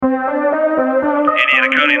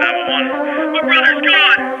County 911. My brother's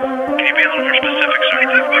gone. Can you be a little more specific, sir?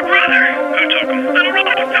 He took my brother. Who took him? I don't know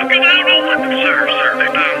who took him. I don't know. Sir,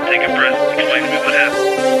 take a breath. Explain to me what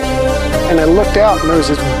happened. And I looked out and there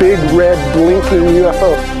was this big red blinking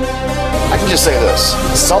UFO. I can just say this.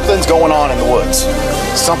 Something's going on in the woods.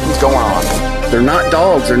 Something's going on. They're not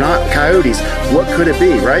dogs. They're not coyotes. What could it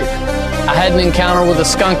be, right? I had an encounter with a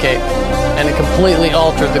skunk ape, and it completely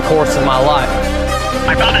altered the course of my life.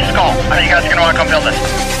 I found a skull. I think you guys are going to want to come build this.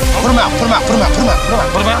 Put him out. I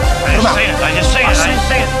just say it.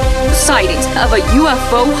 Sightings of a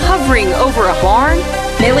UFO hovering over a barn.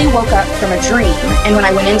 Millie woke up from a dream, and when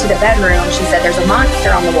I went into the bedroom, she said there's a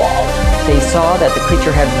monster on the wall. They saw that the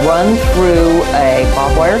creature had run through a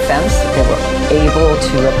barbed wire fence. They were able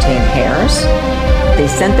to obtain hairs. They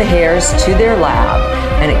sent the hairs to their lab,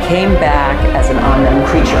 and it came back as an unknown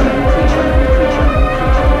creature.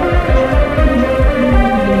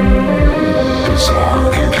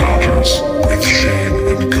 Bizarre Encounters with Shane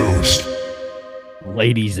and Ghost.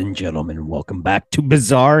 Ladies and gentlemen, welcome back to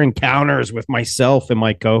Bizarre Encounters with myself and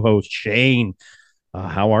my co-host Shane.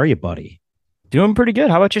 How are you, buddy? Doing pretty good.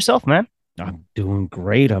 How about yourself, man? I'm doing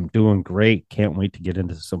great. Can't wait to get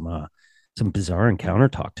into some bizarre encounter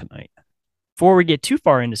talk tonight. Before we get too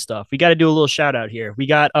far into stuff, we got to do a little shout out here. We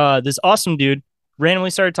got this awesome dude randomly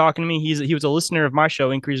started talking to me. He was a listener of my show,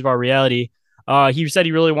 Increase of Our Reality. He said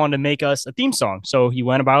he really wanted to make us a theme song. So he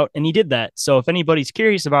went about and he did that. So if anybody's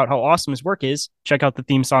curious about how awesome his work is, check out the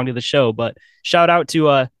theme song to the show. But shout out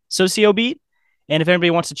to Socio Beat. And if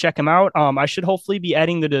anybody wants to check him out, I should hopefully be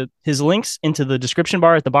adding his links into the description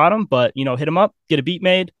bar at the bottom. But, hit him up, get a beat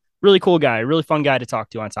made. Really cool guy, really fun guy to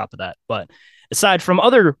talk to on top of that. But aside from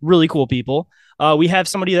other really cool people, we have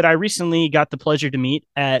somebody that I recently got the pleasure to meet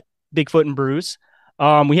at Bigfoot and Brews.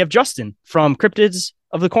 We have Justin from Cryptids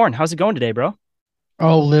of the Corn. How's it going today, bro?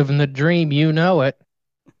 Oh, living the dream. You know it.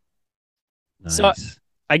 Nice. So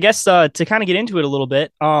I guess to kind of get into it a little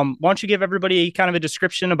bit, why don't you give everybody kind of a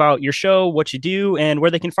description about your show, what you do, and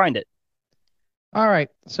where they can find it? All right.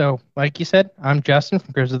 So, like you said, I'm Justin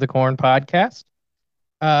from Cryptids of the Corn podcast.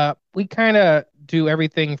 We kind of do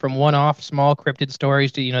everything from one-off small cryptid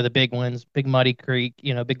stories to, the big ones, Big Muddy Creek,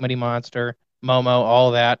 Big Muddy Monster, Momo,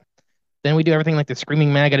 all that. Then we do everything like the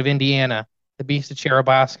Screaming Maggot of Indiana, the Beast of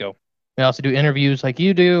Cherubasco. We also do interviews like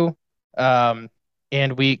you do. And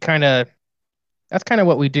that's kind of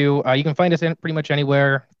what we do. You can find us in pretty much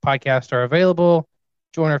anywhere podcasts are available.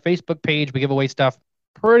 Join our Facebook page. We give away stuff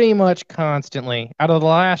pretty much constantly. Out of the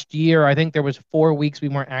last year, I think there was 4 weeks we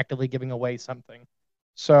weren't actively giving away something.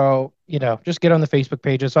 So, just get on the Facebook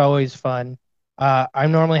page. It's always fun. I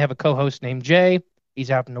normally have a co-host named Jay. He's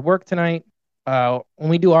happened to work tonight. When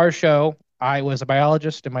we do our show, I was a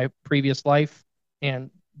biologist in my previous life,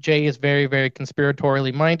 and Jay is very, very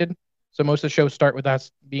conspiratorially minded. So most of the shows start with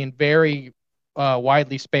us being very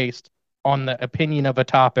widely spaced on the opinion of a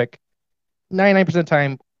topic. 99% of the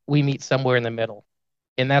time, we meet somewhere in the middle.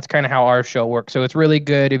 And that's kind of how our show works. So it's really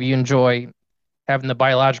good if you enjoy having the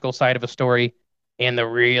biological side of a story and the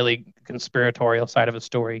really conspiratorial side of a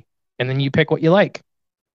story. And then you pick what you like.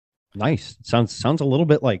 Nice. Sounds a little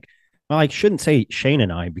bit like, well, I shouldn't say Shane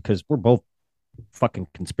and I, because we're both fucking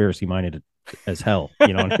conspiracy minded as hell.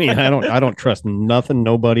 You know what I mean? I don't trust nothing,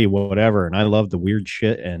 nobody, whatever. And I love the weird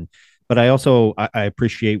shit. But I also, I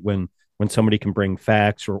appreciate when somebody can bring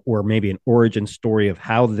facts or maybe an origin story of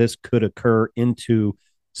how this could occur into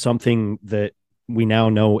something that we now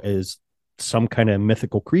know as some kind of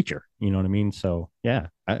mythical creature. You know what I mean? So yeah,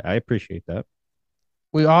 I appreciate that.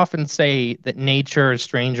 We often say that nature is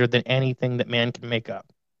stranger than anything that man can make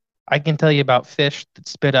up. I can tell you about fish that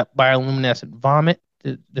spit up bioluminescent vomit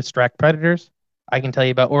to distract predators. I can tell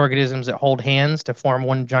you about organisms that hold hands to form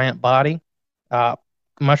one giant body.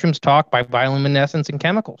 Mushrooms talk by bioluminescence and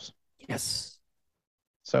chemicals. Yes.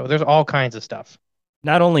 So there's all kinds of stuff.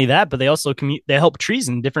 Not only that, but they also they help trees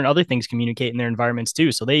and different other things communicate in their environments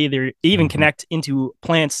too. So they even connect into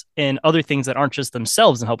plants and other things that aren't just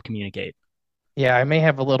themselves and help communicate. Yeah, I may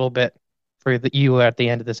have a little bit for you at the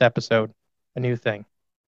end of this episode, a new thing.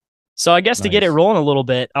 So I guess to get it rolling a little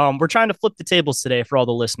bit, we're trying to flip the tables today for all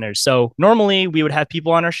the listeners. So normally we would have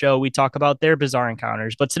people on our show. We talk about their bizarre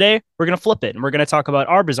encounters, but today we're going to flip it and we're going to talk about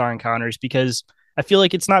our bizarre encounters because I feel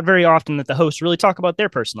like it's not very often that the hosts really talk about their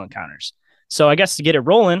personal encounters. So I guess to get it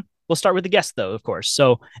rolling, we'll start with the guest though, of course.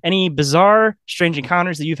 So any bizarre, strange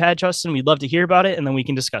encounters that you've had, Justin, we'd love to hear about it and then we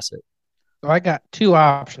can discuss it. So I got two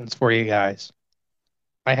options for you guys.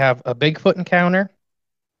 I have a Bigfoot encounter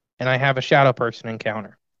and I have a shadow person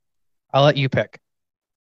encounter. I'll let you pick.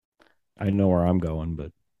 I know where I'm going,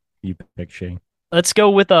 but you pick, Shane. Let's go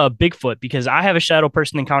with Bigfoot because I have a shadow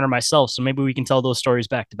person encounter myself, so maybe we can tell those stories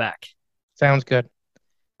back to back. Sounds good.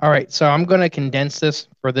 All right, so I'm going to condense this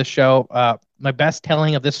for this show. My best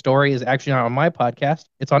telling of this story is actually not on my podcast.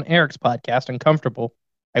 It's on Eric's podcast, Uncomfortable.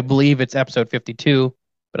 I believe it's episode 52,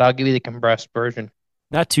 but I'll give you the compressed version.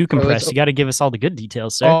 Not too compressed. You got to give us all the good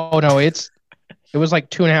details, sir. Oh no, it was like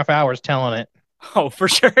 2.5 hours telling it. Oh, for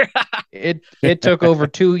sure. it took over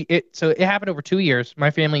so it happened over 2 years. My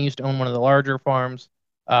family used to own one of the larger farms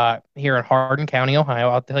here in Hardin County, Ohio.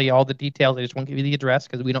 I'll tell you all the details. I just won't give you the address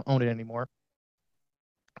because we don't own it anymore.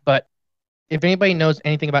 But if anybody knows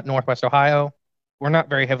anything about Northwest Ohio, we're not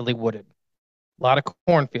very heavily wooded. A lot of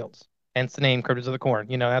cornfields, hence the name Critters of the Corn.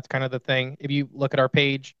 You know, that's kind of the thing. If you look at our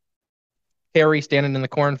page, Harry standing in the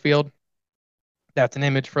cornfield, that's an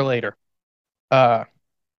image for later.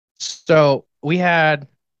 So we had,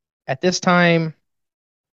 at this time,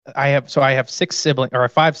 I have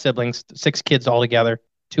 5 siblings, 6 kids altogether,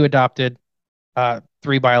 2 adopted,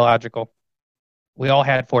 3 biological. We all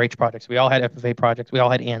had 4-H projects. We all had FFA projects. We all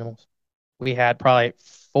had animals. We had probably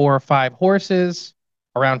 4 or 5 horses,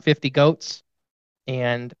 around 50 goats.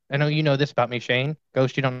 And I know you know this about me, Shane.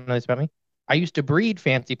 Ghost, you don't know this about me. I used to breed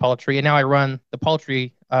fancy poultry, and now I run the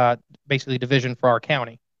poultry, basically division for our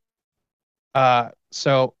county.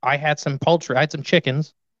 So I had some poultry. I had some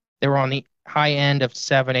chickens. They were on the high end of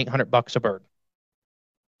 $700-800 a bird.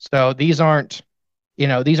 So these aren't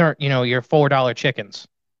your $4 chickens.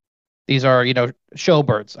 These are, show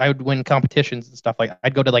birds. I would win competitions and stuff like that.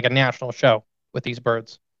 I'd go to like a national show with these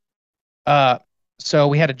birds. So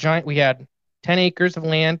we had 10 acres of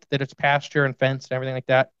land that is pasture and fence and everything like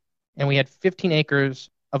that. And we had 15 acres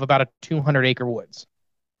of about a 200-acre woods.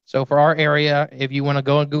 So for our area, if you want to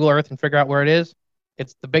go on Google Earth and figure out where it is,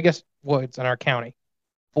 it's the biggest woods in our county.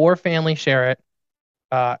 4 families share it.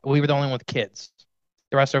 We were the only one with kids.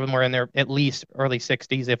 The rest of them were in their at least early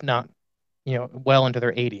 60s, if not, well into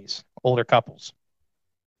their 80s, older couples.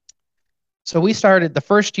 So we started the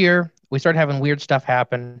first year, we started having weird stuff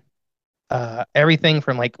happen. Everything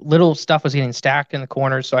from like little stuff was getting stacked in the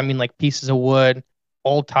corners. So I mean like pieces of wood,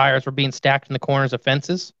 old tires were being stacked in the corners of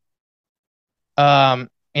fences. And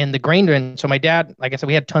the grain bin. So my dad, like I said,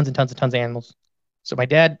 we had tons and tons and tons of animals. So my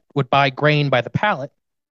dad would buy grain by the pallet,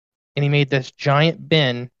 and he made this giant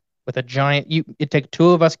bin with a giant. It'd take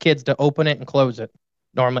 2 of us kids to open it and close it.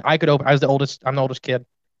 Normally, I could open. I'm the oldest kid.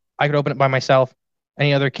 I could open it by myself.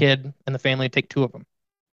 Any other kid in the family would take 2 of them.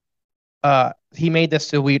 He made this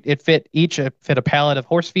so it fit a pallet of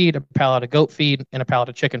horse feed, a pallet of goat feed, and a pallet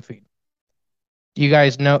of chicken feed. Do you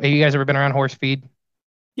guys know? Have you guys ever been around horse feed?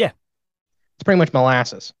 Yeah. It's pretty much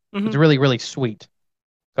molasses. Mm-hmm. It's really, really sweet.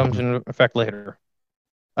 Comes into effect later.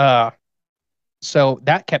 So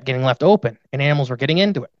that kept getting left open, and animals were getting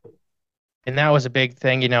into it, and that was a big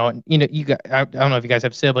thing. And you got. I don't know if you guys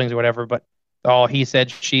have siblings or whatever, but he said,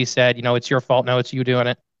 she said, it's your fault. No, it's you doing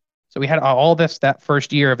it. So we had all this that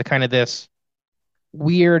first year of the kind of this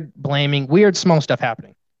weird blaming, weird small stuff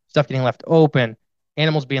happening, stuff getting left open,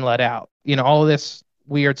 animals being let out, all of this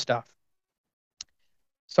weird stuff.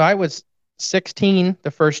 So I was 16 the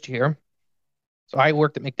first year. So I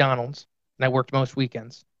worked at McDonald's, and I worked most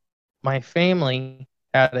weekends. My family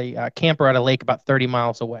had a camper at a lake about 30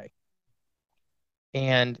 miles away.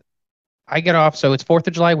 And I get off, so it's 4th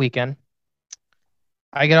of July weekend.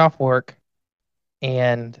 I get off work,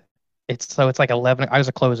 and it's like 11. I was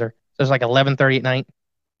a closer. So it's like 11:30 at night.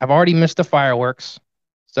 I've already missed the fireworks,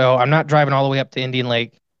 so I'm not driving all the way up to Indian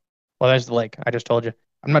Lake. Well, there's the lake. I just told you.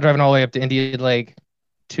 I'm not driving all the way up to Indian Lake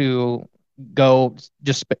to go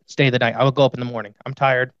just stay the night. I will go up in the morning. I'm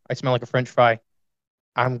tired. I smell like a French fry.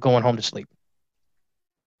 I'm going home to sleep.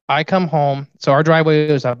 I come home. So our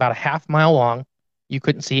driveway was about a half mile long. You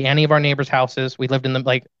couldn't see any of our neighbors' houses. We lived in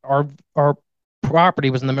our property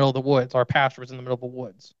was in the middle of the woods. Our pasture was in the middle of the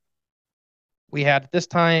woods. We had at this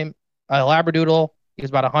time a Labradoodle. He was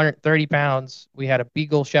about 130 pounds. We had a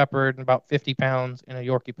Beagle Shepherd and about 50 pounds and a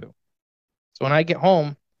Yorkie Poo. So when I get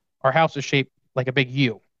home, our house is shaped like a big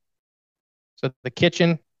U. So the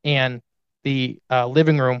kitchen and the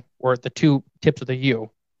living room were at the 2 tips of the U,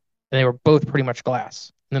 and they were both pretty much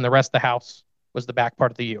glass. And then the rest of the house was the back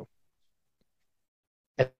part of the U.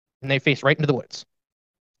 And they faced right into the woods.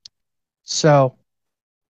 So,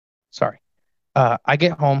 sorry. I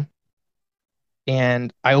get home,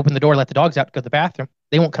 and I open the door, let the dogs out to go to the bathroom.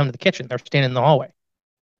 They won't come to the kitchen. They're standing in the hallway.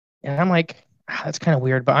 And I'm like, that's kind of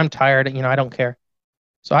weird, but I'm tired. I don't care.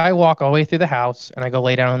 So I walk all the way through the house, and I go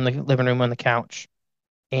lay down in the living room on the couch.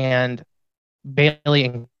 And Bailey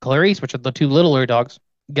and Clarice, which are the 2 littler dogs,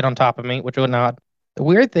 get on top of me, which was odd. The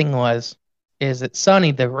weird thing is that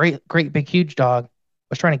Sonny, the great big huge dog,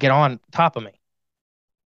 was trying to get on top of me.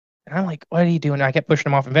 And I'm like, what are you doing? I kept pushing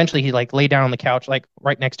him off. Eventually, he like lay down on the couch, like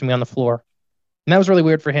right next to me on the floor. And that was really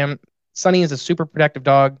weird for him. Sonny is a super protective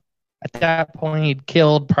dog. At that point, he'd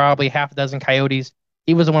killed probably half a dozen coyotes.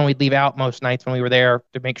 He was the one we'd leave out most nights when we were there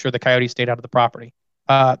to make sure the coyotes stayed out of the property.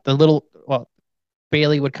 Well,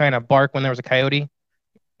 Bailey would kind of bark when there was a coyote,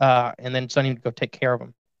 and then Sonny would go take care of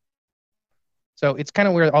him. So it's kind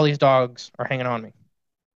of weird. All these dogs are hanging on me.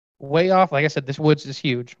 Way off, like I said, this woods is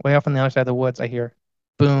huge. Way off on the other side of the woods, I hear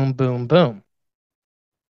boom, boom, boom.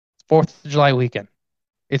 It's 4th of July weekend.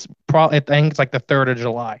 It's probably, I think it's like the 3rd of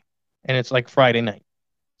July, and it's like Friday night.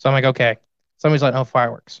 So I'm like, okay, somebody's letting off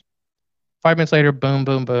fireworks. 5 minutes later, boom,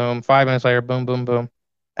 boom, boom. 5 minutes later, boom, boom, boom.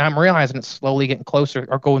 And I'm realizing it's slowly getting closer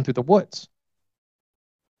or going through the woods.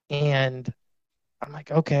 And I'm like,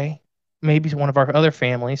 okay, maybe one of our other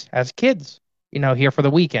families has kids, here for the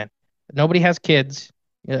weekend. Nobody has kids,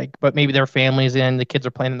 but maybe their family's in, the kids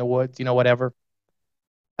are playing in the woods, whatever.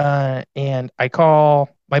 And I call,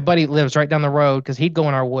 my buddy lives right down the road because he'd go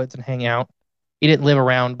in our woods and hang out. He didn't live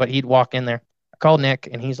around, but he'd walk in there. I called Nick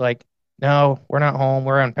and he's like, no, we're not home.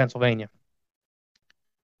 We're in Pennsylvania.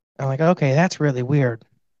 I'm like, okay, that's really weird.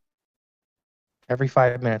 Every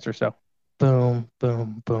 5 minutes or so, boom,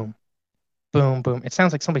 boom, boom, boom, boom. It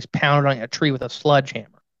sounds like somebody's pounding on a tree with a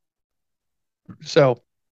sledgehammer. So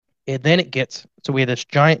we have this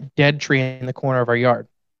giant dead tree in the corner of our yard.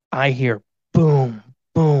 I hear boom,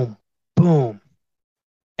 boom, boom.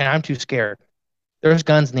 And I'm too scared. There's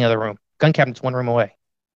guns in the other room. Gun cabinet's one room away.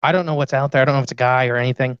 I don't know what's out there. I don't know if it's a guy or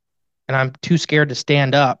anything. And I'm too scared to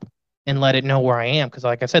stand up and let it know where I am. Because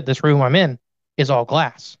like I said, this room I'm in is all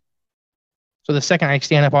glass. So the second I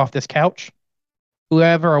stand up off this couch,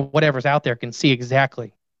 whoever or whatever's out there can see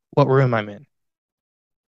exactly what room I'm in.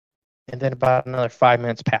 And then about another 5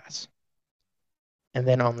 minutes pass. And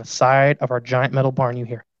then on the side of our giant metal barn, you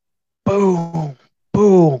hear boom,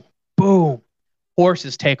 boom, boom.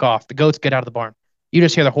 Horses take off. The goats get out of the barn. You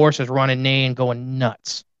just hear the horses running, neighing, going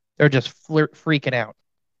nuts. They're just freaking out.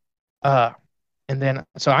 And then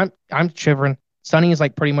so I'm shivering. Sonny is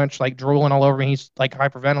like pretty much like drooling all over me. He's like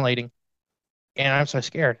hyperventilating, and I'm so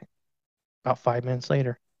scared. About 5 minutes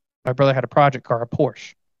later, my brother had a project car, a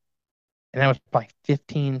Porsche, and that was probably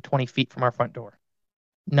 15, 20 feet from our front door.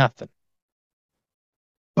 Nothing.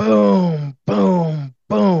 Boom, boom,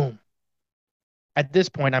 boom. At this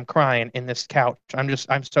point, I'm crying in this couch. I'm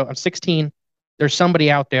 16. There's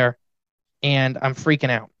somebody out there, and I'm freaking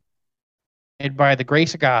out. And by the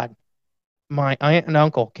grace of God, my aunt and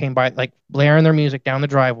uncle came by, like blaring their music down the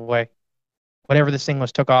driveway. Whatever this thing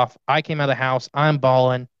was took off. I came out of the house. I'm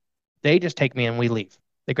bawling. They just take me and we leave.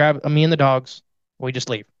 They grab me and the dogs. We just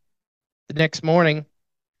leave. The next morning,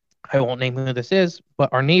 I won't name who this is,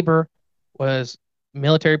 but our neighbor was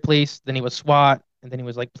military police. Then he was SWAT, and then he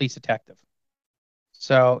was like police detective.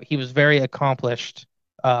 So he was very accomplished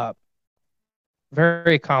in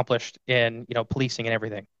policing and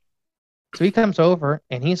everything. So he comes over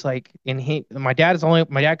and he's like, my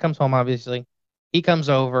dad comes home, obviously. He comes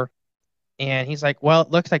over and he's like, well,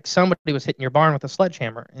 it looks like somebody was hitting your barn with a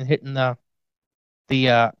sledgehammer and hitting the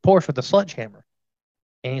Porsche with a sledgehammer.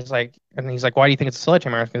 And he's like, why do you think it's a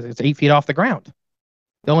sledgehammer? Because it's 8 feet off the ground.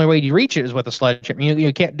 The only way you reach it is with a sledgehammer.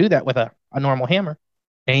 You can't do that with a normal hammer.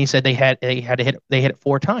 And he said they hit it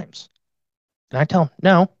 4 times. And I tell him,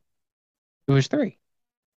 no, it was 3.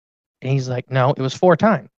 And he's like, no, it was 4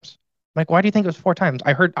 times. I'm like, why do you think it was 4 times?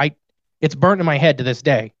 It's burnt in my head to this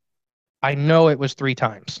day. I know it was 3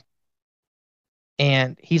 times.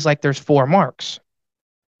 And he's like, there's 4 marks.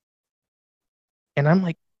 And I'm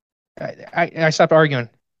like, I stopped arguing.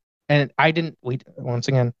 And once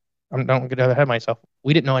again, I don't get ahead of myself.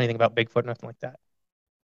 We didn't know anything about Bigfoot, nothing like that.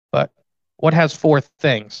 But what has 4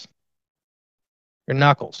 things? Your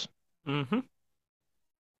knuckles. Mm-hmm.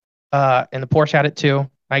 And the Porsche had it too.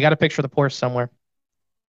 I got a picture of the Porsche somewhere.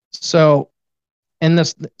 So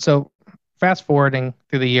fast forwarding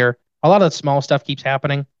through the year, a lot of the small stuff keeps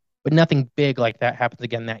happening, but nothing big like that happens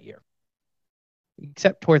again that year,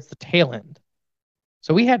 except towards the tail end.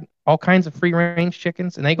 So we had all kinds of free range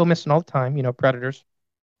chickens, and they go missing all the time, predators.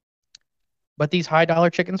 But these high dollar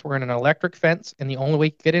chickens were in an electric fence, and the only way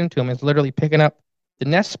you could get into them is literally picking up the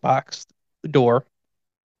nest box door,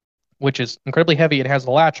 which is incredibly heavy. It has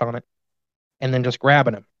a latch on it, and then just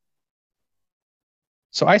grabbing them.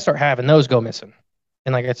 So I start having those go missing.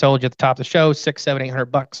 And like I told you at the top of the show, $600,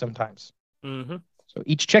 $700, $800 sometimes. Mm-hmm. So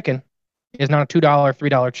each chicken is not a $2,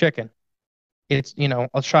 $3 chicken. It's, a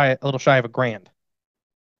little shy of $1,000.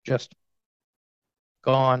 Just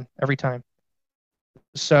gone every time.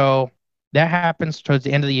 So that happens towards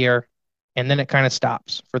the end of the year, and then it kind of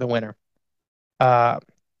stops for the winter.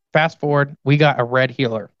 Fast forward, we got a red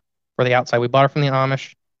heeler. for the outside. We bought her from the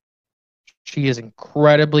Amish. She is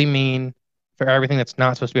incredibly mean for everything that's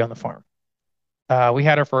not supposed to be on the farm. We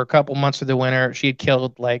had her for a couple months through the winter. She had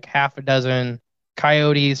killed like half a dozen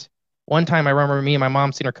coyotes. One time I remember me and my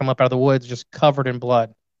mom seen her come up out of the woods just covered in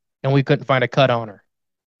blood, and we couldn't find a cut on her.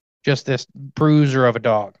 Just this bruiser of a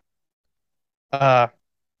dog.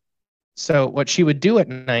 So what she would do at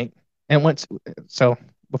night, so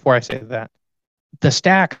before I say that, the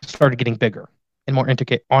stack started getting bigger and more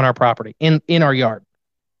intricate on our property, in our yard.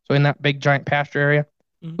 So in that big giant pasture area,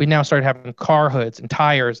 we now started having car hoods and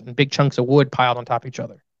tires and big chunks of wood piled on top of each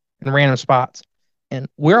other in random spots. And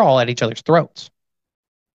we're all at each other's throats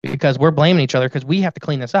because we're blaming each other because we have to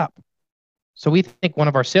clean this up. So we think one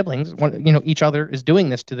of our siblings, each other is doing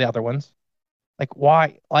this to the other ones. Like,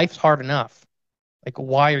 why? Life's hard enough. Like,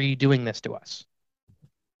 why are you doing this to us?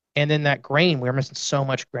 And then that grain, we were missing so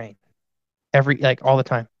much grain all the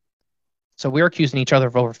time. So we were accusing each other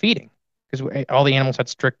of overfeeding because all the animals had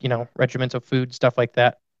strict, regiments of food, stuff like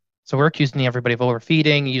that. So we're accusing everybody of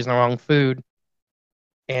overfeeding, using the wrong food.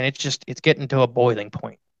 And it's getting to a boiling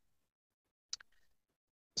point.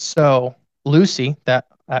 So Lucy, that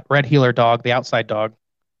red heeler dog, the outside dog,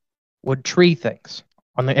 would tree things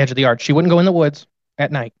on the edge of the yard. She wouldn't go in the woods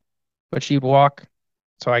at night, but she'd walk.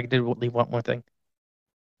 So I did leave one more thing.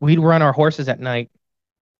 We'd run our horses at night.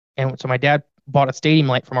 And so my dad bought a stadium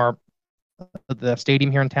light from the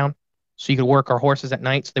stadium here in town. So you could work our horses at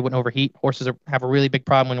night so they wouldn't overheat. Horses have a really big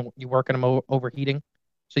problem when you work them overheating.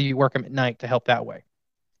 So you work them at night to help that way.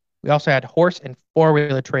 We also had horse and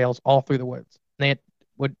four-wheeler trails all through the woods. And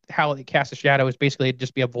how they cast a shadow is basically it'd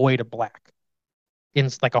just be a void of black in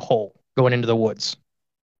like a hole going into the woods.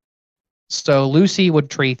 So Lucy would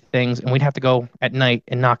tree things, and we'd have to go at night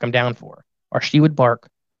and knock them down for her. Or she would bark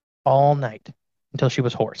all night until she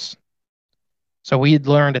was hoarse. So we had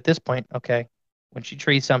learned at this point, okay, when she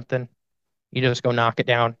trees something, you just go knock it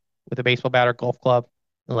down with a baseball bat or golf club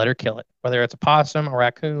and let her kill it. Whether it's a possum, a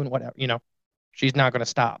raccoon, whatever, she's not going to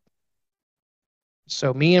stop.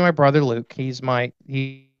 So me and my brother Luke, he's my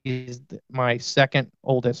second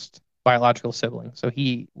oldest biological sibling. So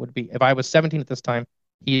he would be, if I was 17 at this time,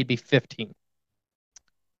 he'd be 15.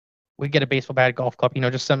 We'd get a baseball bat, golf club,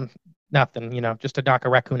 just nothing, just to knock a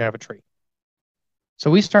raccoon out of a tree.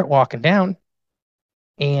 So we start walking down,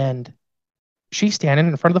 and she's standing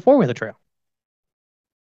in front of the four-wheeler trail.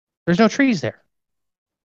 There's no trees there.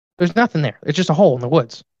 There's nothing there. It's just a hole in the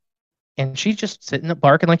woods. And she's just sitting there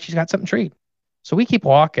barking like she's got something treed. So we keep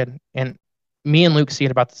walking, and me and Luke see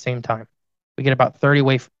it about the same time. We get about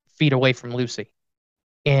 30 feet away from Lucy.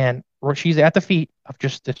 And she's at the feet of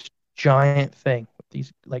just this giant thing with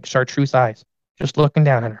these like chartreuse eyes, just looking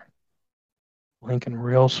down at her. Blinking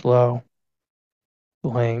real slow.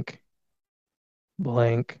 Blink.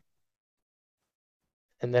 Blink.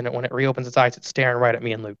 And then when it reopens its eyes, it's staring right at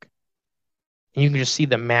me and Luke. And you can just see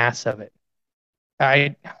the mass of it.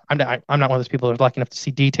 I'm not one of those people who's lucky enough to see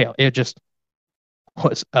detail. It just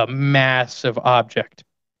was a massive object.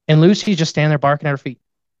 And Lucy's just standing there barking at her feet.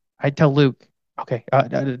 I'd tell Luke, okay,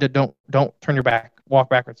 don't turn your back, walk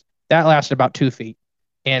backwards. That lasted about 2 feet.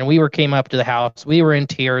 And we came up to the house. We were in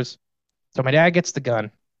tears. So my dad gets the gun,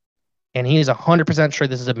 and he is 100% sure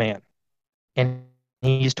this is a man. And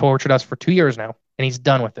he's tortured us for 2 years now, and he's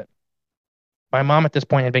done with it. My mom at this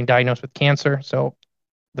point had been diagnosed with cancer, so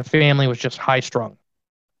the family was just high strung.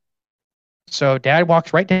 So Dad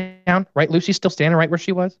walks right down, right? Lucy's still standing right where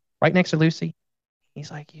she was, right next to Lucy.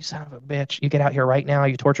 He's like, you son of a bitch. You get out here right now.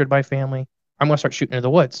 You tortured my family. I'm going to start shooting into the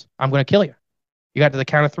woods. I'm going to kill you. You got to the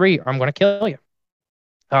count of 3, or I'm going to kill you.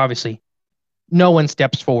 Obviously, no one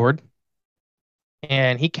steps forward.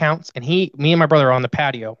 And he counts, and me and my brother are on the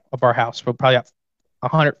patio of our house. We're probably up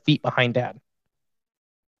 100 feet behind Dad.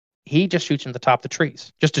 He just shoots into the top of the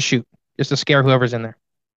trees, just to shoot, just to scare whoever's in there.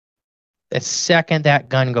 The second that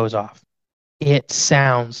gun goes off, it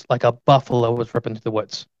sounds like a buffalo was ripping through the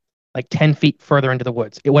woods, like 10 feet further into the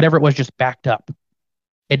woods. Whatever it was just backed up.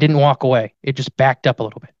 It didn't walk away. It just backed up a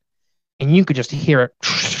little bit. And you could just hear it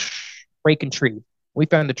breaking trees. We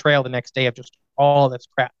found the trail the next day of just all this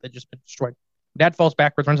crap that just been destroyed. Dad falls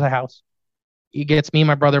backwards, runs to the house. He gets me,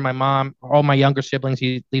 my brother, my mom, all my younger siblings.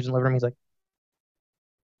 He leaves in the living room. He's like,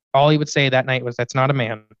 all he would say that night was, that's not a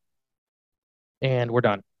man. And we're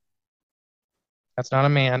done. That's not a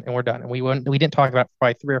man, and we're done. And we didn't talk about it for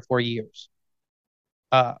probably 3 or 4 years.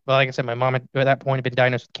 But like I said, my mom at that point had been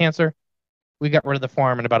diagnosed with cancer. We got rid of the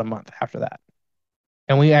farm in about a month after that.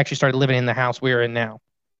 And we actually started living in the house we're in now.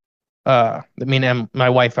 That me and my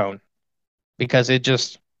wife own. Because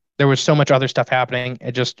there was so much other stuff happening.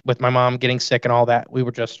 It just, with my mom getting sick and all that, we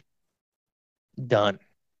were just done.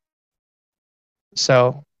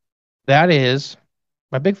 So That is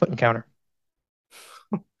my Bigfoot encounter.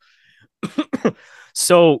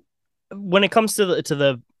 So when it comes to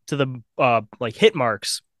the like hit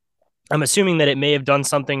marks, I'm assuming that it may have done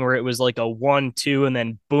something where it was like a 1, 2, and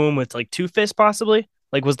then boom with like two fists, possibly.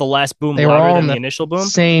 Like, was the last boom They were louder all than in the the initial boom?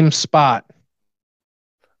 same spot.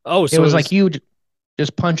 Oh, It so was like you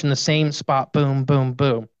just punching the same spot, boom, boom,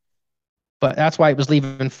 boom. But that's why it was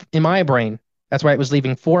leaving in my brain. That's why it was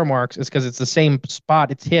leaving 4 marks, is because it's the same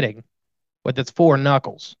spot it's hitting with its 4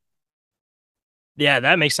 knuckles. yeah,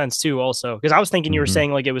 that makes sense too. Also, because I was thinking you were Mhm.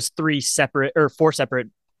 saying like it was 3 separate or 4 separate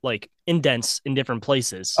like indents in different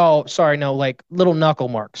places. Oh, sorry, no, like little knuckle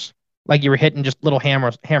marks, like you were hitting just little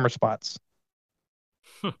hammer spots.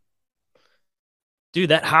 Dude,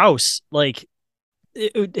 that house, like,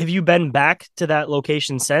 have you been back to that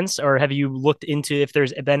location since, or have you looked into if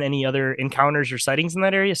there's been any other encounters or sightings in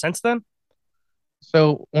that area since then?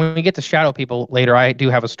 So when we get to shadow people later, I do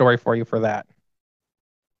have a story for you for that.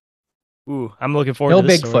 Ooh, I'm looking forward No to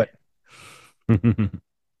this Bigfoot. story.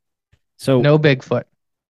 So No Bigfoot.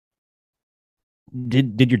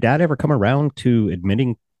 did your dad ever come around to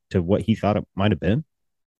admitting to what he thought it might have been?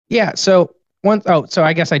 Yeah. So so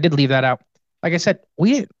I guess I did leave that out. Like I said,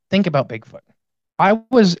 we didn't think about Bigfoot. I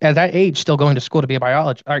was at that age still going to school to be a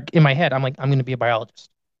biologist. Or in my head, I'm like, I'm going to be a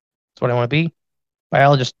biologist. That's what I want to be.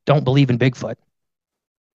 Biologists don't believe in Bigfoot.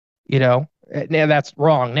 Now that's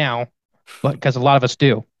wrong now, but because a lot of us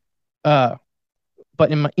do. Uh,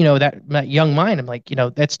 but in my, that young mind, I'm like,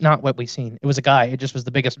 that's not what we seen. It was a guy. It just was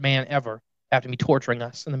the biggest man ever having to be torturing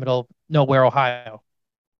us in the middle of nowhere, Ohio.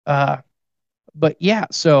 Uh, but yeah,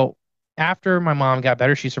 so after my mom got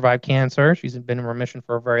better, she survived cancer. She's been in remission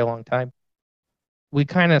for a very long time. We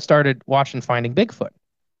kind of started watching Finding Bigfoot.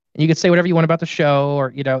 And you could say whatever you want about the show,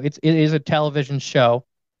 or it is a television show.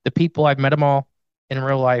 The people, I've met them all in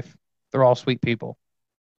real life. They're all sweet people,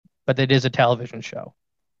 but it is a television show.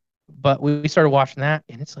 But we started watching that,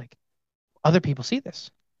 and it's like other people see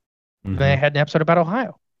this. And they had an episode about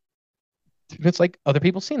Ohio. It's like other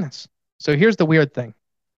people seen this. So here's the weird thing.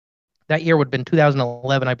 That year would have been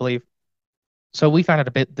 2011, I believe. So we found out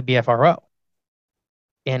a bit the BFRO,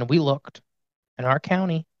 and we looked in our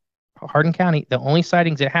county, Hardin County. The only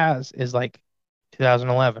sightings it has is like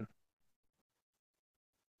 2011.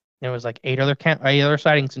 There was like eight other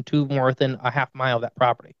sightings, and 2 more within a half mile of that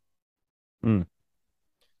property.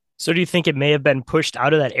 So do you think it may have been pushed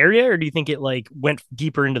out of that area, or do you think it like went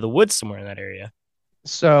deeper into the woods somewhere in that area?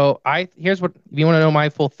 So here's what, if you want to know my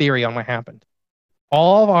full theory on what happened.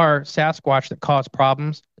 All of our Sasquatch that cause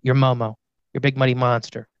problems, your Momo, your big muddy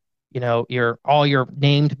monster, all your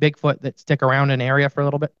named Bigfoot that stick around an area for a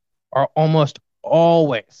little bit, are almost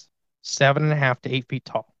always 7.5 to 8 feet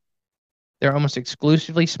tall. They're almost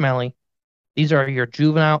exclusively smelly. These are your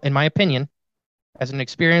juvenile, in my opinion, as an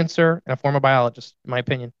experiencer and a former biologist, in my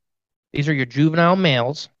opinion, these are your juvenile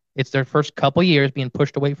males. It's their first couple years being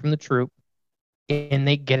pushed away from the troop, and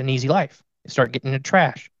they get an easy life. They start getting into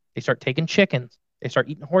trash. They start taking chickens. They start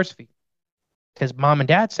eating horse feed. Because mom and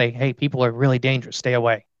dad say, hey, people are really dangerous. Stay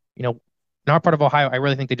away. In our part of Ohio, I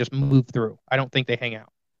really think they just move through. I don't think they hang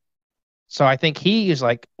out. So I think he is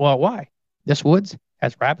like, well, why? This woods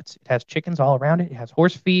has rabbits. It has chickens all around it. It has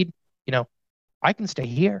horse feed. I can stay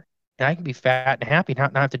here and I can be fat and happy,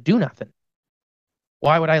 not have to do nothing.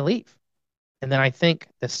 Why would I leave? And then I think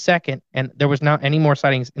the second, and there was not any more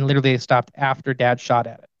sightings, and literally they stopped after dad shot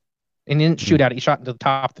at it. And he didn't shoot at it. He shot into the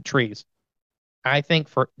top of the trees. I think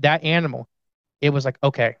for that animal, it was like,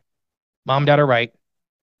 okay, mom and dad are right.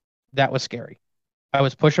 That was scary. I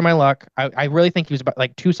was pushing my luck. I really think he was about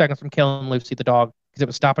like 2 seconds from killing Lucy the dog, because it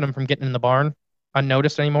was stopping him from getting in the barn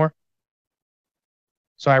unnoticed anymore.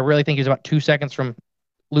 So I really think he was about 2 seconds from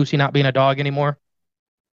Lucy not being a dog anymore.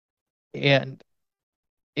 And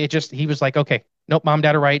he was like, okay, nope, mom,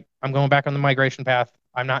 dad are right. I'm going back on the migration path.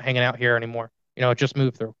 I'm not hanging out here anymore. Just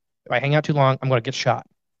move through. If I hang out too long, I'm going to get shot.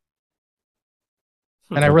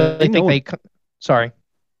 And I really think sorry.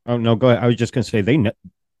 Oh, no, go ahead. I was just going to say, they know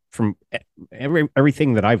from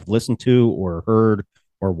everything that I've listened to or heard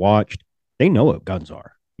or watched, they know what guns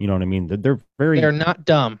are. You know what I mean? They're not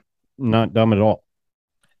dumb. Not dumb at all.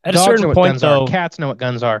 At a certain point, though, cats know what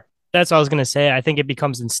guns are. That's what I was gonna say. I think it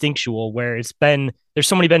becomes instinctual, where there's been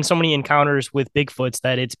so many encounters with Bigfoots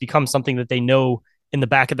that it's become something that they know in the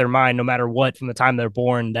back of their mind, no matter what, from the time they're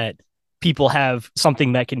born, that people have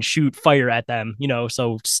something that can shoot fire at them.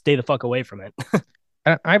 So stay the fuck away from it.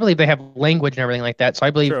 I believe they have language and everything like that. So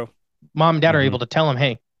I believe mom and dad are able to tell them,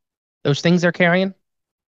 hey, those things they're carrying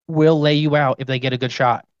will lay you out if they get a good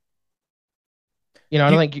shot. I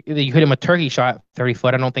don't think you hit him a turkey shot 30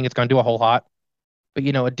 foot. I don't think it's going to do a whole lot. But,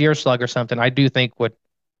 a deer slug or something, I do think would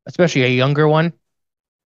especially a younger one,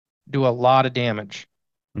 do a lot of damage.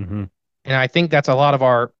 Mm-hmm. And I think that's a lot of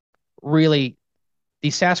our really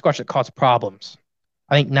these Sasquatch that cause problems.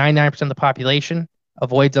 I think 99% of the population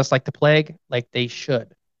avoids us like the plague, like they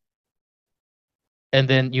should. And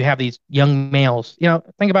then you have these young males.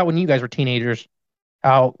 Think about when you guys were teenagers,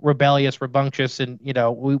 how rebellious, rambunctious, and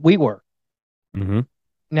we were. Mm-hmm.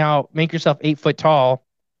 Now make yourself 8 foot tall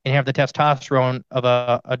and have the testosterone of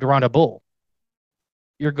a Duranda bull.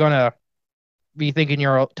 You're gonna be thinking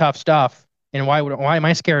you're tough stuff. And why am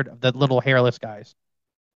I scared of the little hairless guys?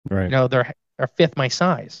 Right. They're fifth my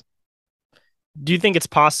size. Do you think it's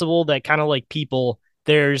possible that kind of like people,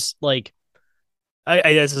 there's like,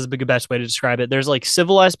 I guess this is the best way to describe it. There's like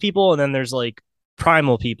civilized people and then there's like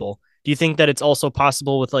primal people. Do you think that it's also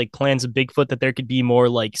possible with like clans of Bigfoot that there could be more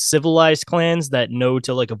like civilized clans that know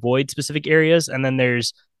to like avoid specific areas? And then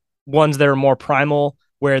there's ones that are more primal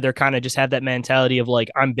where they're kind of just have that mentality of like,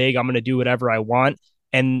 I'm big, I'm going to do whatever I want.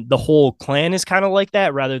 And the whole clan is kind of like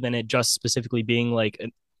that rather than it just specifically being like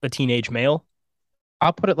a teenage male.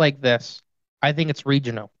 I'll put it like this. I think it's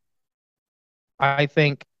regional. I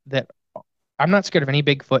think that I'm not scared of any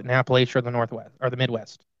Bigfoot in Appalachia or the Northwest or the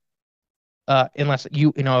Midwest. Unless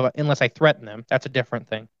unless I threaten them, that's a different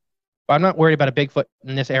thing. But I'm not worried about a Bigfoot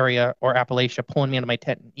in this area or Appalachia pulling me into my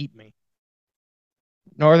tent and eat me.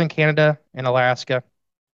 Northern Canada and Alaska,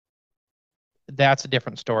 that's a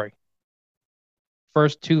different story.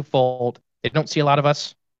 First, twofold. They don't see a lot of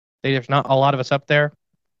us. There's not a lot of us up there.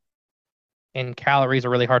 And calories are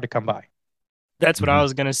really hard to come by. That's what I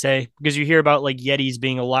was going to say, because you hear about like Yetis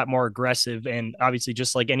being a lot more aggressive, and obviously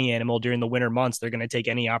just like any animal during the winter months, they're going to take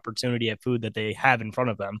any opportunity at food that they have in front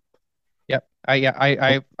of them. Yep.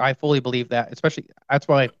 I fully believe that, especially that's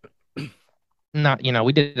why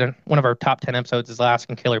we did one of our top 10 episodes is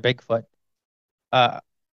Alaskan Killer Bigfoot.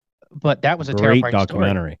 But that was a great terrifying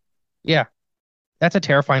documentary. Story. Yeah. That's a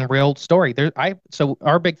terrifying real story. So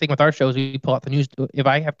our big thing with our shows, we pull out the news.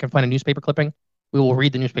 If can find a newspaper clipping, we will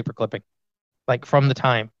read the newspaper clipping. Like from the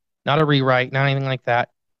time, not a rewrite, not anything like that,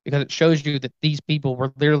 because it shows you that these people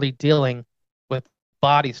were literally dealing with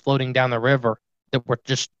bodies floating down the river that were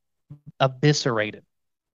just eviscerated.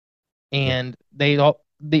 And there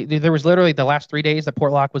was literally the last 3 days that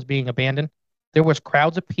Port Lock was being abandoned. There was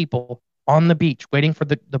crowds of people on the beach waiting for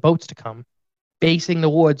the boats to come, basing the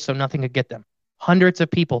woods so nothing could get them. Hundreds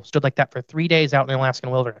of people stood like that for 3 days out in the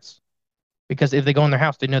Alaskan wilderness, because if they go in their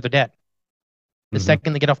house, they know they're dead. The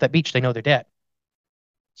second they get off that beach, they know they're dead.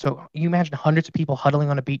 So you imagine hundreds of people huddling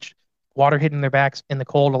on a beach, water hitting their backs in the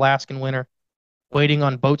cold Alaskan winter, waiting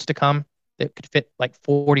on boats to come that could fit like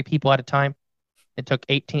 40 people at a time. It took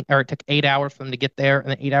 8 hours for them to get there and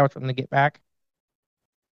then 8 hours for them to get back.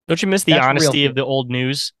 Don't you miss the honesty of the old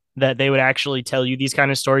news that they would actually tell you these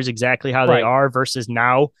kind of stories exactly how they are versus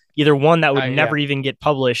now? Either one, that would never even get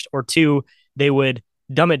published, or two, they would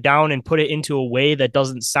dumb it down and put it into a way that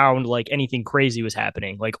doesn't sound like anything crazy was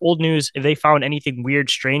happening. Like old news, if they found anything weird,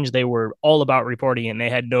 strange, they were all about reporting it, and they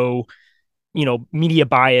had no, media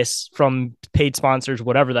bias from paid sponsors,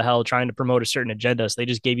 whatever the hell, trying to promote a certain agenda. So they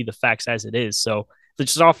just gave you the facts as it is. So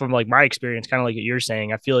it's just off from like my experience, kind of like what you're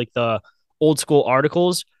saying. I feel like the old school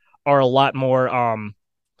articles are a lot more, sorry,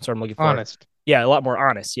 I'm looking for honest. Yeah, a lot more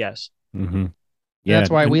honest. Yes. Mm-hmm. Yeah. That's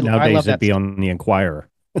why nowadays I love it'd that be on the Enquirer.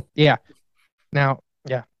 Yeah. Now,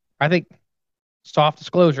 I think soft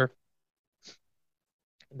disclosure.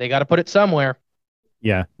 They got to put it somewhere.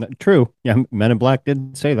 Yeah, true. Yeah, Men in Black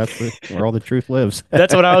did say that's where all the truth lives.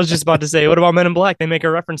 That's what I was just about to say. What about Men in Black? They make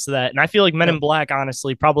a reference to that. And I feel like Men in Black,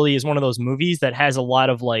 honestly, probably is one of those movies that has a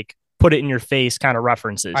lot of like put it in your face kind of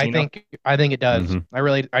references. I think it does. Mm-hmm.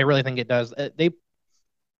 I really think it does.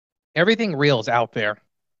 Everything real is out there.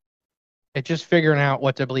 It's just figuring out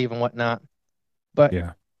what to believe and what not. But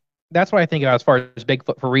that's what I think about as far as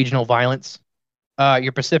Bigfoot for regional violence.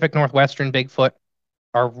 Your Pacific Northwestern Bigfoot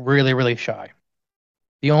are really, really shy.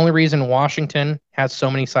 The only reason Washington has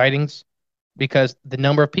so many sightings because the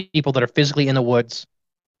number of people that are physically in the woods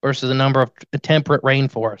versus the number of the temperate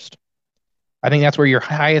rainforest. I think that's where your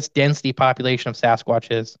highest density population of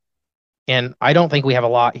Sasquatch is. And I don't think we have a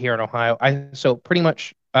lot here in Ohio. So pretty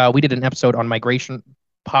much we did an episode on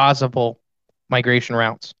possible migration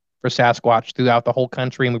routes for Sasquatch throughout the whole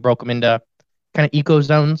country, and we broke them into kind of eco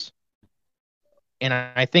zones. And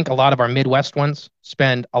I think a lot of our Midwest ones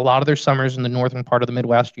spend a lot of their summers in the northern part of the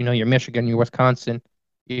Midwest. Your Michigan, your Wisconsin,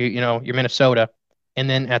 your Minnesota. And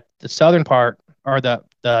then at the southern part, or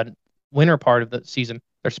the winter part of the season,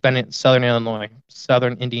 they're spending it in southern Illinois,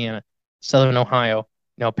 southern Indiana, southern Ohio,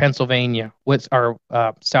 Pennsylvania,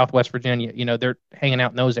 Southwest Virginia. They're hanging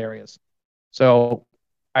out in those areas. So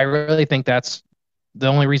I really think that's The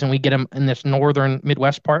only reason we get them in this northern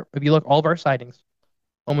Midwest part, if you look, all of our sightings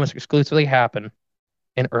almost exclusively happen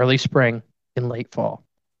in early spring and late fall.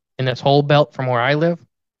 In this whole belt from where I live,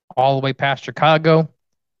 all the way past Chicago,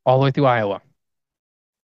 all the way through Iowa.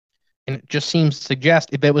 And it just seems to suggest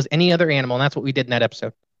if it was any other animal, and that's what we did in that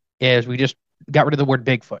episode, is we just got rid of the word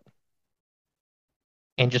Bigfoot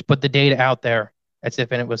and just put the data out there as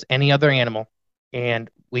if it was any other animal. And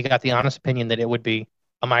we got the honest opinion that it would be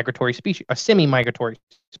a migratory species, a semi-migratory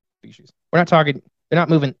species. We're not talking, they're not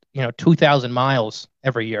moving, 2,000 miles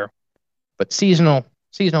every year, but seasonal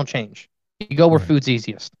change. You go where food's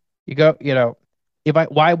easiest. You go,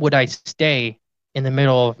 why would I stay in the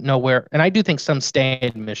middle of nowhere? And I do think some stay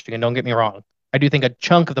in Michigan, don't get me wrong. I do think a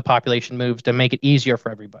chunk of the population moves to make it easier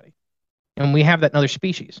for everybody. And we have that in other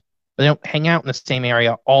species, but they don't hang out in the same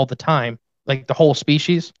area all the time, like the whole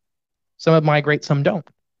species. Some migrate, some don't.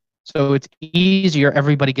 So it's easier.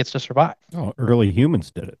 Everybody gets to survive. Oh, early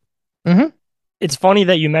humans did it. Mm-hmm. It's funny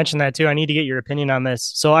that you mentioned that too. I need to get your opinion on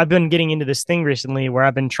this. So I've been getting into this thing recently where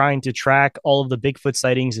I've been trying to track all of the Bigfoot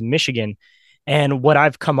sightings in Michigan. And what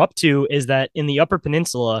I've come up to is that in the Upper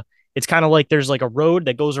Peninsula, it's kind of like there's like a road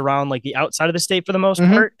that goes around like the outside of the state for the most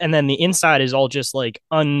part. And then the inside is all just like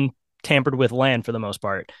untampered with land for the most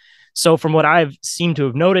part. So from what I've seemed to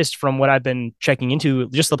have noticed from what I've been checking into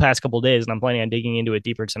just the past couple of days, and I'm planning on digging into it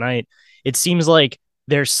deeper tonight, it seems like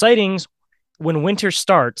there's sightings when winter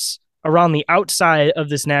starts around the outside of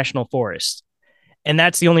this national forest. And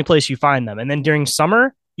that's the only place you find them. And then during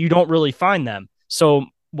summer, you don't really find them. So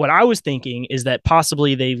what I was thinking is that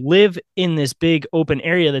possibly they live in this big open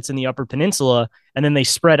area that's in the Upper Peninsula, and then they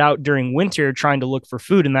spread out during winter trying to look for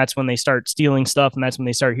food. And that's when they start stealing stuff. And that's when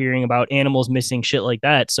they start hearing about animals missing, shit like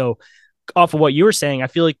that. So off of what you were saying, I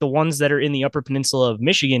feel like the ones that are in the Upper Peninsula of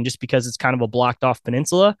Michigan, just because it's kind of a blocked off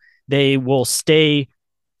peninsula, they will stay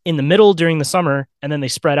in the middle during the summer, and then they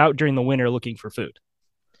spread out during the winter looking for food.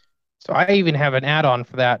 So I even have an add-on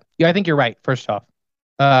for that. Yeah, I think you're right, first off.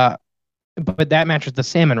 But that matches the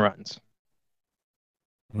salmon runs.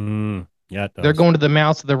 Yeah, it does. They're going to the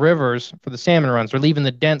mouths of the rivers for the salmon runs. They're leaving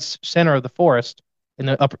the dense center of the forest in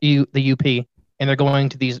the the UP, and they're going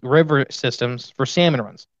to these river systems for salmon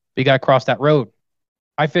runs. But you got to cross that road.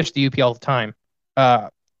 I fish the UP all the time.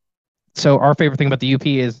 So our favorite thing about the UP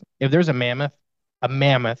is if there's a mammoth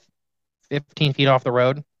 15 feet off the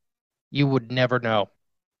road, you would never know.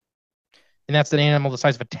 And that's an animal the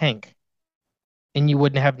size of a tank. And you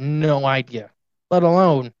wouldn't have no idea, let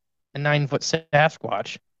alone a 9-foot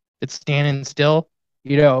Sasquatch that's standing still,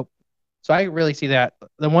 So I really see that.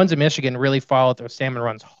 The ones in Michigan really follow those salmon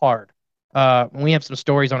runs hard. We have some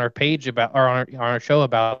stories on our page about, or on our show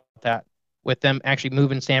about that, with them actually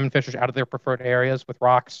moving salmon fishers out of their preferred areas with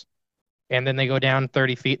rocks. And then they go down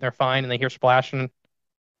 30 feet and they're fine and they hear splashing.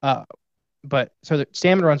 But so the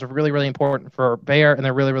salmon runs are really, really important for bear, and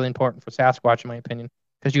they're really, really important for Sasquatch, in my opinion,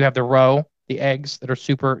 because you have the roe, the eggs that are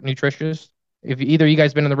super nutritious. If either of you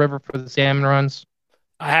guys been in the river for the salmon runs?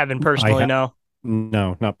 I haven't personally, no.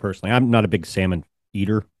 No, not personally. I'm not a big salmon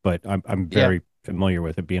eater, but I'm very familiar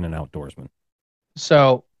with it, being an outdoorsman.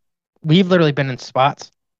 So we've literally been in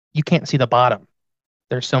spots you can't see the bottom.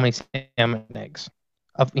 There's so many salmon eggs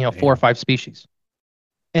of 4 or 5 species,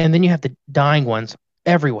 and then you have the dying ones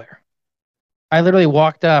everywhere. I literally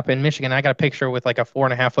walked up in Michigan. I got a picture with like a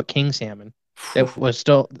 4.5-foot king salmon that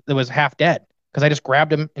was half dead because I just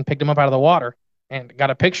grabbed him and picked him up out of the water and got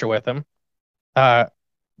a picture with him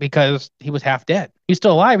because he was half dead. He's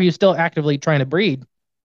still alive. He was still actively trying to breed.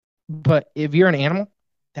 But if you're an animal,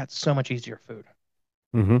 that's so much easier food.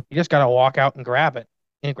 Mm-hmm. You just got to walk out and grab it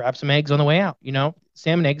and grab some eggs on the way out.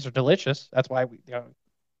 Salmon eggs are delicious. That's why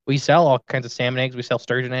we sell all kinds of salmon eggs. We sell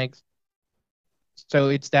sturgeon eggs. So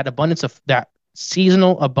it's that abundance of that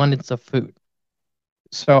seasonal abundance of food.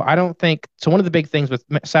 So I don't think so. One of the big things with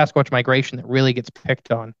Sasquatch migration that really gets picked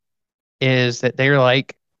on is that they're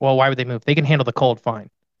like, well, why would they move? They can handle the cold fine.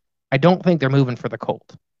 I don't think they're moving for the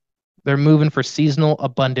cold. They're moving for seasonal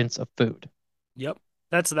abundance of food. Yep.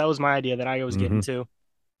 That was my idea that I was getting to.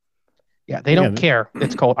 Yeah, they don't care if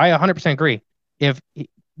it's cold. I 100% agree. If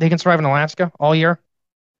they can survive in Alaska all year,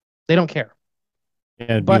 they don't care.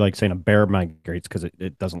 Yeah, it'd be like saying a bear migrates because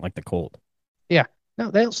it doesn't like the cold. Yeah. No,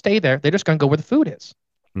 they'll stay there. They're just going to go where the food is.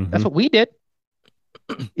 Mm-hmm. That's what we did.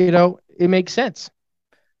 It makes sense.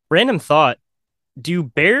 Random thought. Do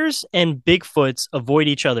bears and Bigfoots avoid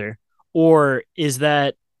each other? Or is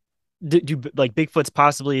that, do like Bigfoots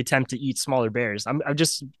possibly attempt to eat smaller bears? I've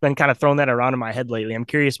just been kind of throwing that around in my head lately. I'm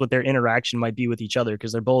curious what their interaction might be with each other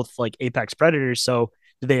because they're both like apex predators. So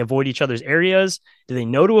do they avoid each other's areas? Do they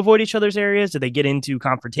know to avoid each other's areas? Do they get into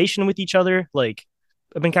confrontation with each other? Like,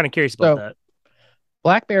 I've been kind of curious about that.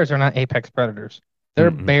 Black bears are not apex predators. They're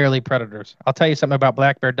barely predators. I'll tell you something about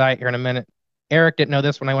black bear diet here in a minute. Eric didn't know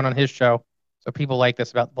this when I went on his show, so people like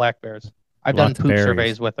this about black bears. I've done Lots of poop berries.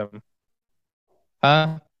 surveys with them.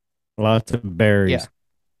 Lots of berries.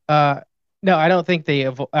 Yeah. No, I don't think they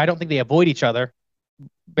avoid each other.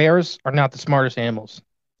 Bears are not the smartest animals.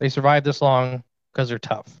 They survive this long because they're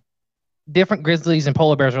tough. Different grizzlies and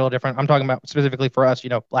polar bears are a little different. I'm talking about specifically for us,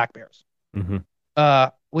 black bears.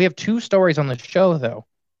 We have 2 stories on the show though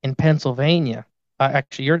in Pennsylvania.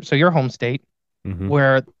 Actually, your home state,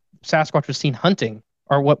 where Sasquatch was seen hunting,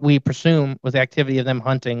 or what we presume was the activity of them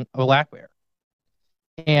hunting a black bear.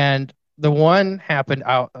 And the one happened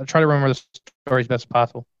out. I'll try to remember the story as best as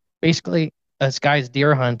possible. Basically, this guy's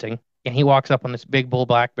deer hunting, and he walks up on this big bull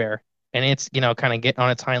black bear, and it's kind of getting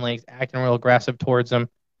on its hind legs, acting real aggressive towards him.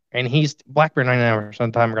 And he's black bear 99%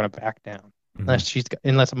 of the time are going to back down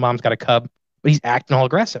unless a mom's got a cub, but he's acting all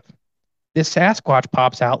aggressive. This Sasquatch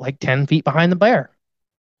pops out like 10 feet behind the bear.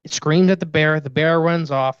 It screams at the bear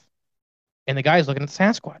runs off, and the guy's looking at the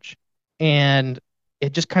Sasquatch. And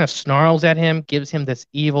it just kind of snarls at him, gives him this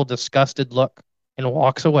evil, disgusted look, and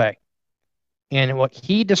walks away. And what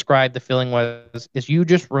he described the feeling is you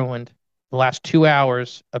just ruined the last 2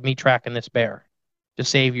 hours of me tracking this bear to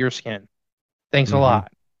save your skin. Thanks a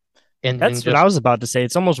lot. And that's what I was about to say.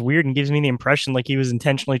 It's almost weird and gives me the impression like he was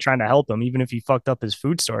intentionally trying to help him, even if he fucked up his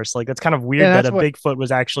food source. Like, that's kind of weird that Bigfoot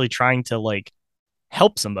was actually trying to like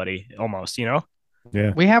help somebody almost, Yeah.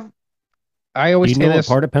 I always say this.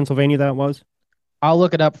 What part of Pennsylvania that was? I'll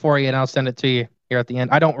look it up for you and I'll send it to you here at the end.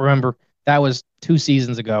 I don't remember. That was 2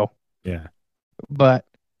 seasons ago. Yeah. But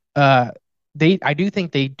I do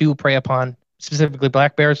think they do prey upon specifically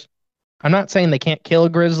black bears. I'm not saying they can't kill a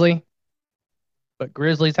grizzly, but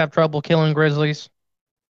grizzlies have trouble killing grizzlies.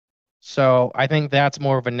 So I think that's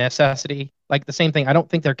more of a necessity. Like the same thing. I don't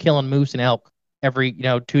think they're killing moose and elk every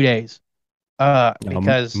 2 days.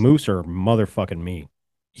 Because moose are motherfucking meat.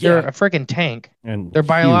 They're a freaking tank, and they're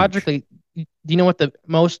biologically. Do you know what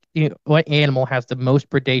what animal has the most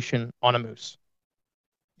predation on a moose?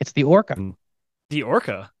 It's the orca. The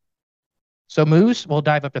orca. So moose will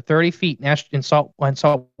dive up to 30 feet in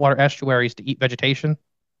saltwater estuaries to eat vegetation.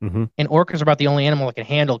 And orcas are about the only animal that can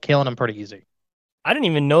handle killing them pretty easy. I didn't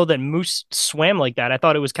even know that moose swam like that. I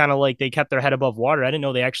thought it was kind of like they kept their head above water. I didn't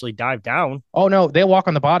know they actually dive down. Oh no, they walk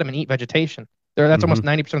on the bottom and eat vegetation. That's almost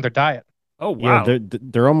 90% of their diet. Oh wow. Yeah,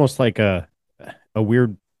 they're almost like a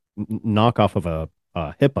weird knockoff of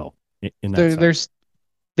a hippo. In that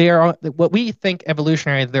they are what we think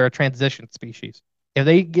evolutionary. They're a transition species. If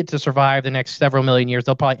they get to survive the next several million years,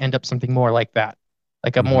 they'll probably end up something more like that,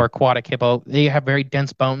 like a more aquatic hippo. They have very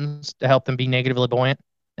dense bones to help them be negatively buoyant.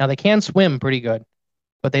 Now they can swim pretty good,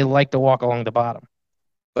 but they like to walk along the bottom.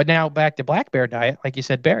 But now back to black bear diet, like you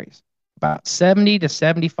said, berries. About 70 to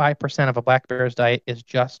 75% of a black bear's diet is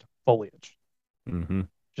just foliage,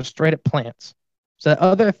 just straight up plants. So the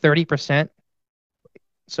other 30%,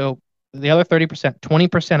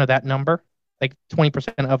 20% of that number, like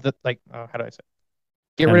 20% of the, how do I say?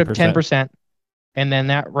 Get rid of 10%, and then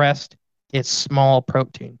that rest is small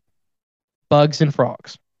protein, bugs and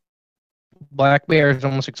frogs. Black bears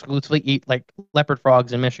almost exclusively eat like leopard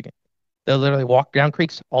frogs in Michigan. They'll literally walk down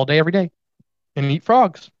creeks all day, every day, and eat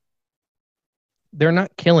frogs. They're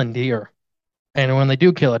not killing deer. And when they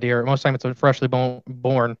do kill a deer, most of the time it's a freshly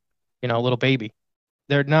born, little baby.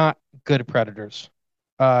 They're not good predators.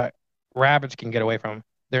 Rabbits can get away from them.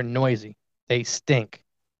 They're noisy. They stink.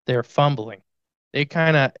 They're fumbling. They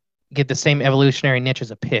kind of get the same evolutionary niche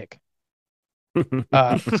as a pig.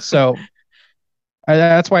 So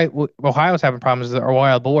that's why Ohio's having problems. Is that our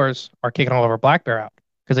wild boars are kicking all of our black bear out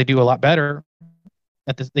because they do a lot better.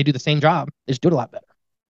 They do the same job. They just do it a lot better.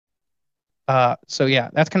 So yeah,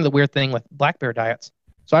 that's kind of the weird thing with black bear diets.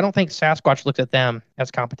 So I don't think Sasquatch looks at them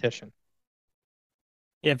as competition.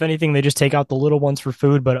 Yeah, if anything, they just take out the little ones for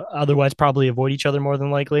food, but otherwise probably avoid each other more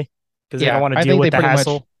than likely because they don't want to deal with the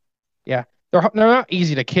hassle. They're not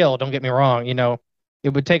easy to kill. Don't get me wrong.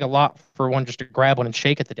 It would take a lot for one just to grab one and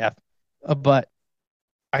shake it to death. But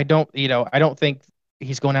I don't think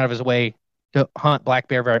he's going out of his way to hunt black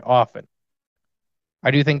bear very often.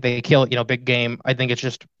 I do think they kill, big game. I think it's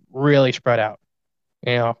just really spread out.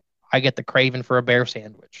 I get the craving for a bear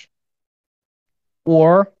sandwich.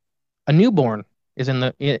 Or a newborn is in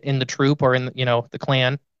the troop or in the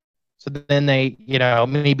clan. So then they,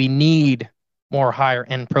 maybe need more higher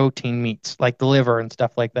end protein meats like the liver and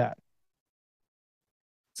stuff like that.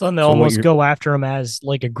 So then they'll almost go after them as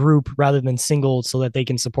like a group rather than single so that they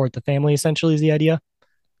can support the family, essentially, is the idea.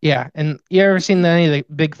 Yeah. And you ever seen any of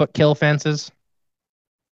the Bigfoot kill fences?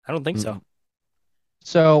 I don't think so.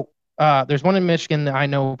 So There's one in Michigan that I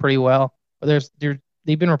know pretty well. But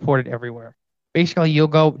they've been reported everywhere. Basically, you'll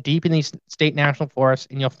go deep in these state national forests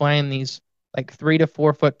and you'll find these like 3 to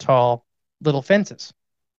 4 foot tall little fences,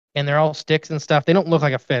 and they're all sticks and stuff. They don't look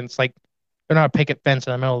like a fence. Like they're not a picket fence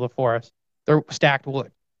in the middle of the forest. They're stacked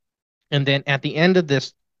wood. And then at the end of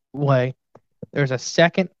this way, there's a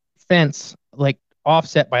second fence, like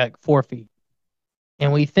offset by like 4 feet.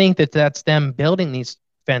 And we think that that's them building these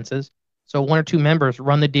fences. So one or two members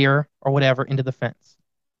run the deer or whatever into the fence.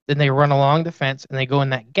 Then they run along the fence and they go in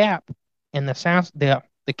that gap. And the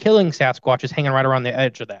killing Sasquatch is hanging right around the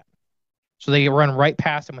edge of that. So they run right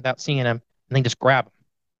past him without seeing him and they just grab him.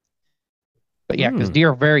 But yeah, because deer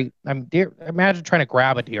are very, deer, imagine trying to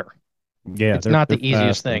grab a deer. Yeah. It's not the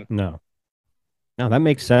easiest fast. thing. No, that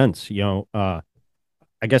makes sense. I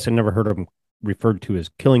guess I never heard of them referred to as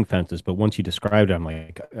killing fences, but once you described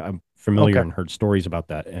it, I'm familiar and heard stories about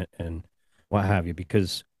that and what have you,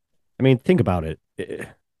 because think about it.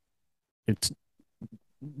 It's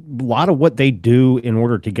a lot of what they do in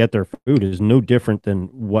order to get their food is no different than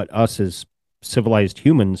what us as civilized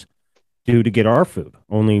humans do to get our food.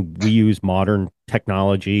 Only we use modern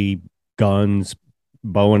technology, guns,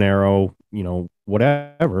 bow and arrow,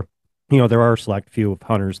 whatever. There are a select few of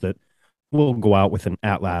hunters that will go out with an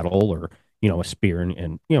atlatl or, a spear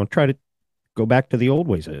and try to go back to the old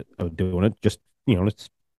ways of doing it. Just, it's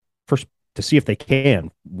first to see if they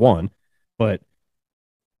can, one, but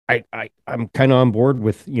I'm kind of on board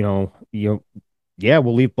with, yeah,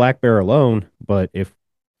 we'll leave black bear alone, but if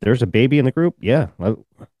there's a baby in the group, yeah,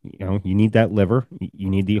 you need that liver, you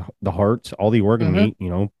need the hearts, all the organ meat,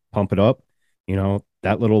 pump it up,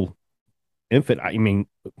 that little infant.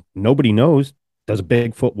 Nobody knows. Does a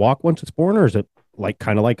Bigfoot walk once it's born, or is it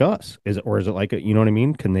kind of like us? Is it like a, you know what I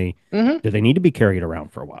mean? Can they, do they need to be carried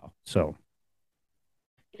around for a while? So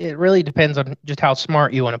it really depends on just how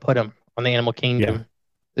smart you want to put them on the animal kingdom. Yeah.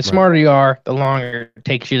 The smarter you are, the longer it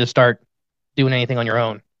takes you to start doing anything on your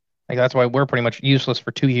own. Like that's why we're pretty much useless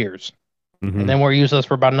for 2 years. And then we're useless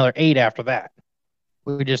for about another 8 after that.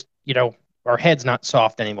 We just, our head's not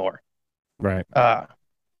soft anymore. Right.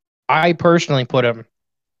 I personally put them,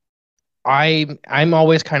 I'm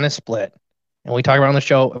always kind of split. And we talk about on the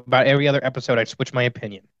show about every other episode, I switch my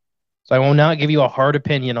opinion. So I will not give you a hard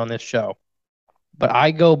opinion on this show. But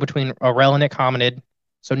I go between a relenic hominid,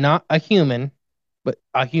 so not a human, but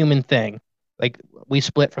a human thing. Like we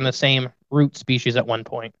split from the same root species at one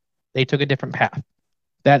point. They took a different path.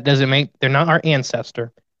 That doesn't make, they're not our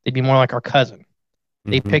ancestor. They'd be more like our cousin.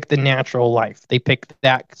 They picked the natural life. They picked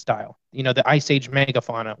that style. The Ice Age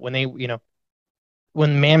megafauna, when they,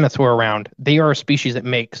 when mammoths were around, they are a species that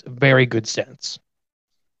makes very good sense.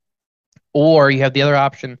 Or you have the other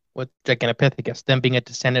option with Gigantopithecus, them being a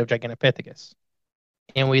descendant of Gigantopithecus.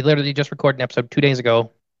 And we literally just recorded an episode 2 days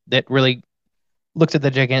ago that really looks at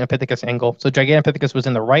the Gigantopithecus angle. So Gigantopithecus was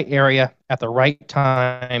in the right area at the right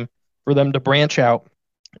time for them to branch out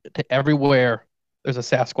to everywhere there's a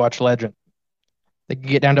Sasquatch legend. They can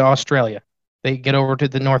get down to Australia. They get over to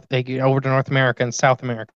the north. They get over to North America and South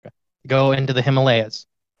America. Go into the Himalayas.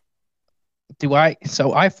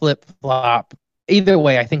 So I flip flop. Either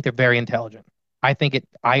way, I think they're very intelligent. I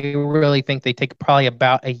really think they take probably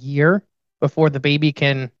about a year before the baby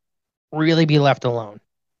can really be left alone.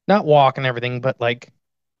 Not walk and everything, but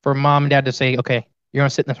for mom and dad to say, okay, you're going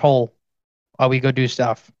to sit in this hole while we go do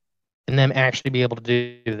stuff, and them actually be able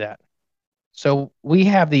to do that. So we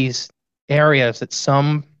have these areas that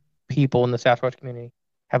some people in the Sasquatch community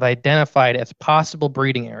have identified as possible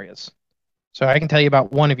breeding areas. So I can tell you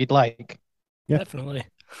about one if you'd like. Yeah. Definitely.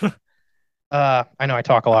 I know I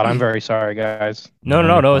talk a lot. I'm very sorry, guys.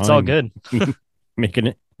 No. It's all good.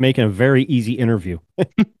 making a very easy interview.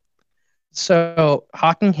 So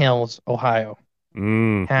Hocking Hills, Ohio,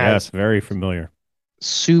 yes, very familiar.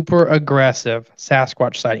 Super aggressive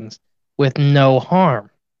Sasquatch sightings with no harm.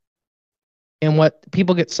 And what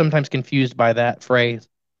people get sometimes confused by that phrase,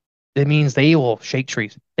 it means they will shake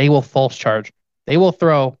trees. They will false charge. They will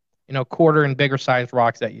throw, quarter and bigger sized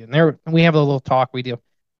rocks at you. And we have a little talk we do.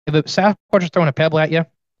 If a Sasquatch is throwing a pebble at you,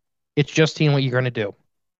 it's just seeing what you're going to do.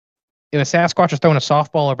 If a Sasquatch is throwing a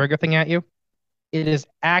softball or bigger thing at you, it is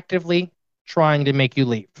actively trying to make you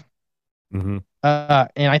leave. And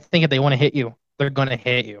I think if they want to hit you, they're going to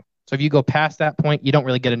hit you. So if you go past that point, you don't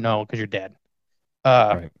really get a no because you're dead.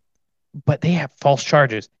 Right. But they have false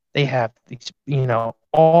charges. They have these,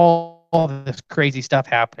 all this crazy stuff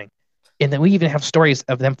happening. And then we even have stories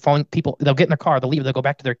of them following people. They'll get in their car, they'll leave, they'll go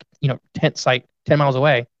back to their, tent site 10 miles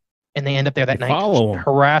away, and they end up there that night,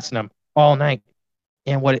 harassing them all night.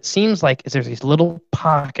 And what it seems like is there's these little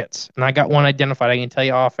pockets, and I got one identified. I can tell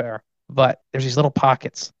you off air, but there's these little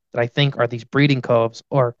pockets that I think are these breeding coves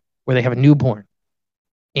or where they have a newborn,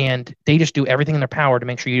 and they just do everything in their power to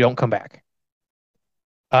make sure you don't come back.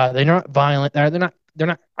 They're not violent. They're not. They're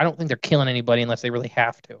not. I don't think they're killing anybody unless they really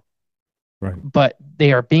have to. Right. But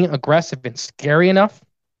they are being aggressive and scary enough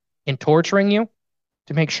in torturing you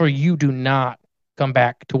to make sure you do not come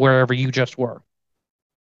back to wherever you just were.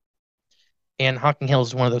 And Hocking Hills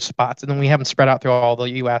is one of those spots. And then we have them spread out through all the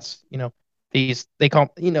U.S. They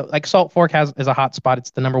call, like Salt Fork is a hot spot.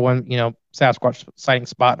 It's the number one, Sasquatch sighting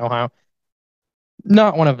spot in Ohio.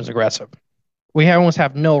 Not one of them is aggressive. We almost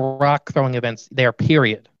have no rock throwing events there,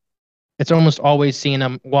 period. It's almost always seeing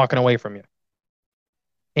them walking away from you.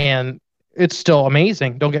 And it's still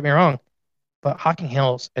amazing, don't get me wrong. But Hocking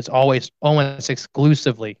Hills is always almost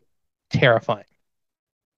exclusively terrifying.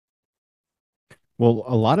 Well,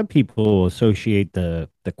 a lot of people associate the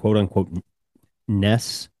quote unquote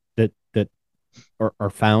nests that are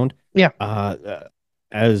found. Yeah.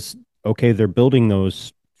 As okay, they're building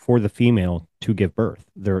those for the female to give birth.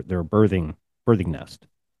 They're birthing nest,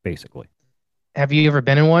 basically. Have you ever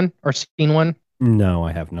been in one or seen one? No,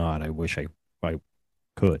 I have not. I wish I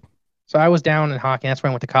could. So I was down in Hocking. That's where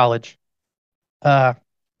I went to college.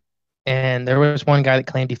 And there was one guy that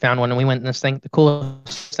claimed he found one, and we went in this thing. The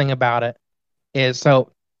coolest thing about it is,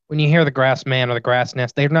 so when you hear the grass man or the grass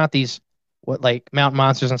nest, they're not these what like Mountain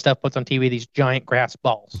Monsters and stuff puts on TV, these giant grass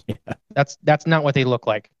balls. Yeah. That's not what they look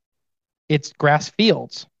like. It's grass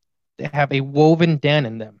fields that have a woven den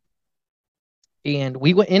in them. And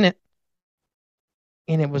we went in it,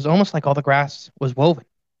 and it was almost like all the grass was woven.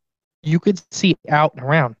 You could see out and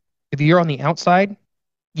around. If you're on the outside,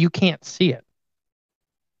 you can't see it.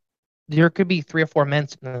 There could be 3 or 4 men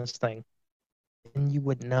in this thing, and you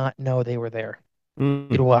would not know they were there.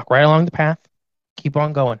 You'd walk right along the path, keep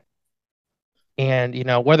on going. And,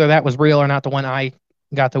 whether that was real or not, the one I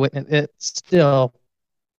got to witness,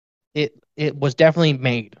 it was definitely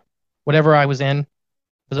made. Whatever I was in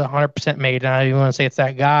was 100% made. And you want to say it's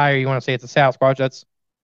that guy or you want to say it's a Sasquatch,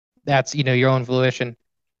 that's your own volition.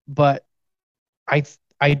 But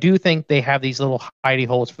I do think they have these little hidey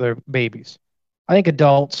holes for their babies. I think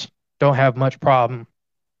adults don't have much problem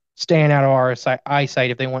staying out of our eyesight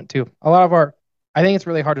if they want to. I think it's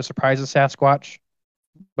really hard to surprise a Sasquatch,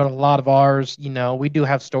 but a lot of ours, we do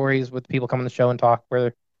have stories with people come on the show and talk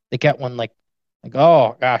where they get one like,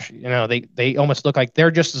 oh gosh, they almost look like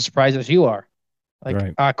they're just as surprised as you are.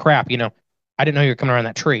 Like, right. Crap, I didn't know you were coming around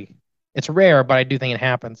that tree. It's rare, but I do think it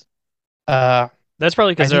happens. That's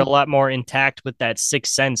probably because they're a lot more intact with that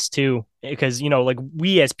sixth sense too. Because, like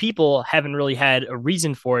we as people haven't really had a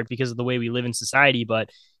reason for it because of the way we live in society.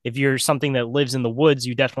 But if you're something that lives in the woods,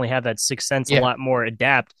 you definitely have that sixth sense a lot more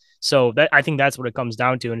adapt. So I think that's what it comes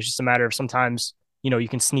down to. And it's just a matter of sometimes, you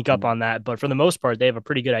can sneak up on that. But for the most part, they have a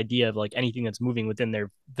pretty good idea of like anything that's moving within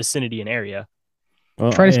their vicinity and area.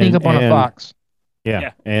 Well, try to sneak up on a fox.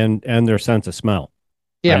 Yeah. And their sense of smell.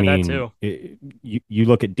 Yeah, I mean, that too. You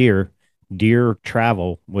look at deer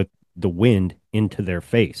travel with the wind into their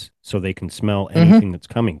face so they can smell anything that's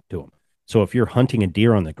coming to them. So if you're hunting a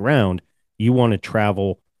deer on the ground, you want to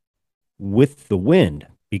travel with the wind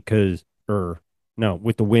with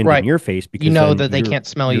the wind in your face because that they can't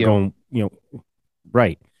smell you. Going,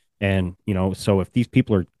 right. And, so if these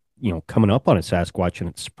people are, coming up on a Sasquatch and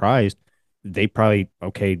it's surprised, they probably,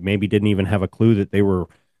 maybe didn't even have a clue that they were,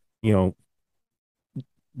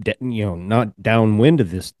 not downwind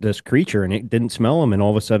of this creature, and it didn't smell them, and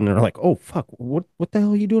all of a sudden they're like, "Oh fuck, what the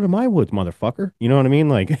hell are you doing in my woods, motherfucker?" You know what I mean?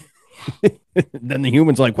 Like, then the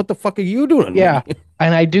human's like, "What the fuck are you doing?" Yeah,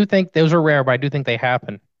 and I do think those are rare, but I do think they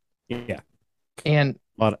happen. Yeah, and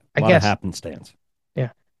a lot of happenstance.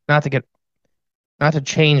 Yeah, not to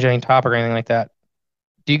change any topic or anything like that.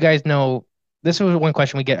 Do you guys know? This was one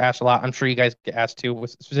question we get asked a lot. I'm sure you guys get asked too,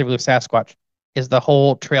 specifically with Sasquatch. Is the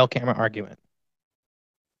whole trail camera argument?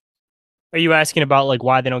 Are you asking about like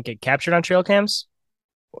why they don't get captured on trail cams?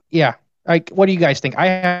 Yeah. Like, what do you guys think? I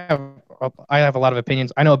have a lot of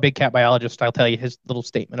opinions. I know a big cat biologist. I'll tell you his little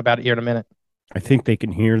statement about it here in a minute. I think they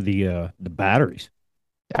can hear the batteries.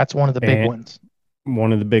 That's one of the big ones.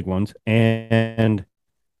 One of the big ones, and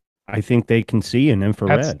I think they can see in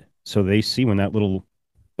infrared. So they see when that little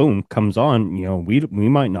boom comes on. We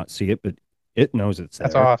might not see it, but it knows it's there.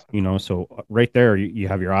 That's awesome. So right there, you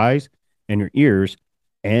have your eyes and your ears,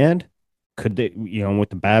 and could they, with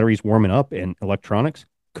the batteries warming up and electronics,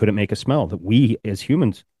 could it make a smell that we as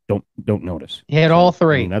humans don't notice? He had all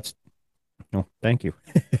three. That's no, thank you.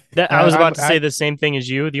 I was about to say the same thing as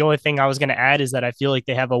you. The only thing I was going to add is that I feel like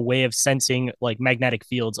they have a way of sensing like magnetic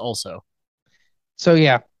fields also. So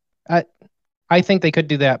yeah, I think they could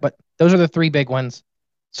do that, but those are the 3 big ones.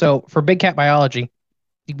 So for big cat biology,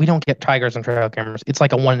 We don't get tigers on trail cameras. It's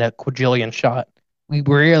like a 1 in a quadrillion shot. We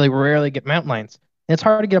rarely get mountain lions. And it's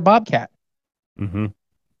hard to get a bobcat Mm-hmm.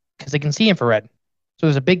 because they can see infrared. So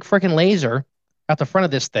there's a big freaking laser out the front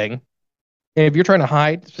of this thing. And if you're trying to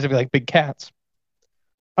hide, specifically like big cats,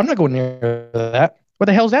 I'm not going near that. What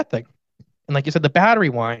the hell is that thing? And like you said, the battery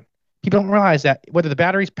whine. People don't realize that whether the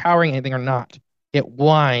battery's powering anything or not, it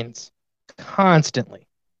whines constantly.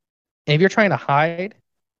 And if you're trying to hide,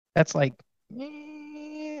 that's like,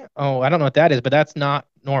 oh, I don't know what that is, but that's not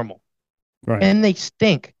normal. Right. And they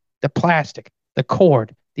stink. The plastic, the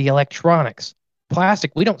cord, the electronics.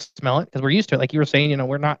 Plastic, we don't smell it because we're used to it. Like you were saying,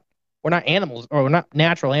 we're not animals, or we're not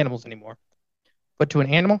natural animals anymore. But to an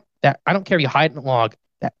animal, that I don't care if you hide in a log,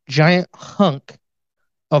 that giant hunk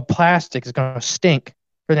of plastic is going to stink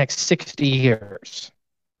for the next 60 years.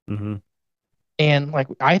 Mm-hmm. And like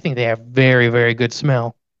I think they have very, very good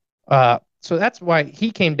smell. So that's why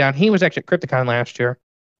he came down. He was actually at Crypticon last year.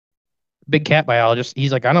 Big cat biologist.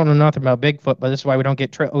 He's like, I don't know nothing about Bigfoot, but this is why we don't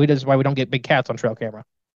get this is why we don't get big cats on trail camera.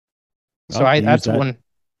 So that's one.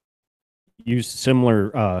 Use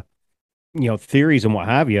similar theories and what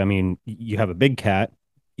have you. I mean, you have a big cat,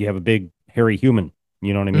 you have a big hairy human,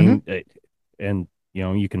 you know what I mean? Mm-hmm. And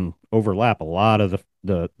you can overlap a lot of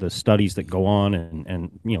the studies that go on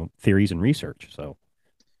and theories and research. So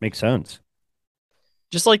makes sense.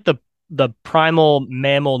 Just like the primal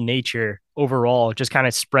mammal nature overall just kind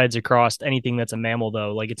of spreads across anything that's a mammal,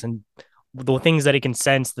 though. Like it's in the things that it can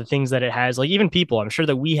sense, the things that it has, like even people, I'm sure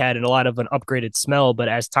that we had a lot of an upgraded smell, but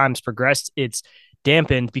as time's progressed, it's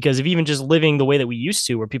dampened because of even just living the way that we used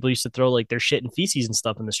to, where people used to throw like their shit and feces and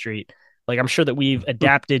stuff in the street. Like I'm sure that we've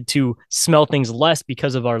adapted to smell things less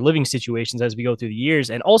because of our living situations as we go through the years.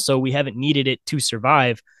 And also we haven't needed it to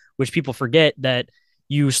survive, which people forget that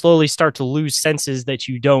you slowly start to lose senses that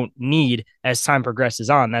you don't need as time progresses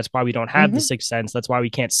on. That's why we don't have the sixth sense. That's why we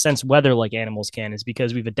can't sense weather like animals can, is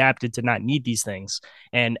because we've adapted to not need these things.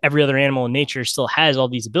 And every other animal in nature still has all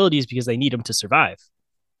these abilities because they need them to survive.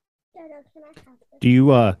 Do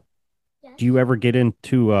you ever get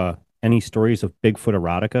into any stories of Bigfoot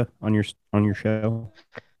erotica on your show?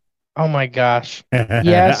 Oh my gosh.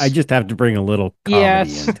 Yes. I just have to bring a little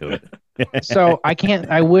comedy into it. So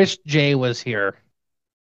I wish Jay was here.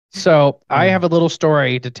 So I have a little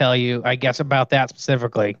story to tell you, I guess, about that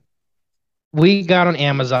specifically. We got on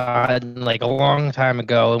Amazon like a long time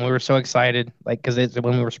ago, and we were so excited, like because it's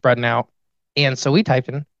when we were spreading out. And so we typed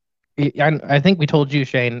in, I think we told you,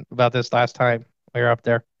 Shane, about this last time we were up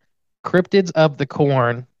there. Cryptids of the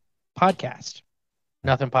Corn podcast.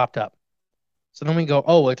 Nothing popped up. So then we go,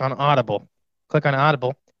 oh, it's on Audible. Click on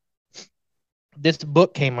Audible. This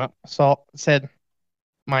book came up, said,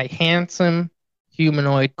 "My handsome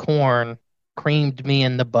humanoid corn creamed me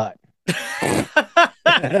in the butt."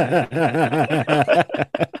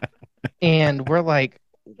 And we're like,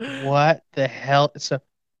 what the hell? So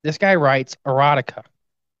this guy writes erotica,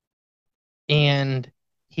 and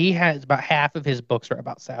he has about half of his books are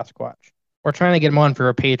about Sasquatch. We're trying to get him on for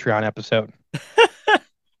a Patreon episode.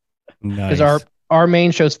 Nice. Because our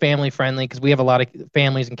main show's family friendly, because we have a lot of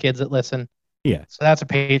families and kids that listen. Yeah. So that's a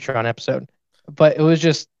Patreon episode. But it was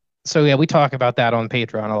just, so yeah, we talk about that on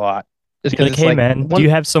Patreon a lot. Just like, hey man, do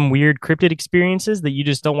you have some weird cryptid experiences that you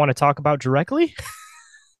just don't want to talk about directly?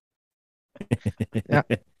 Yeah.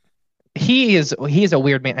 He's a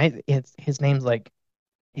weird man. His name's like,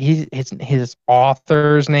 his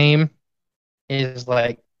author's name is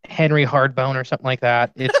like Henry Hardbone or something like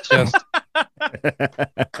that. It's just,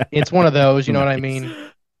 it's one of those, you know what I mean?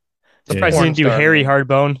 Surprised he didn't do Harry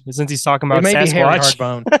Hardbone since he's talking about Sasquatch. Harry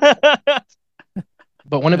Hardbone.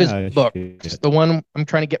 But one of his books, the one I'm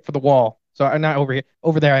trying to get for the wall. So I'm not over here.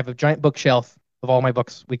 Over there, I have a giant bookshelf of all my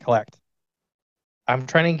books we collect. I'm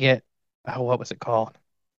trying to get, what was it called?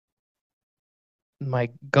 My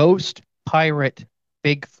Ghost Pirate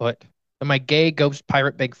Bigfoot. And my gay ghost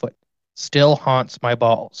pirate Bigfoot still haunts my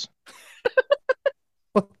balls.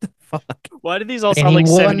 What the fuck? Why do these all sound like 70s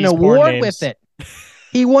porn names? He won an award with it.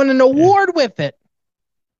 He won an award with it.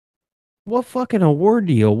 What fucking award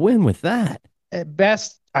do you win with that?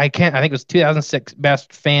 Best, I think it was 2006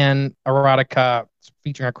 Best Fan Erotica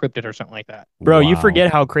featuring a cryptid or something like that. Bro, you forget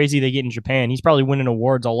how crazy they get in Japan. He's probably winning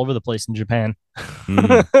awards all over the place in Japan.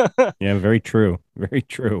 Yeah, very true. Very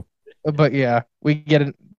true. But yeah, we get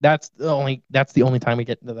it. That's the only time we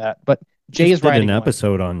get into that. But Jay is writing an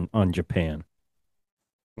episode on Japan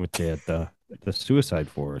with the suicide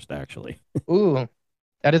forest, actually. Ooh,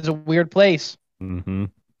 that is a weird place. Mm-hmm.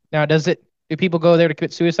 Now, do people go there to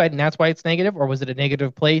commit suicide and that's why it's negative, or was it a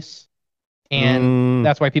negative place and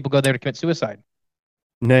that's why people go there to commit suicide?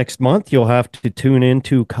 next month, you'll have to tune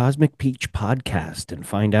into Cosmic Peach Podcast and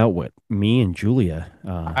find out what me and Julia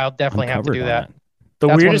I'll definitely have to uncovered do on that. The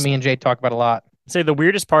That's one weirdest, me and Jay talk about a lot. say the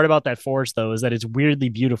weirdest part about that forest though is that it's weirdly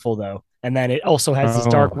beautiful though, and then it also has this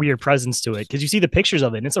dark, weird presence to it because you see the pictures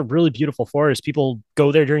of it, and it's a really beautiful forest. People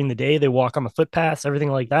go there during the day, they walk on the footpaths,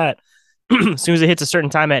 everything like that. As soon as it hits a certain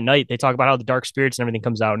time at night, they talk about how the dark spirits and everything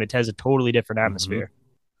comes out, and it has a totally different atmosphere.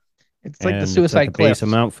 It's like And the it's Suicide at the base Cliffs. of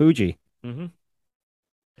Mount Fuji. Mm-hmm.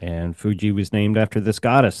 And Fuji was named after this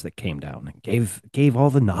goddess that came down and gave all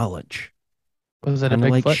the knowledge. Was it a Kinda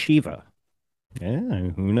like Bigfoot? Shiva. Yeah,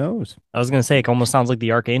 who knows? I was gonna say it almost sounds like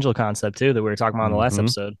the Archangel concept too that we were talking about in the last Mhm.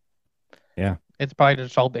 episode. Yeah. It's probably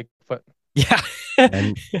just all Bigfoot. Yeah.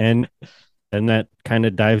 and that kind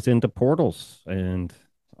of dives into portals and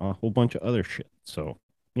a whole bunch of other shit. So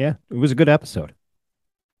yeah, it was a good episode.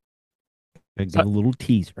 I got a little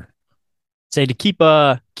teaser. Say to keep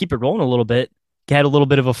it rolling a little bit, had a little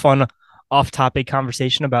bit of a fun off-topic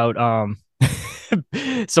conversation about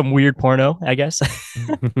some weird porno, I guess.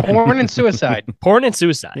 Porn and suicide. Porn and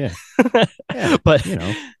suicide. Yeah. Yeah. But you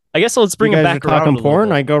know, I guess let's bring you it guys back are around. talking a little porn.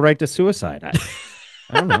 bit. I go right to suicide. I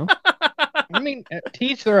don't know. I mean, to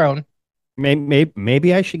each their own.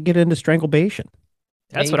 Maybe I should get into strangulation.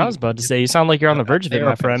 That's what I was about to say. You sound like you're on the verge of it,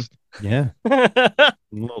 my friend. Yeah. A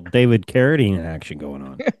little David Carradine action going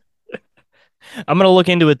on. I'm gonna look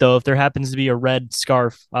into it though. If there happens to be a red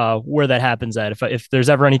scarf, where that happens at, if there's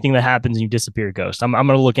ever anything that happens and you disappear, ghost, I'm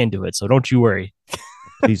gonna look into it. So don't you worry.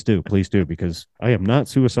 Please do, because I am not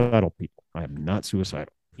suicidal, people. I am not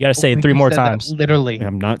suicidal. You gotta say it 3 more said that times. literally. I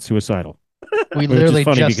am not suicidal. We Which is literally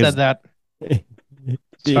funny just because- said that.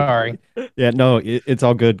 Sorry. Yeah, no, it's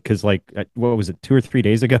all good because like, what was it, 2 or 3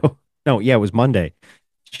 days ago? No, yeah, it was Monday.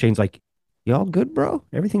 Shane's like, "You all good, bro?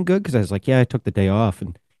 Everything good?" Because I was like, "Yeah, I took the day off,"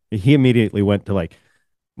 and he immediately went to like,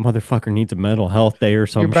 "Motherfucker needs a mental health day or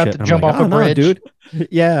some You're about shit." to And I'm jump like, off a no, bridge." dude.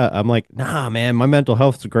 Yeah, I'm like, "Nah, man, my mental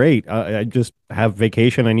health's great. I just have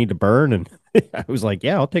vacation I need to burn," and I was like,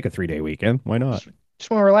 "Yeah, I'll take a 3-day weekend. Why not?" Just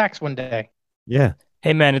want to relax one day. Yeah.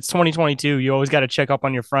 Hey man, it's 2022. You always got to check up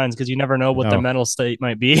on your friends because you never know what their No. mental state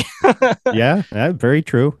might be. Yeah, very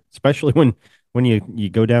true. Especially when you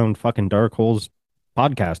go down fucking dark holes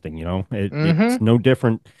podcasting, you know, it's no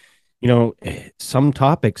different. You know, some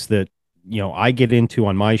topics that, you know, I get into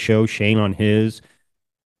on my show, Shane on his,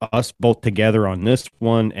 us both together on this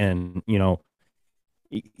one. And, you know,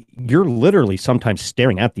 you're literally sometimes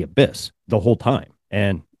staring at the abyss the whole time.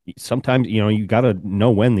 And sometimes, you know, you got to know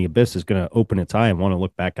when the abyss is going to open its eye and want to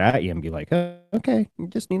look back at you and be like, okay, you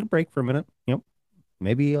just need a break for a minute. You know,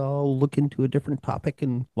 maybe I'll look into a different topic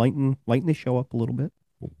and lighten the show up a little bit.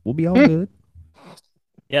 We'll be all good.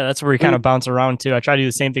 Yeah, that's where we kind of bounce around too. I try to do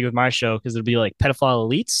the same thing with my show because it'll be like pedophile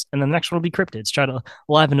elites, and then the next one will be cryptids. Try to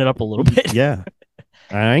liven it up a little bit. Yeah,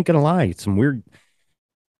 I ain't gonna lie. Some weird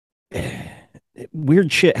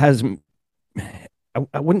shit has.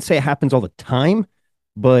 I wouldn't say it happens all the time,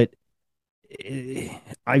 but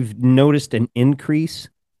I've noticed an increase,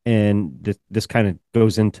 and this kind of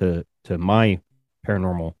goes into my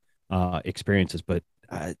paranormal experiences. But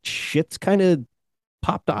shit's kind of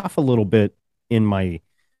popped off a little bit in my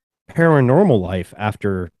paranormal life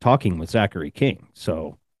after talking with Zachary King.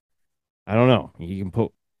 So I don't know. You can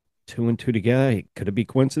put 2 and 2 together. Could it be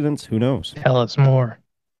coincidence? Who knows? Tell us more.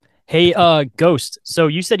 Hey, Ghost. So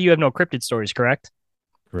you said you have no cryptid stories, correct?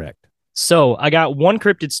 Correct. So I got one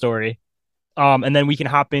cryptid story, and then we can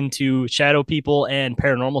hop into shadow people and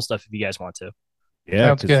paranormal stuff if you guys want to. Yeah,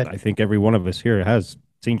 Sounds good. I think every one of us here has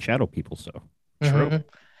seen shadow people. So True.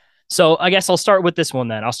 So I guess I'll start with this one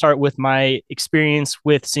then. I'll start with my experience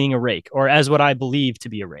with seeing a rake, or as what I believe to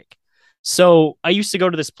be a rake. So I used to go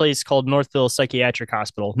to this place called Northville Psychiatric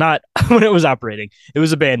Hospital. Not when it was operating; it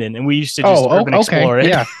was abandoned, and we used to just urban explore it.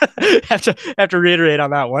 Yeah. have to reiterate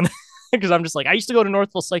on that one because I'm just like I used to go to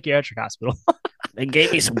Northville Psychiatric Hospital. they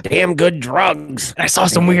gave me some damn good drugs. I saw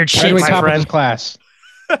some weird shit, Right my top of friend. his class.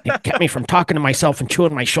 It kept me from talking to myself and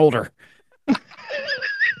chewing my shoulder.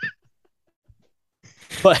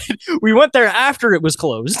 But we went there after it was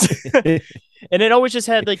closed. And it always just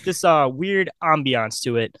had like this weird ambiance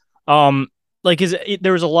to it.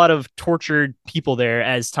 There was a lot of tortured people there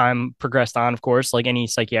as time progressed on, of course, like any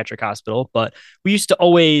psychiatric hospital. But we used to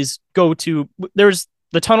always go to, there's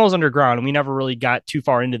the tunnels underground, and we never really got too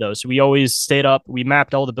far into those. So we always stayed up. We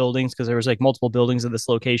mapped all the buildings because there was like multiple buildings at this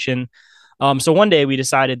location. So one day we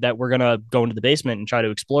decided that we're going to go into the basement and try to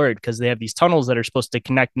explore it because they have these tunnels that are supposed to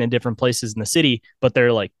connect in different places in the city, but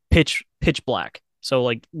they're like pitch black. So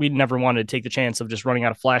like we never wanted to take the chance of just running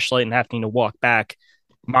out of flashlight and having to walk back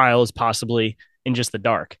miles possibly in just the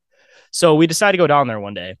dark. So we decided to go down there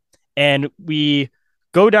one day, and we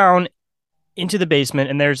Go down into the basement,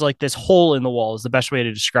 and there's like this hole in the wall is the best way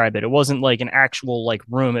to describe it. It wasn't like an actual like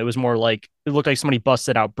room. It was more like it looked like somebody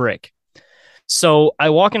busted out brick. So I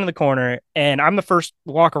walk into the corner, and I'm the first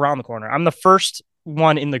walk around the corner. I'm the first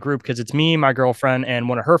one in the group because it's me, my girlfriend, and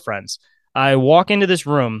one of her friends. I walk into this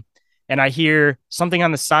room, and I hear something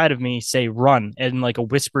on the side of me say "run" in like a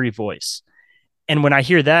whispery voice. And when I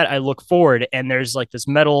hear that, I look forward, and there's like this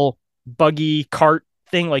metal buggy cart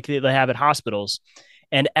thing like they have at hospitals.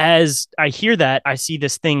 And as I hear that, I see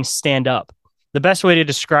this thing stand up. The best way to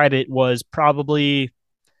describe it was probably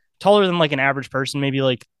taller than like an average person, maybe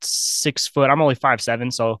like 6 foot. I'm only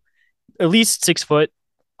 5'7", so at least 6 foot.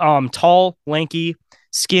 Tall, lanky,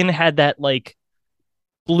 skin had that like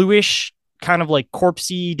bluish, kind of like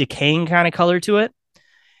corpsey, decaying kind of color to it.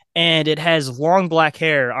 And it has long black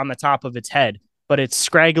hair on the top of its head, but it's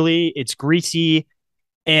scraggly, it's greasy,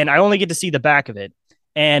 and I only get to see the back of it.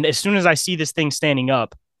 And as soon as I see this thing standing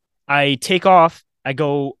up, I take off, I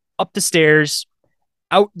go up the stairs,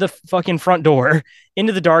 out the fucking front door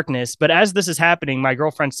into the darkness. But as this is happening, my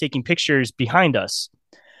girlfriend's taking pictures behind us.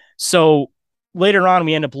 So later on,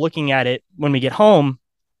 we end up looking at it when we get home,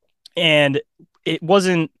 and it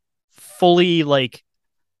wasn't fully like,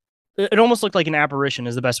 it almost looked like an apparition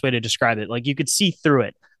is the best way to describe it. Like you could see through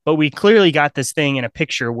it, but we clearly got this thing in a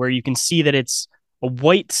picture where you can see that it's a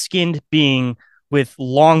white skinned being with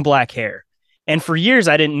long black hair. And for years,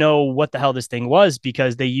 I didn't know what the hell this thing was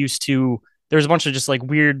because there's a bunch of just like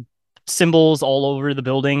weird symbols all over the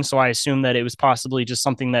building. So I assumed that it was possibly just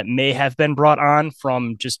something that may have been brought on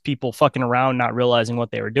from just people fucking around, not realizing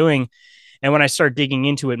what they were doing. And when I start digging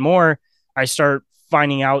into it more, I start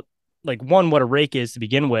finding out, like, one, what a rake is to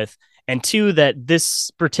begin with, and two, that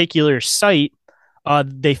this particular site,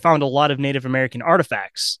 they found a lot of Native American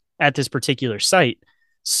artifacts at this particular site.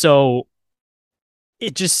 So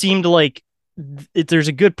it just seemed like there's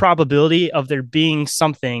a good probability of there being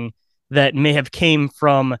something that may have came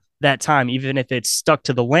from that time, even if it's stuck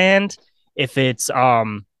to the land, if it's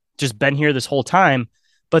just been here this whole time.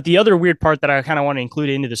 But the other weird part that I kind of want to include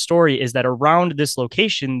into the story is that around this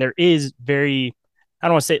location, there is very, I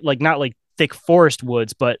don't want to say like not like thick forest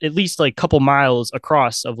woods, but at least like a couple miles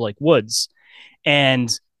across of like woods. And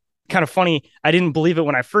kind of funny, I didn't believe it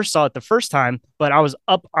when I first saw it the first time, but I was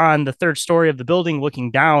up on the third story of the building looking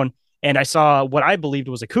down, and I saw what I believed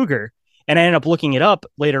was a cougar. And I ended up looking it up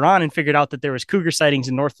later on and figured out that there was cougar sightings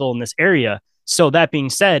in Northville in this area. So that being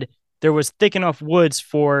said, there was thick enough woods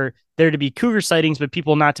for there to be cougar sightings, but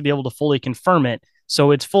people not to be able to fully confirm it.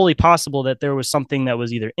 So it's fully possible that there was something that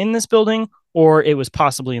was either in this building or it was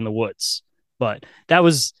possibly in the woods. But that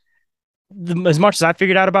was as much as I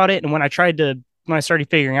figured out about it. And when I started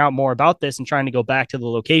figuring out more about this and trying to go back to the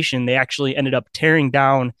location, they actually ended up tearing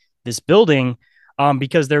down this building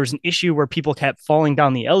because there was an issue where people kept falling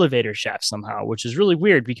down the elevator shaft somehow, which is really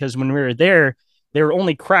weird because when we were there, they were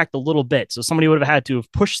only cracked a little bit. So somebody would have had to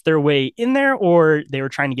have pushed their way in there, or they were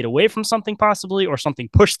trying to get away from something possibly, or something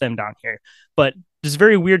pushed them down here. But there's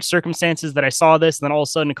very weird circumstances that I saw this. And then all of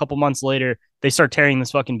a sudden, a couple months later, they start tearing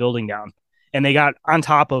this fucking building down. And they got on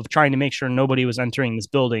top of trying to make sure nobody was entering this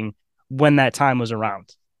building when that time was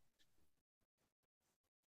around.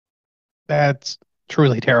 That's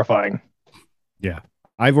truly terrifying. Yeah.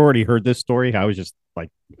 I've already heard this story. I was just like,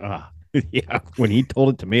 yeah. When he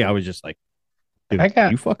told it to me, I was just like, dude,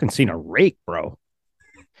 you fucking seen a rake, bro.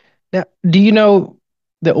 Now, do you know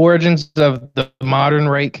the origins of the modern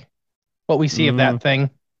rake? What we see of that thing?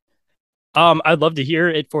 I'd love to hear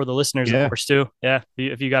it for the listeners, of course, too. Yeah,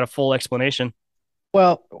 if you got a full explanation.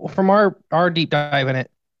 Well, from our deep dive in it,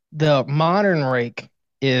 the modern rake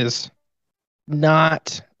is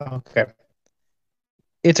not okay.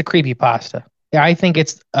 It's a creepypasta. I think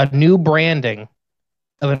it's a new branding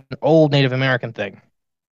of an old Native American thing.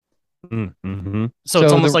 Mm-hmm. So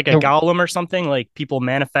it's almost like a golem or something, like people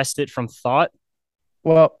manifest it from thought.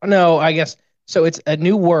 Well, no, I guess so. It's a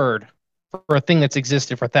new word for a thing that's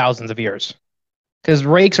existed for thousands of years. Because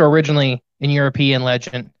rakes are originally in European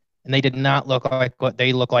legend, and they did not look like what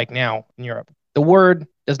they look like now in Europe. The word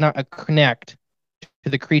does not connect to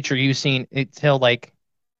the creature you've seen until like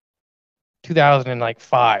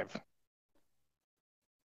 2005.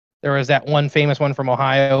 There was that one famous one from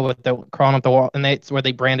Ohio with the crawling up the wall, and that's where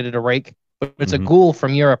they branded it a rake. But it's a ghoul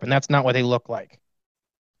from Europe, and that's not what they look like.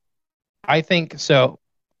 I think so.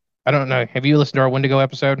 I don't know. Have you listened to our Wendigo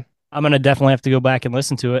episode? I'm going to definitely have to go back and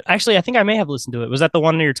listen to it. Actually, I think I may have listened to it. Was that the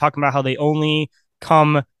one that you're talking about how they only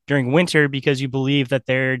come during winter because you believe that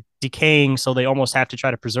they're decaying, so they almost have to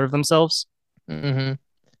try to preserve themselves? Mm-hmm.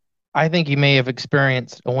 I think you may have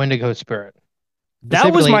experienced a Wendigo spirit.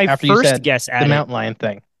 That was my first guess at the mountain lion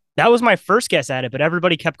thing. That was my first guess at it, but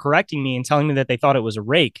everybody kept correcting me and telling me that they thought it was a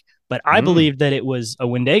rake. But I believed that it was a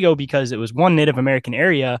Wendigo because it was one Native American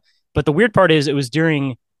area. But the weird part is it was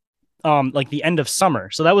during like the end of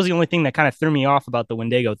summer. So that was the only thing that kind of threw me off about the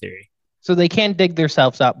Wendigo theory. So they can dig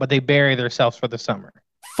themselves up, but they bury themselves for the summer.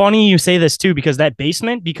 Funny you say this too, because that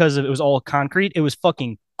basement, because it was all concrete, it was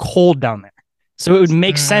fucking cold down there. So it would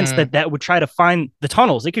make sense that that would try to find the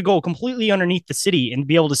tunnels. It could go completely underneath the city and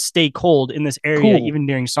be able to stay cold in this area, even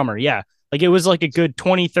during summer. Yeah. Like it was like a good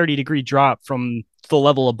 20, 30-degree drop from the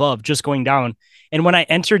level above just going down. And when I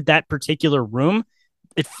entered that particular room,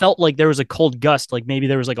 it felt like there was a cold gust. Like maybe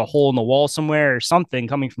there was like a hole in the wall somewhere or something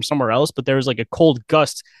coming from somewhere else, but there was like a cold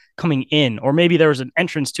gust coming in. Or maybe there was an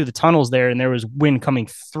entrance to the tunnels there and there was wind coming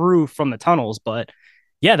through from the tunnels. But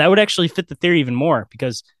yeah, that would actually fit the theory even more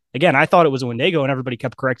because again, I thought it was a Wendigo and everybody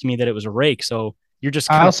kept correcting me that it was a rake. So you're just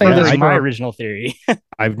kind of furthering my original theory.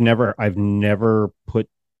 I've never put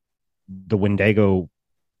the Wendigo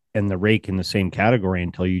and the rake in the same category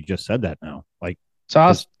until you just said that now. Like, so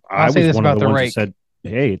I'll say this about the rake. Said,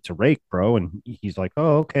 hey, it's a rake, bro. And he's like,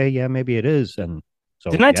 oh, okay, yeah, maybe it is. And so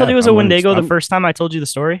didn't I tell you it was a Wendigo the first time I told you the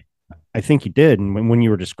story? I think you did. And when you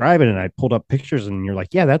were describing it, I pulled up pictures and you're like,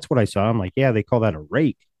 yeah, that's what I saw. I'm like, yeah, they call that a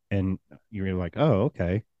rake. And you're like, oh,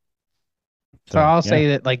 okay. So I'll say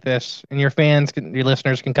that like this, and your your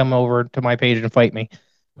listeners can come over to my page and fight me.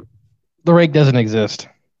 The rake doesn't exist.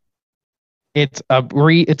 It's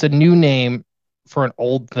a new name for an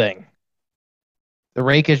old thing. The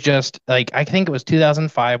rake is just like, I think it was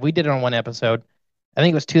 2005. We did it on one episode. I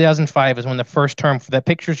think it was 2005 is when the first term for the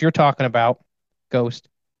pictures you're talking about, Ghost,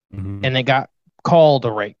 and they got called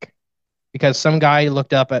a rake because some guy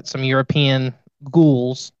looked up at some European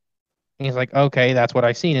ghouls and he's like, okay, that's what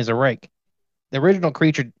I seen is a rake. The original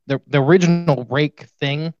creature, the original rake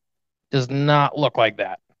thing does not look like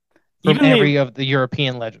that. From every of the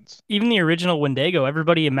European legends. Even the original Wendigo,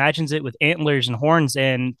 everybody imagines it with antlers and horns,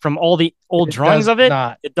 and from all the old drawings of it,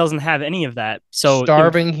 it doesn't have any of that. So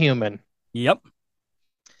starving human. Yep.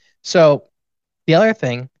 So the other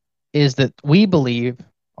thing is that we believe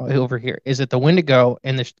over here is that the Wendigo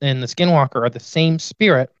and the Skinwalker are the same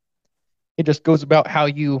spirit. It just goes about how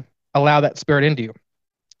you allow that spirit into you.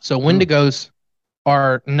 So Wendigos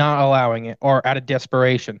are not allowing it or out of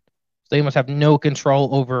desperation. So they must have no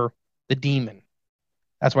control over the demon.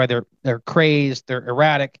 That's why they're crazed, they're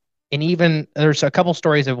erratic, and even there's a couple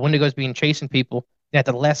stories of Wendigos being chasing people and at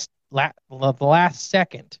the last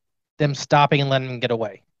second, them stopping and letting them get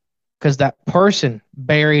away, because that person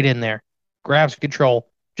buried in there grabs control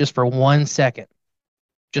just for 1 second,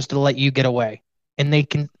 just to let you get away, and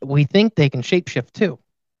we think they can shapeshift too.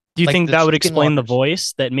 Do you think that would explain the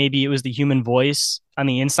voice? That maybe it was the human voice on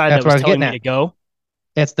the inside that was telling me to go?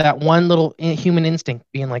 It's that one little human instinct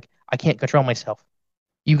being like, I can't control myself.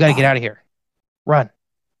 You got to get out of here. Run.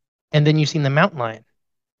 And then you've seen the mountain lion.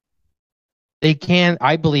 They can,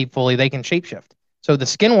 I believe fully, they can shapeshift. So the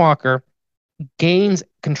Skinwalker gains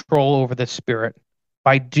control over the spirit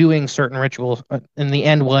by doing certain rituals. In the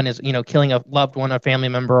end, one is, killing a loved one, a family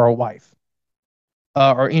member, or a wife.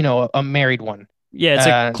 Or, a married one. Yeah, it's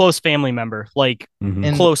a close family member. Like,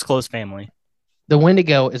 close family. The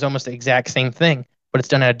Wendigo is almost the exact same thing, but it's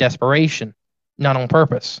done out of desperation, not on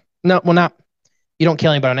purpose. No, well, not, you don't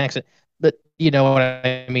kill anybody on accident, but you know what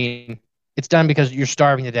I mean? It's done because you're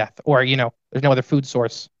starving to death or, there's no other food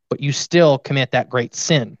source, but you still commit that great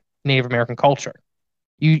sin, Native American culture.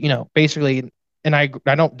 Basically, and I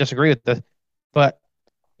don't disagree with this, but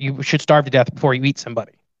you should starve to death before you eat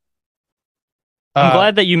somebody. I'm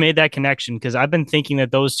glad that you made that connection because I've been thinking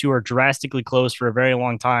that those two are drastically close for a very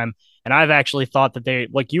long time. And I've actually thought that they,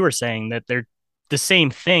 like you were saying, that they're the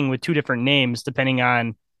same thing with two different names depending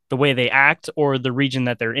on the way they act or the region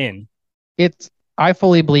that they're in. I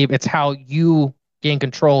fully believe it's how you gain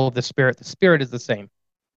control of the spirit. The spirit is the same.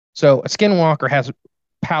 So a Skinwalker has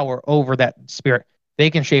power over that spirit. They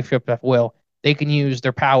can shapeshift at will. They can use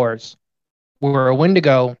their powers. Where a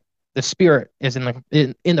Wendigo, the spirit is in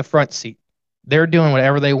the front seat. They're doing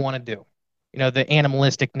whatever they want to do. The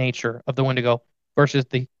animalistic nature of the Wendigo versus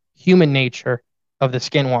the human nature of the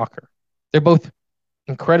Skinwalker. They're both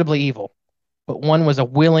incredibly evil, but one was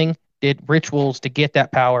did rituals to get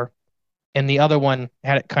that power, and the other one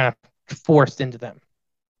had it kind of forced into them.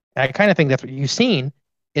 And I kind of think that's what you've seen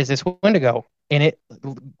is this Wendigo, and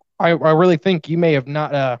I really think you may have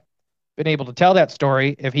not been able to tell that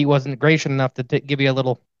story if he wasn't gracious enough to give you a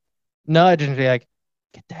little nudge and be like,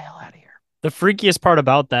 get the hell out of here. The freakiest part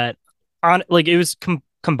about that, it was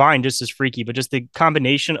combined just as freaky, but just the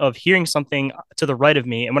combination of hearing something to the right of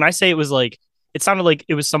me. And when I say it was like, it sounded like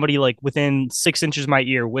it was somebody like within 6 inches of my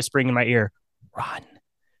ear, whispering in my ear, run.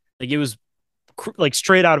 Like it was like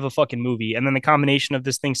straight out of a fucking movie. And then the combination of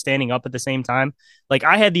this thing standing up at the same time, like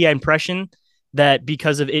I had the impression that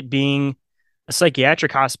because of it being a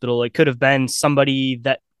psychiatric hospital, it could have been somebody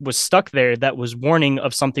that was stuck there that was warning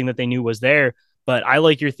of something that they knew was there. But I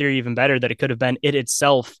like your theory even better that it could have been it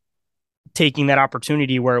itself taking that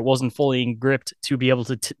opportunity where it wasn't fully gripped to be able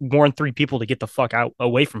to warn three people to get the fuck out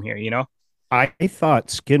away from here, you know? I thought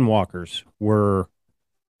skinwalkers were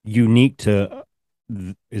unique to,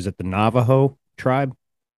 is it the Navajo tribe?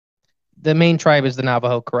 The main tribe is the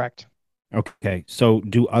Navajo, correct? Okay. So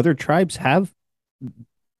do other tribes have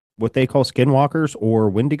what they call skinwalkers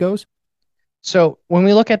or Wendigos? So when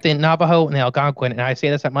we look at the Navajo and the Algonquin, and I say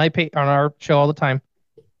this at my on our show all the time,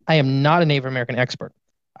 I am not a Native American expert.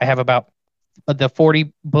 I have about the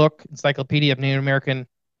 40 book encyclopedia of Native American,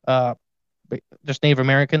 just Native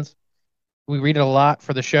Americans. We read it a lot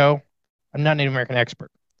for the show. I'm not a Native American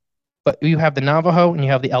expert, but you have the Navajo and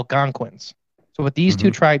you have the Algonquins. So what these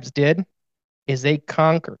two tribes did is they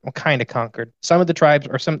conquered, well, kind of conquered some of the tribes,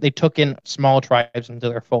 or some they took in small tribes into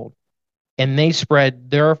their fold, and they spread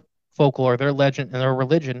their folklore, their legend, and their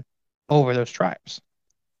religion over those tribes.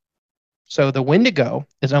 So the Wendigo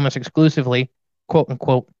is almost exclusively, quote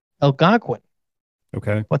unquote, Algonquin.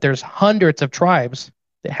 Okay. But there's hundreds of tribes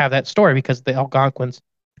that have that story because the Algonquins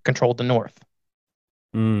controlled the north.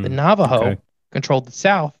 The Navajo controlled the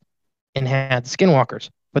south and had the skinwalkers.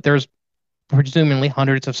 But there's presumably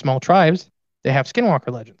hundreds of small tribes that have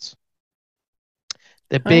skinwalker legends.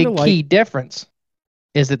 The big key difference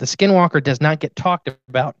is that the skinwalker does not get talked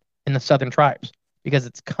about in the southern tribes because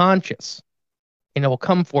it's conscious and it will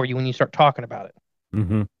come for you when you start talking about it.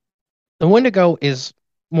 Mm-hmm. The Wendigo is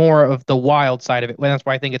more of the wild side of it. Well, that's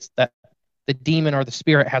why I think it's that the demon or the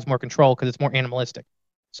spirit has more control because it's more animalistic.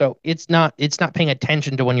 So it's not paying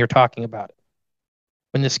attention to when you're talking about it.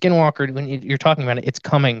 When the skinwalker, when you're talking about it, it's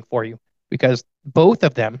coming for you because both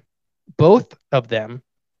of them,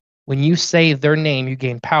 when you say their name, you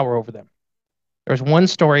gain power over them. There's one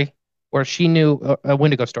story where she knew a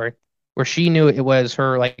Wendigo story where she knew it was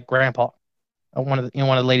her like grandpa, one of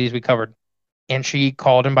the ladies we covered, and she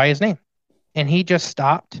called him by his name, and he just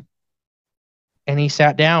stopped, and he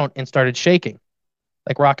sat down and started shaking,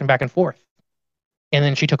 like rocking back and forth, and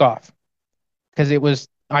then she took off because it was,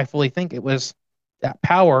 I fully think it was that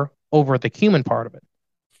power over the human part of it.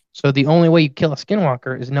 So the only way you kill a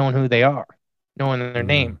skinwalker is knowing who they are, knowing their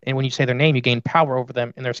name, and when you say their name, you gain power over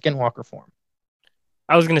them in their skinwalker form.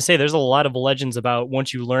 I was going to say there's a lot of legends about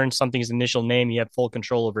once you learn something's initial name, you have full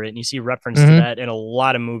control over it. And you see reference to that in a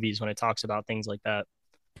lot of movies when it talks about things like that.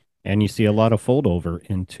 And you see a lot of fold over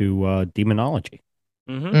into demonology.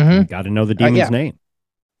 Mm-hmm. You got to know the demon's name.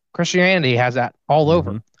 Christianity has that all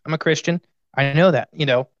over. I'm a Christian. I know that,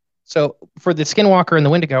 So for the skinwalker and the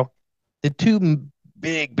Wendigo, the two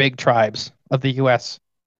big tribes of the U.S.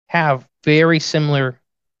 have very similar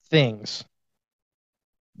things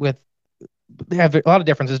they have a lot of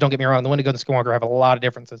differences. Don't get me wrong. The Wendigo and the Skinwalker have a lot of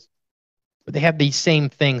differences, but they have these same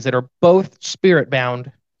things that are both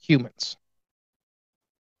spirit-bound humans.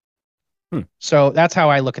 So that's how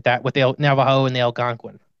I look at that with the Navajo and the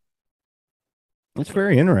Algonquin. That's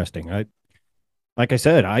very interesting. Like I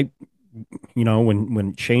said,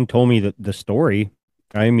 when Shane told me the story,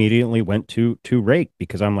 I immediately went to Rake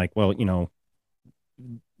because I'm like, well,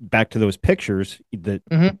 back to those pictures that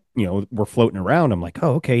were floating around. I'm like,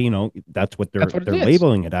 oh, okay, that's what they're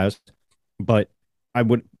labeling it as. But I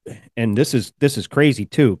would, and this is crazy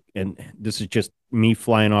too, and this is just me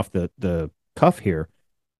flying off the cuff here.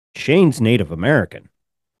 Shane's Native American,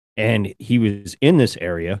 and he was in this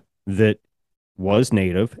area that was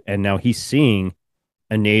native, and now he's seeing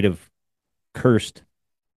a native cursed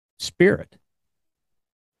spirit,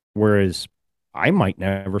 whereas I might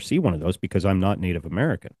never see one of those because I'm not Native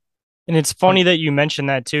American. And it's funny that you mentioned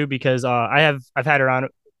that too, because I've had her on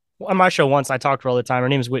my show once. I talked to her all the time. Her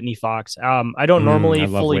name is Whitney Fox. I don't normally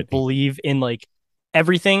fully believe in like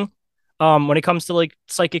everything when it comes to like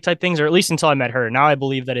psychic type things, or at least until I met her. Now I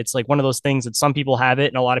believe that it's like one of those things that some people have it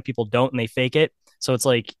and a lot of people don't, and they fake it. So it's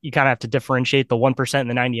like you kind of have to differentiate the 1% and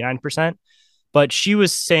the 99%. But she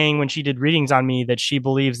was saying when she did readings on me that she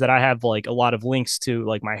believes that I have like a lot of links to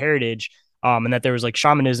like my heritage, and that there was like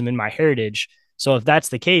shamanism in my heritage. So if that's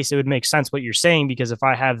the case, it would make sense what you're saying, because if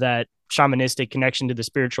I have that shamanistic connection to the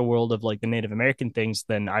spiritual world of like the Native American things,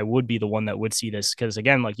 then I would be the one that would see this. Because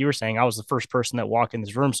again, like you were saying, I was the first person that walked in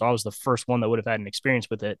this room. So I was the first one that would have had an experience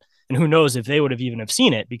with it. And who knows if they would have even have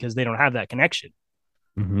seen it because they don't have that connection.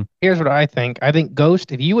 Mm-hmm. Here's what I think. I think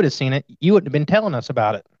Ghost, if you would have seen it, you wouldn't have been telling us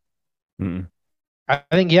about it. Mm-hmm. I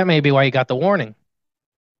think, maybe why you got the warning.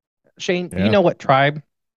 Shane, do you know what tribe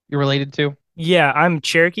you're related to? Yeah, I'm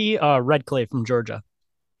Cherokee, Red Clay from Georgia.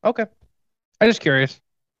 Okay. I'm just curious.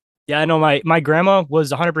 Yeah, I know my grandma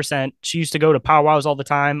was 100%. She used to go to powwows all the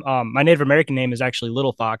time. My Native American name is actually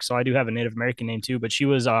Little Fox, so I do have a Native American name too, but she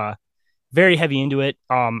was very heavy into it.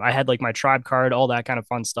 I had like my tribe card, all that kind of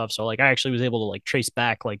fun stuff. So like I actually was able to like trace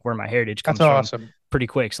back like where my heritage That's comes from awesome. pretty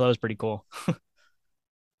quick. So that was pretty cool.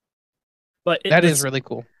 But That is really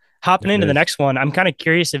cool. hopping It into the is. next one, I'm kind of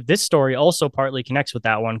curious if this story also partly connects with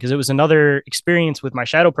that one because it was another experience with my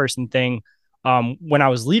shadow person thing when I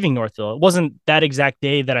was leaving Northville. It wasn't that exact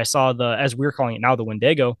day that I saw as we're calling it now, the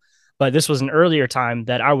Wendigo, but this was an earlier time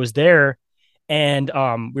that I was there and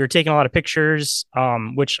we were taking a lot of pictures,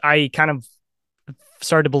 which I kind of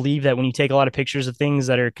started to believe that when you take a lot of pictures of things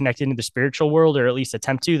that are connected to the spiritual world, or at least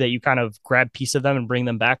attempt to, that you kind of grab piece of them and bring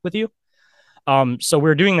them back with you. So we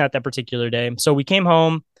were doing that particular day. So we came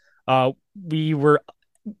home. We were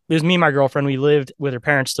It was me and my girlfriend. We lived with her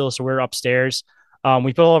parents still, so we are upstairs.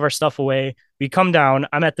 We put all of our stuff away. We come down.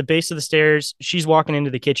 I'm at the base of the stairs. She's walking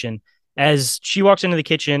into the kitchen. As she walks into the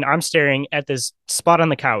kitchen, I'm staring at this spot on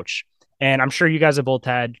the couch. And I'm sure you guys have both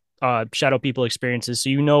had shadow people experiences, so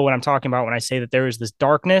you know what I'm talking about when I say that there was this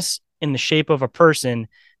darkness in the shape of a person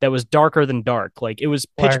that was darker than dark. Like it was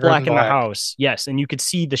pitch black in the house. Yes, and you could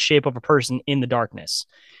see the shape of a person in the darkness.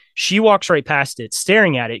 She walks right past it,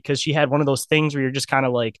 staring at it because she had one of those things where you're just kind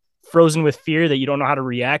of like frozen with fear that you don't know how to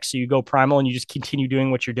react. So you go primal and you just continue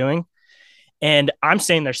doing what you're doing. And I'm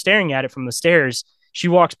standing there staring at it from the stairs. She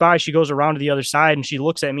walks by, she goes around to the other side and she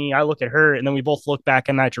looks at me. I look at her, and then we both look back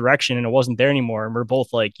in that direction and it wasn't there anymore. And we're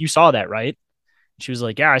both like, "You saw that, right?" She was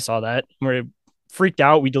like, "Yeah, I saw that." And we're freaked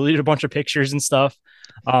out. We deleted a bunch of pictures and stuff.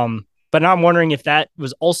 But now I'm wondering if that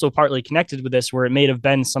was also partly connected with this, where it may have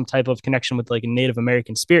been some type of connection with like a Native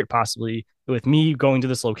American spirit, possibly with me going to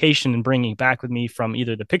this location and bringing it back with me from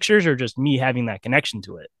either the pictures or just me having that connection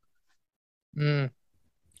to it. Mm.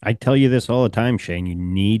 I tell you this all the time, Shane. You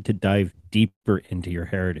need to dive deeper into your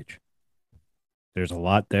heritage. There's a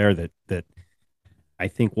lot there that I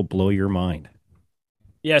think will blow your mind.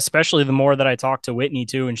 Yeah, especially the more that I talk to Whitney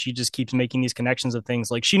too, and she just keeps making these connections of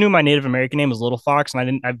things. Like she knew my Native American name was Little Fox,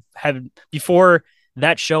 and I've had before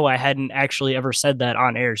that show, I hadn't actually ever said that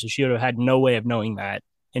on air, so she would have had no way of knowing that.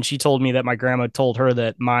 And she told me that my grandma told her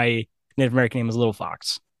that my Native American name was Little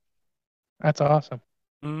Fox. That's awesome.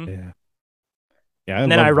 Mm-hmm. Yeah. Yeah.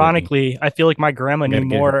 And then ironically, Whitney. I feel like my grandma knew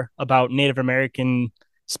more about Native American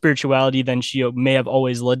spirituality than she may have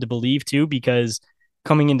always led to believe too, because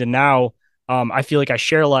coming into now, I feel like I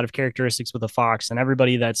share a lot of characteristics with a fox, and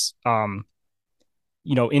everybody that's,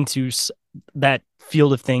 into that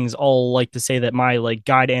field of things all like to say that my like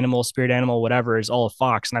guide animal, spirit animal, whatever is all a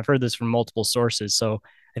fox. And I've heard this from multiple sources. So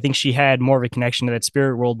I think she had more of a connection to that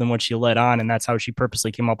spirit world than what she let on. And that's how she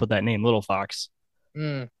purposely came up with that name, Little Fox.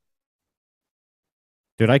 Mm.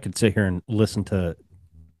 Dude, I could sit here and listen to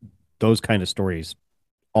those kind of stories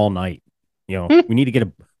all night. We need to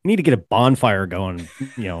get a bonfire going,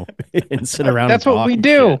 and sit around. That's and what we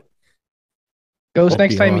do. Ghost,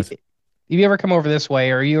 next time, if you ever come over this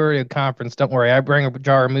way or you're at a conference, don't worry. I bring a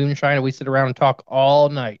jar of moonshine and we sit around and talk all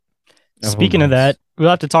night. Speaking of that, we'll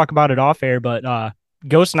have to talk about it off air, but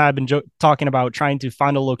Ghost and I have been talking about trying to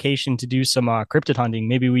find a location to do some cryptid hunting.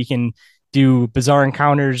 Maybe we can do bizarre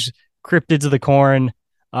encounters, cryptids of the corn,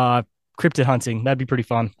 cryptid hunting. That'd be pretty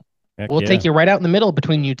fun. We'll take you right out in the middle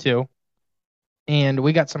between you two. And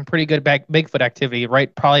we got some pretty good Bigfoot activity,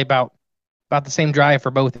 right? Probably about the same drive for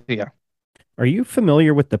both of you. Are you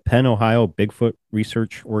familiar with the Penn, Ohio Bigfoot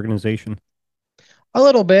Research Organization? A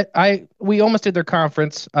little bit. We almost did their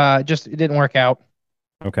conference. Just it didn't work out.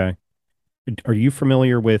 Okay. Are you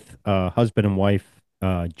familiar with husband and wife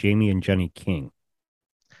Jamie and Jenny King?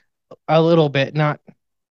 A little bit, not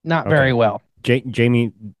very well.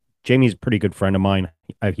 Jamie's a pretty good friend of mine.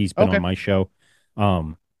 He's been on my show.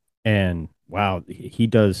 And wow, he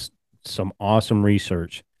does some awesome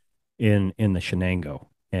research in the Shenango,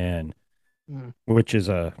 and which is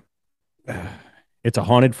it's a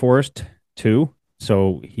haunted forest too.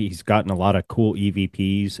 So he's gotten a lot of cool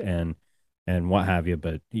EVPs and what have you.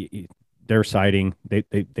 But their sighting,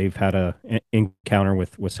 they've had a encounter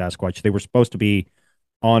with Sasquatch. They were supposed to be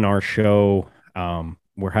on our show.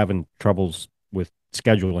 We're having troubles with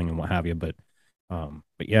scheduling and what have you. But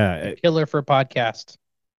yeah, killer for a podcast.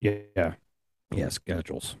 Yeah,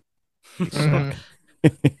 schedules.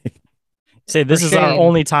 Say this is our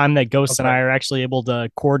only time that Ghost and I are actually able to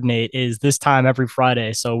coordinate is this time every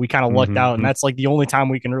Friday. So we kind of lucked out, and that's like the only time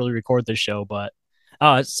we can really record this show. But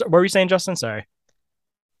so what were you saying, Justin? Sorry.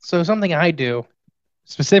 So something I do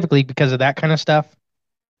specifically because of that kind of stuff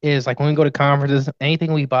is like when we go to conferences,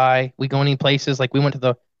 anything we buy, we go any places. Like we went to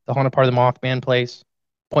the the haunted part of the Mothman place,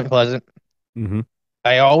 Point Pleasant. Mm-hmm.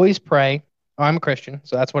 I always pray. I'm a Christian,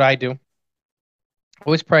 so that's what I do.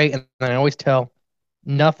 Always pray, and then I always tell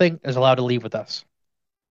nothing is allowed to leave with us.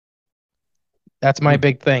 That's my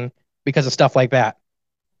big thing because of stuff like that,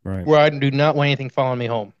 Right. where I do not want anything following me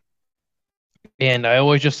home. And I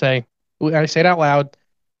always just say, I say it out loud.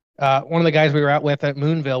 One of the guys we were out with at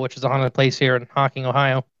Moonville, which is a haunted place here in Hocking,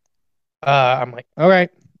 Ohio, I'm like, all right,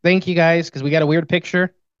 thank you guys, because we got a weird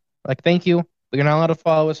picture. Like, thank you, but you're not allowed to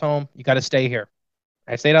follow us home. You got to stay here.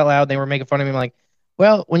 I say it out loud. They were making fun of me. I'm like,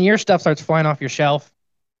 well, when your stuff starts flying off your shelf,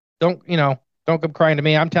 don't come crying to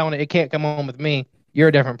me. I'm telling it can't come home with me. You're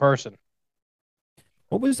a different person.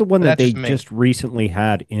 What was the one But that that's they just me. just recently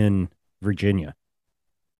had in Virginia?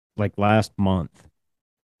 Like last month.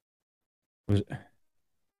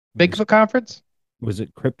 Bigfoot conference? Was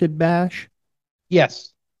it Cryptid Bash?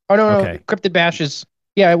 Yes. Oh no, Okay. Cryptid Bash is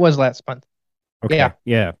it was last month. Okay.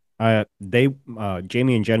 Yeah. They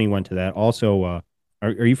Jamie and Jenny went to that. Also,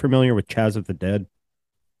 are you familiar with Chaz of the Dead?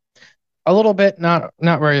 A little bit, not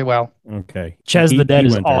very well. Okay. Chaz the Dead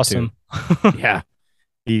is went there, awesome. Yeah.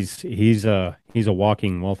 He's a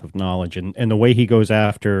walking wealth of knowledge, and the way he goes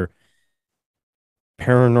after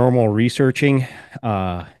paranormal researching,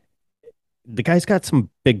 the guy's got some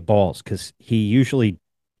big balls because he usually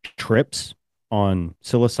trips on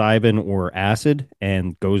psilocybin or acid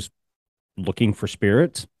and goes looking for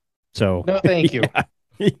spirits. So no, thank you.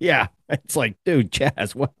 Yeah, it's like, dude,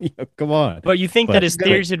 Chaz, what? Come on. But you think that his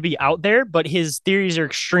theories would be out there, but his theories are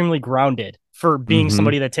extremely grounded for being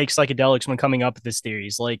somebody that takes psychedelics when coming up with his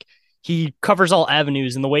theories. Like, he covers all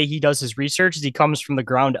avenues, and the way he does his research is he comes from the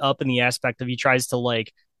ground up in the aspect of he tries to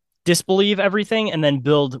like disbelieve everything and then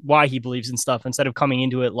build why he believes in stuff instead of coming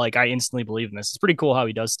into it like I instantly believe in this. It's pretty cool how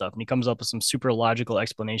he does stuff, and he comes up with some super logical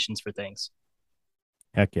explanations for things.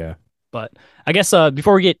 Heck yeah. But I guess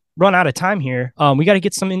before we run out of time here, we got to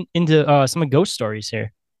get into some of ghost stories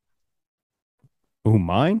here. Ooh,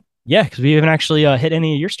 mine? Yeah, because we haven't actually hit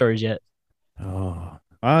any of your stories yet. Oh,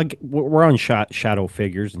 we're on shadow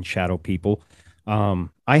figures and shadow people.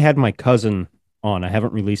 I had my cousin on. I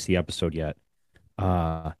haven't released the episode yet.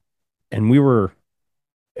 And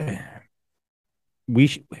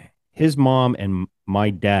his mom and my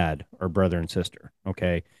dad are brother and sister.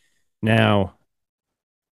 Okay. Now,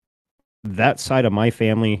 that side of my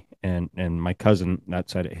family and my cousin,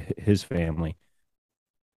 that side of his family,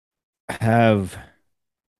 have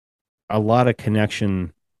a lot of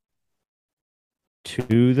connection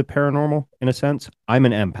to the paranormal in a sense. I'm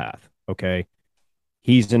an empath. Okay.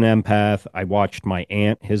 He's an empath. I watched my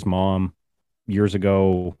aunt, his mom, years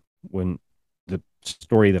ago when the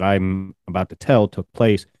story that I'm about to tell took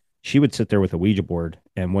place. She would sit there with a Ouija board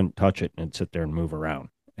and wouldn't touch it and sit there and move around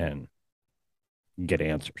and get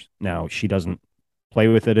answers. Now, she doesn't play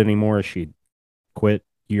with it anymore. She quit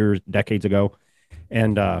decades ago.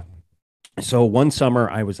 And so one summer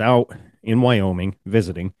I was out in Wyoming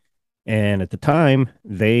visiting, and at the time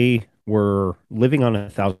they were living on a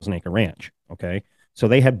 1,000-acre ranch. Okay. So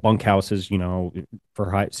they had bunkhouses,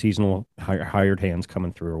 for seasonal hired hands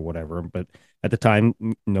coming through or whatever. But at the time,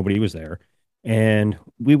 nobody was there. And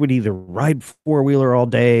we would either ride four-wheeler all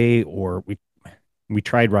day, or we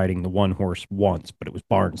tried riding the one horse once, but it was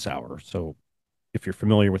barn sour. So if you're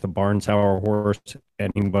familiar with a barn sour horse,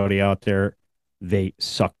 anybody out there, they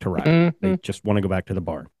suck to ride. Mm-hmm. They just want to go back to the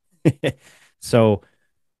barn. So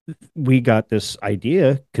we got this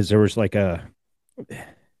idea because there was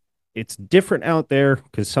it's different out there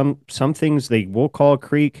because some things they will call a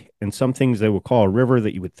creek and some things they will call a river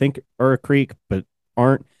that you would think are a creek but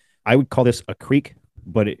aren't. I would call this a creek,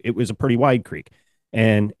 but it was a pretty wide creek,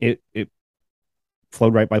 and it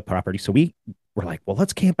flowed right by the property. So we were like, well,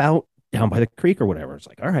 let's camp out down by the creek or whatever. It's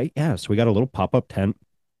like, all right, yeah. So we got a little pop-up tent,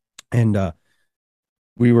 and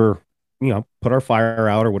we were, put our fire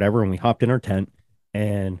out or whatever, and we hopped in our tent,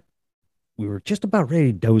 and we were just about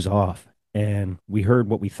ready to doze off. And we heard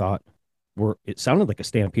what we thought it sounded like a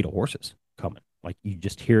stampede of horses coming. Like you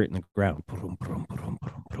just hear it in the ground.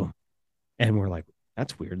 And we're like,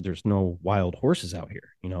 that's weird. There's no wild horses out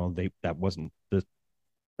here.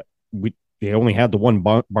 They only had the one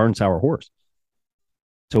barn sour horse.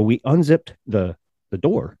 So we unzipped the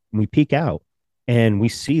door and we peek out and we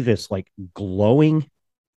see this like glowing,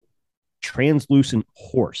 translucent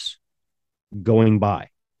horse going by,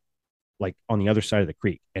 like on the other side of the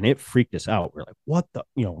creek, and it freaked us out. We're like, what the,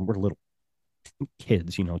 we're little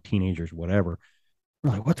kids, teenagers, whatever.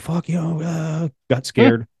 We're like, what the fuck, got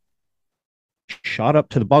scared, shot up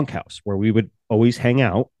to the bunkhouse where we would always hang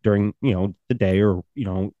out during, the day, or,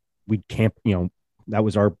 we'd camp, that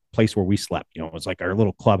was our place where we slept. You know, it was like our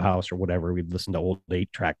little clubhouse or whatever. We'd listen to old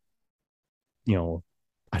 8-track, you know,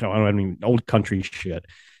 I mean, old country shit.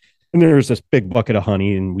 And there was this big bucket of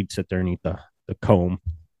honey, and we'd sit there and eat the comb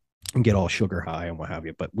and get all sugar high and what have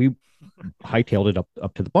you. But we hightailed it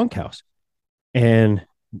up to the bunkhouse. And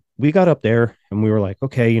we got up there and we were like,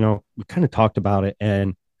 okay, you know, we kind of talked about it.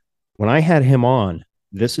 And when I had him on,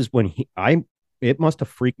 this is when it must have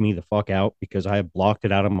freaked me the fuck out because I had blocked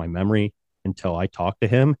it out of my memory until I talked to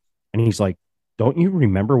him. And he's like, don't you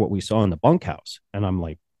remember what we saw in the bunkhouse? And I'm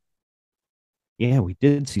like, yeah, we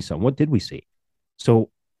did see something. What did we see? So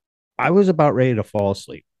I was about ready to fall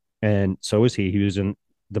asleep. And so was he. He was in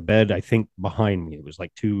the bed, I think, behind me. It was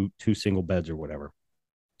like two single beds or whatever.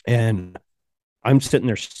 And I'm sitting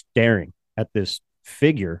there staring at this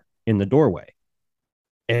figure in the doorway.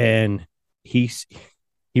 And he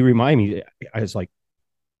reminded me, I was like,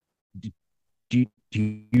 do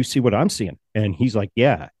you see what I'm seeing? And he's like,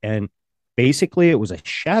 yeah. And basically it was a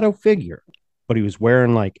shadow figure, but he was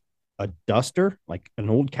wearing like a duster, like an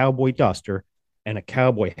old cowboy duster and a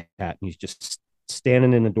cowboy hat. And he's just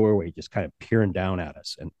standing in the doorway, just kind of peering down at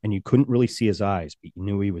us. And you couldn't really see his eyes, but you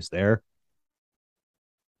knew he was there.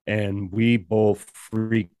 And we both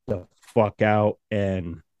freaked the fuck out.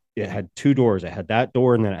 And it had 2 doors. It had that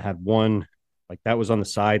door, and then it had one, like that was on the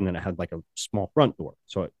side, and then it had like a small front door.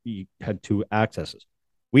 So you had 2 accesses.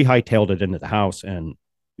 We hightailed it into the house, and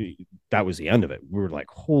that was the end of it. We were like,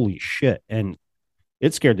 holy shit. And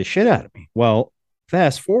it scared the shit out of me. Well,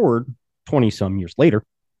 fast forward 20 some years later,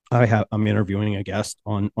 I'm interviewing a guest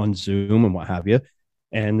on Zoom and what have you.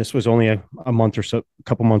 And this was only a month or so, a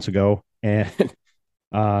couple months ago. And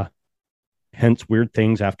hence Weird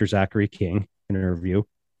Things After Zachary King interview.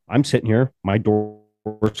 I'm sitting here, my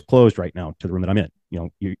door's closed right now to the room that I'm in.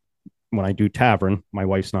 You know, when I do tavern, my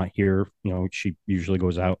wife's not here. You know, she usually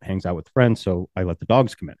goes out, hangs out with friends. So I let the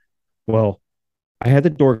dogs come in. Well, I had the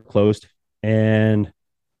door closed, and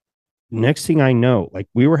next thing I know, like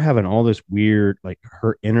we were having all this weird, like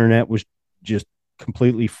her internet was just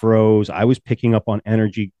completely froze. I was picking up on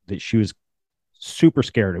energy that she was super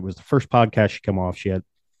scared. It was the first podcast she come off. She had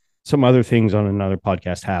some other things on another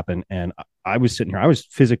podcast happen. And I was sitting here, I was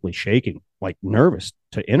physically shaking, like nervous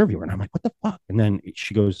to interview her. And I'm like, what the fuck? And then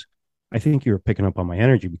she goes, I think you were picking up on my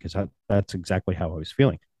energy because that's exactly how I was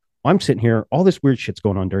feeling. I'm sitting here, all this weird shit's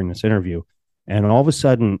going on during this interview. And all of a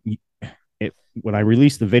sudden, when I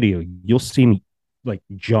release the video, you'll see me like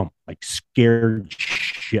jump, like scared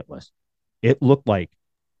shitless. It looked like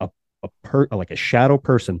like a shadow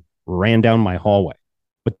person ran down my hallway,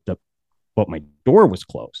 but my door was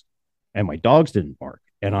closed and my dogs didn't bark.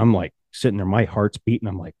 And I'm like sitting there, my heart's beating.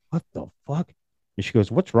 I'm like, what the fuck? And she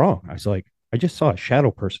goes, what's wrong? I was like, I just saw a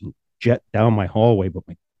shadow person jet down my hallway, but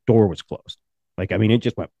my door was closed. Like, I mean, it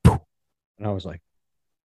just went poof. And I was like,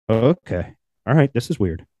 okay, all right, this is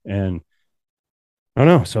weird. And I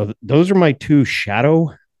don't know. So those are my 2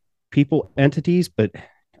 shadow people entities, but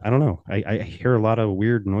I don't know. I hear a lot of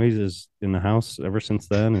weird noises in the house ever since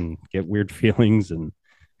then and get weird feelings. And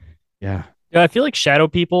yeah. Yeah, I feel like shadow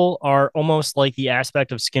people are almost like the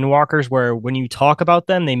aspect of skinwalkers where when you talk about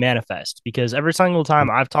them, they manifest. Because every single time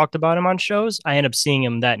I've talked about him on shows, I end up seeing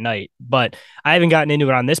him that night. But I haven't gotten into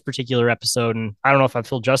it on this particular episode. And I don't know if I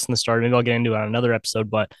feel just in the start. Maybe I'll get into it on another episode.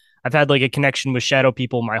 But I've had like a connection with shadow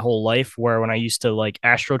people my whole life where when I used to like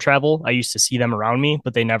astro travel, I used to see them around me,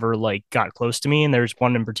 but they never like got close to me. And there's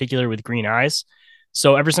one in particular with green eyes.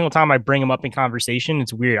 So every single time I bring him up in conversation,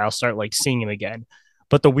 it's weird. I'll start like seeing him again.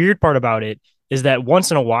 But the weird part about it is that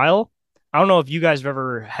once in a while, I don't know if you guys have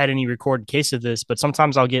ever had any recorded case of this, but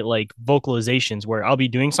sometimes I'll get like vocalizations where I'll be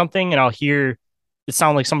doing something and I'll hear it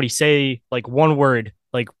sound like somebody say like one word,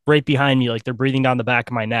 like right behind me, like they're breathing down the back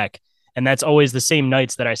of my neck. And that's always the same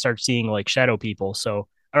nights that I start seeing like shadow people. So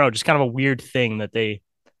I don't know, just kind of a weird thing that they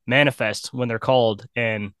manifest when they're called.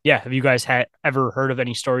 And yeah, have you guys ever heard of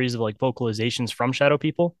any stories of like vocalizations from shadow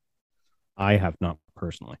people? I have not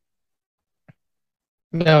personally.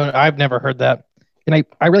 No, I've never heard that. And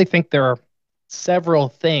I really think there are several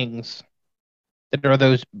things that are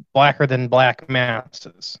those blacker than black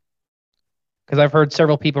masses. Because I've heard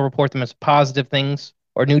several people report them as positive things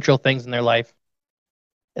or neutral things in their life.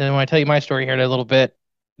 And then when I tell you my story here in a little bit,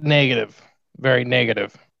 negative, very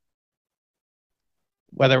negative.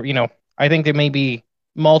 Whether, I think there may be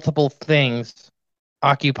multiple things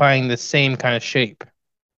occupying the same kind of shape.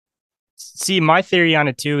 See, my theory on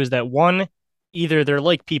it too is that one, either they're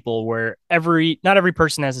like people where not every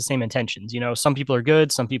person has the same intentions. Some people are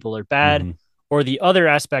good, some people are bad. Mm-hmm. Or the other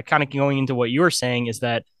aspect, kind of going into what you were saying, is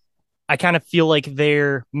that I kind of feel like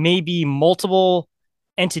there may be multiple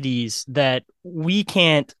entities that we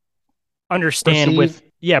can't understand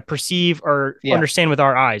Perceive? perceive or Yeah. understand with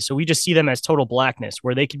our eyes. So we just see them as total blackness,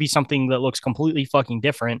 where they could be something that looks completely fucking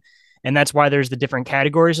different. And that's why there's the different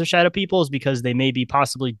categories of shadow people, is because they may be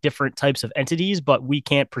possibly different types of entities, but we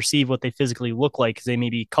can't perceive what they physically look like because they may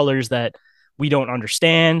be colors that we don't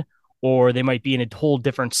understand, or they might be in a whole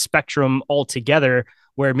different spectrum altogether,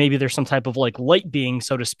 where maybe there's some type of like light being,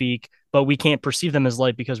 so to speak, but we can't perceive them as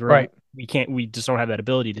light because we just don't have that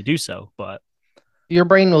ability to do so. But Your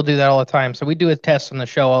brain will do that all the time. So we do a test on the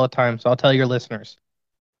show all the time. So I'll tell your listeners.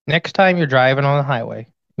 Next time you're driving on the highway and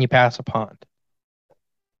you pass a pond,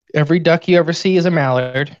 every duck you ever see is a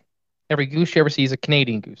mallard. Every goose you ever see is a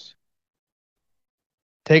Canadian goose.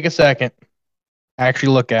 Take a second.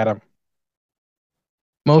 Actually look at them.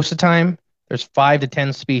 Most of the time, there's 5 to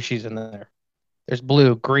 10 species in there. There's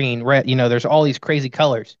blue, green, red. There's all these crazy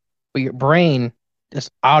colors. But your brain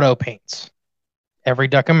just auto paints every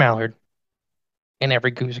duck a mallard and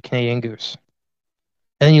every goose a Canadian goose.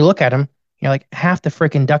 And then you look at them, you're like, half the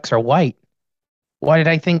freaking ducks are white. Why did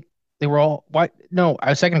I think they were all white? No,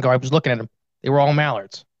 a second ago I was looking at them. They were all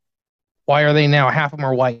mallards. Why are they now? Half of them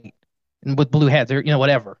are white and with blue heads. They're,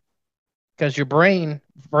 whatever. Because your brain,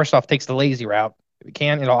 first off, takes the lazy route. If it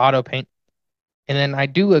can, it'll auto paint. And then I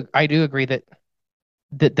do agree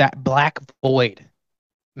that black void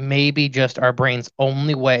may be just our brain's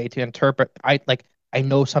only way to interpret. I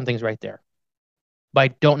know something's right there, but I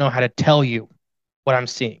don't know how to tell you what I'm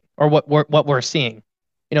seeing or what we're seeing.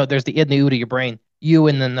 There's the id and the ood of your brain, you,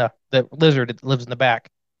 and then the lizard that lives in the back.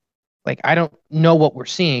 Like, I don't know what we're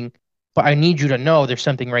seeing, but I need you to know there's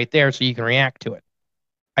something right there so you can react to it.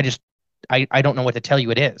 I don't know what to tell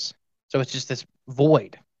you it is. So it's just this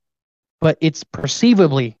void, but it's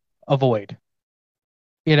perceivably a void.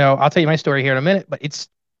 I'll tell you my story here in a minute, but it's,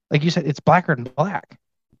 like you said, it's blacker than black.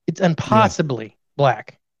 It's impossibly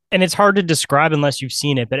black. And it's hard to describe unless you've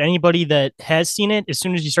seen it. But anybody that has seen it, as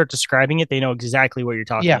soon as you start describing it, they know exactly what you're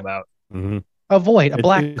talking about. Mm-hmm. A void, a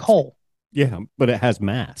black hole. Yeah, but it has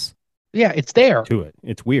mass. Yeah, it's there. To it.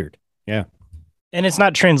 It's weird. Yeah. And it's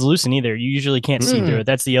not translucent either. You usually can't see through it.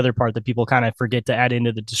 That's the other part that people kind of forget to add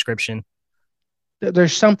into the description.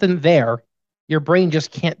 There's something there. Your brain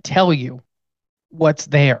just can't tell you what's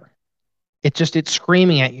there. It's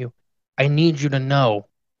screaming at you. I need you to know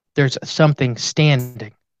there's something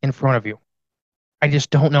standing in front of you. I just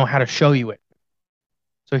don't know how to show you it.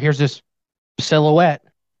 So here's this silhouette.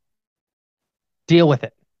 Deal with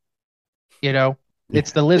it.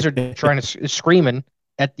 It's the lizard trying to screaming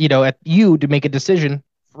at you to make a decision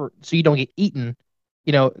so you don't get eaten,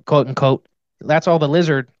 quote unquote. That's all the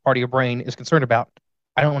lizard part of your brain is concerned about.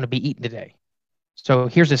 I don't want to be eaten today. So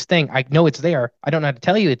here's this thing. I know it's there. I don't know how to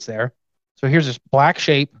tell you it's there. So here's this black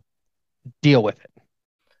shape. Deal with it.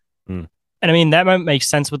 And I mean, that might make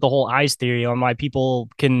sense with the whole eyes theory on why people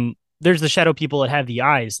can. There's the shadow people that have the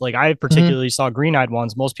eyes. Like, I particularly saw green-eyed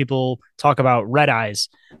ones. Most people talk about red eyes,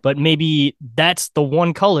 but maybe that's the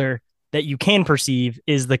one color that you can perceive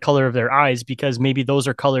is the color of their eyes, because maybe those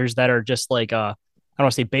are colors that are just like, I don't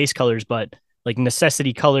want to say base colors, but like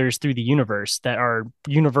necessity colors through the universe that are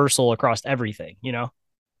universal across everything,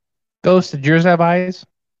 Ghost, did yours have eyes?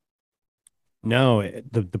 No,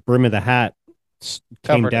 the brim of the hat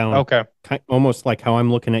came down. Okay. Almost like how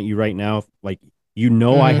I'm looking at you right now. Like,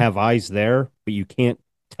 I have eyes there, but you can't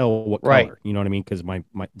tell what color. Right. You know what I mean? Because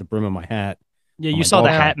the brim of my hat. Yeah, you saw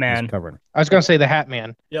the Hat Man. I was going to say the Hat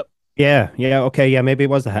Man. Yep. Yeah. Okay. Yeah. Maybe it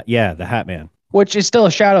was the hat. Yeah, the Hat Man. Which is still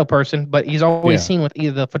a shadow person, but he's always seen with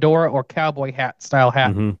either the fedora or cowboy hat style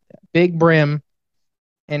hat. Mm-hmm. Big brim.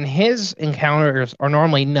 And his encounters are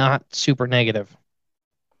normally not super negative.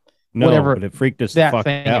 No, whatever but it freaked us the fuck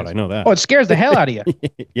out. I know that. Oh, it scares the hell out of you.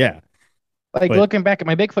 Yeah. Looking back at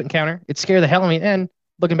my Bigfoot encounter, it scared the hell out of me. And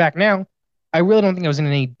looking back now, I really don't think I was in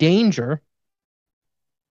any danger.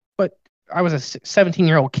 But I was a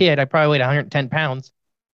 17-year-old kid. I probably weighed 110 pounds.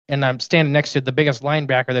 And I'm standing next to the biggest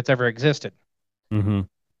linebacker that's ever existed. Mm-hmm.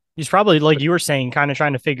 He's probably, like you were saying, kind of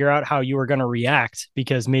trying to figure out how you were going to react,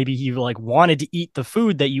 because maybe he wanted to eat the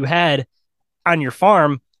food that you had on your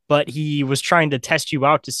farm, but he was trying to test you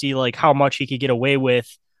out to see how much he could get away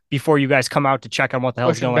with before you guys come out to check on what the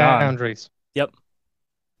hell's going on. Boundaries. Yep.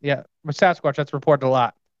 Yeah. With Sasquatch, that's reported a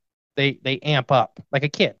lot. They amp up like a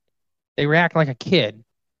kid. They react like a kid.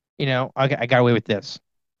 I got away with this.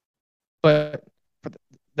 But for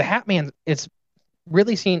the Hat Man, it's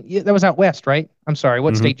really seen. That was out west, right? I'm sorry.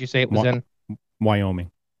 What state did you say it was in?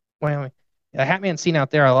 Wyoming. Wyoming. The Hat Man's seen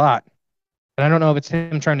out there a lot. And I don't know if it's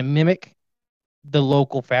him trying to mimic the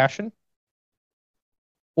local fashion,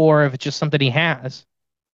 or if it's just something he has,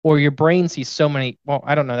 or your brain sees so many. Well,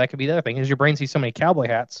 I don't know. That could be the other thing. Is your brain sees so many cowboy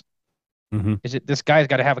hats Mhm. Is it this guy's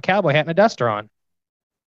got to have a cowboy hat and a duster on?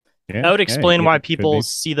 Yeah, That would explain why it could people be.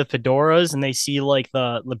 see the fedoras and they see like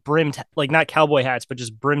the brimmed, like not cowboy hats, but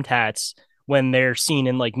just brimmed hats when they're seen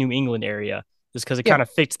in like New England area, just because it Yeah. kind of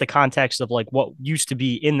fits the context of like what used to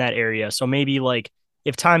be in that area. So maybe like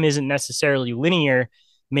if time isn't necessarily linear,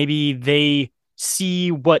 maybe they see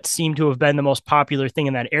what seemed to have been the most popular thing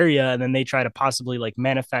in that area and then they try to possibly like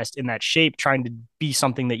manifest in that shape, trying to be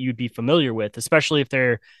something that you'd be familiar with, especially if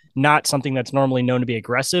they're not something that's normally known to be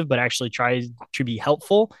aggressive, but actually tries to be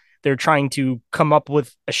helpful. They're trying to come up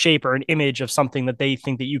with a shape or an image of something that they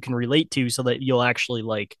think that you can relate to so that you'll actually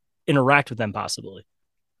like interact with them possibly.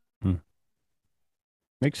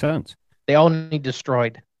 Makes sense. They all need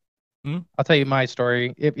destroyed. Hmm? I'll tell you my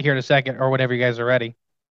story here in a second, or whenever you guys are ready.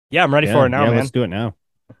 Yeah, I'm ready Yeah, for it now, man. let's do it now.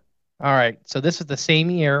 All right. So this is the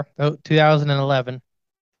same year, 2011,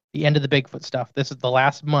 the end of the Bigfoot stuff. This is the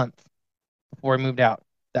last month before we moved out.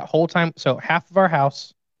 That whole time, so half of our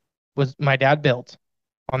house was my dad built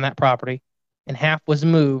on that property, and half was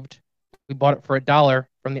moved. We bought it for $1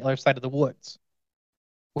 from the other side of the woods.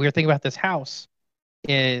 Weird thing about this house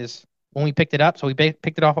is when we picked it up, so we picked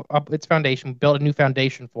it off up its foundation, we built a new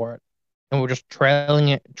foundation for it, and we were just trailering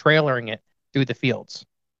it through the fields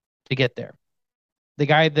to get there. The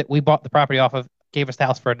guy that we bought the property off of gave us the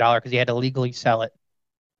house for $1 because he had to legally sell it.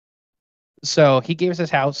 So he gave us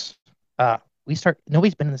his house.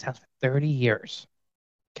 Nobody's been in this house for 30 years.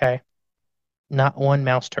 Okay. Not one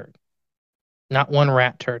mouse turd, not one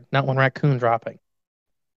rat turd, not one raccoon dropping.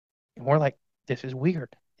 And we're like, this is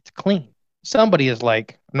weird. It's clean. Somebody is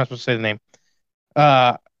like, I'm not supposed to say the name.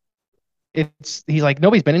 He's like,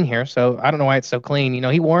 nobody's been in here, so I don't know why it's so clean.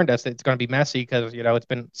 He warned us that it's going to be messy because, it's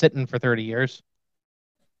been sitting for 30 years.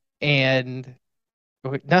 And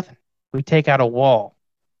nothing. We take out a wall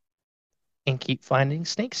and keep finding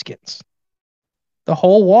snake skins. The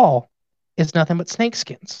whole wall is nothing but snake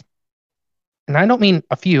skins. And I don't mean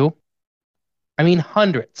a few. I mean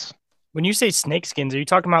hundreds. When you say snake skins, are you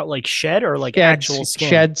talking about like shed or like actual skin?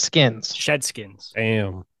 Shed skins. Shed skins.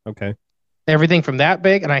 Damn. Okay. Everything from that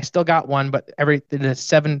big, and I still got one, but everything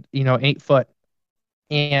is 8 foot.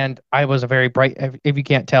 And I was a very bright, if you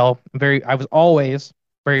can't tell, I was always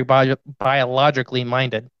very biologically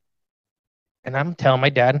minded. And I'm telling my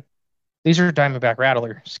dad, these are diamondback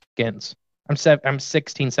rattler skins. I'm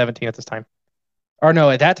 16, 17 at this time. Or no,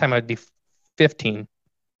 at that time I'd be 15.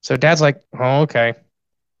 So dad's like, oh, okay.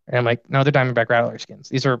 And I'm like, no, they're diamondback rattler skins.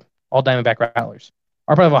 These are all diamondback rattlers.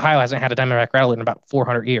 Our part of Ohio hasn't had a diamondback rattler in about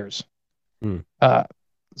 400 years. And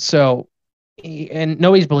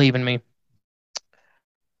nobody's believing me.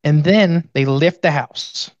 And then they lift the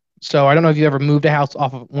house. So I don't know if you ever moved a house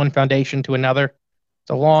off of one foundation to another. It's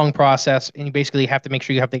a long process, and you basically have to make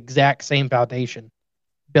sure you have the exact same foundation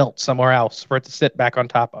built somewhere else for it to sit back on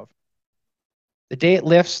top of. The day it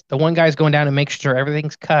lifts, the one guy's going down and making sure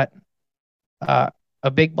everything's cut. A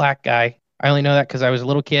big black guy. I only know that because I was a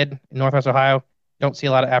little kid in Northwest Ohio. Don't see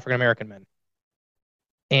a lot of African American men.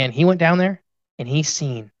 And he went down there, and he's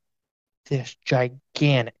seen this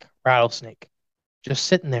gigantic rattlesnake just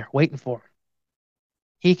sitting there waiting for him.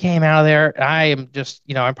 He came out of there. I am just,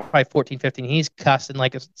 I'm probably 14, 15. He's cussing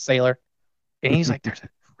like a sailor. And he's like, there's a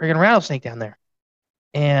friggin' rattlesnake down there.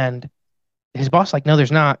 And his boss like, no,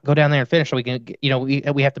 there's not. Go down there and finish so we can,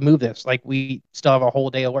 we have to move this. Like, we still have a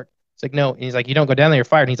whole day of work. It's like, no. And he's like, you don't go down there, you're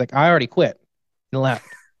fired. And he's like, I already quit and left.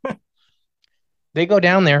 They go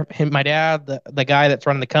down there, my dad, the guy that's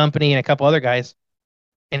running the company, and a couple other guys.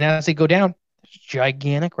 And as they go down, this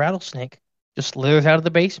gigantic rattlesnake just slithers out of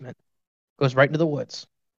the basement, goes right into the woods.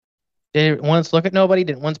 Didn't once look at nobody,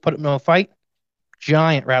 didn't once put up no fight.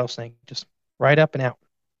 Giant rattlesnake, just right up and out.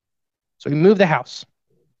 So we moved the house.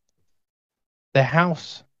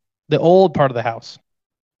 The old part of the house,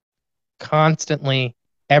 constantly,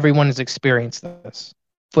 everyone has experienced this.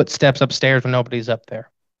 Footsteps upstairs when nobody's up there.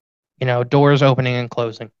 Doors opening and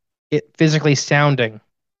closing. It physically sounding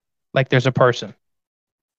like there's a person.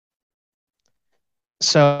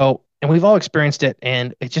 So, and we've all experienced it,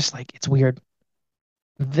 and it's just like, it's weird.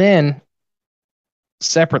 Then,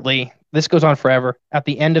 separately, this goes on forever. At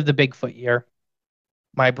the end of the Bigfoot year,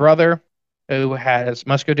 my brother, who has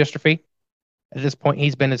muscular dystrophy, at this point,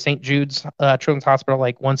 he's been to St. Jude's Children's Hospital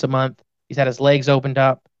like once a month. He's had his legs opened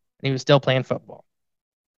up, and he was still playing football.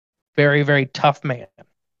 Very, very tough man.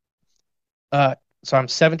 So I'm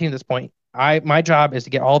 17 at this point. My job is to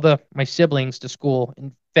get all my siblings to school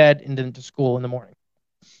and fed into school in the morning.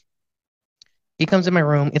 He comes in my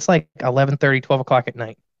room. It's like 11:30, 12 o'clock at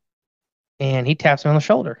night. And he taps me on the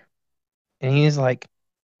shoulder. And he's like,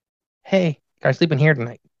 hey, can I sleep in here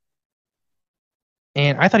tonight?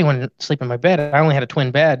 And I thought he wanted to sleep in my bed. I only had a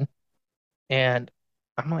twin bed. And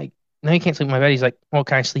I'm like, no, you can't sleep in my bed. He's like, well,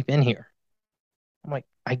 can I sleep in here? I'm like,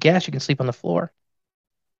 I guess you can sleep on the floor.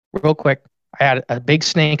 Real quick, I had a big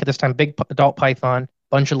snake at this time, big adult python,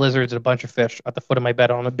 bunch of lizards, and a bunch of fish at the foot of my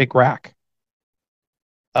bed on a big rack.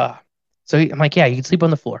 I'm like, yeah, you can sleep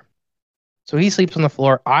on the floor. So he sleeps on the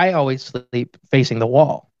floor. I always sleep facing the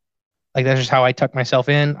wall. Like that's just how I tuck myself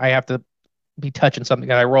in. I have to be touching something,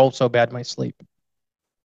 and I roll so bad in my sleep.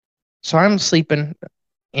 So I'm sleeping,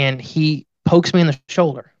 and he pokes me in the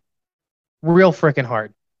shoulder, real freaking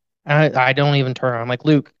hard. I don't even turn around. I'm like,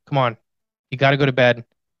 Luke, come on, you got to go to bed.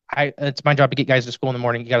 It's my job to get guys to school in the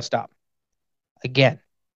morning. You got to stop. Again,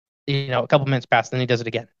 a couple minutes pass, then he does it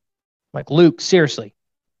again. I'm like, Luke, seriously,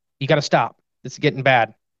 you got to stop. This is getting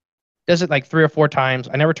bad. Does it like 3 or 4 times.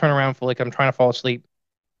 I never turn around for like I'm trying to fall asleep.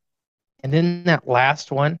 And then that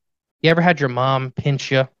last one, you ever had your mom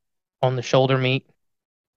pinch you on the shoulder meat?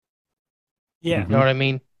 Yeah. You know what I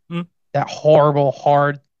mean? Mm-hmm. That horrible,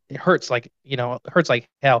 hard, it hurts like, it hurts like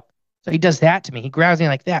hell. So he does that to me. He grabs me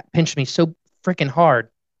like that, pinched me so freaking hard.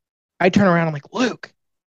 I turn around, I'm like, Luke.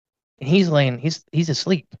 And he's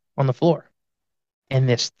asleep on the floor. And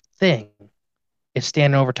this thing is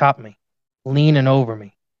standing over top of me, leaning over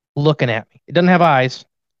me, looking at me. It doesn't have eyes,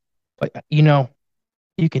 but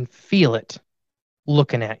you can feel it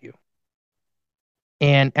looking at you.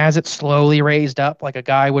 And as it slowly raised up, like a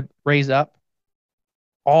guy would raise up,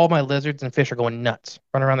 all my lizards and fish are going nuts,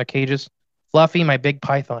 running around their cages. Fluffy, my big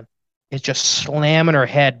python, is just slamming her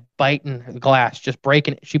head, biting the glass, just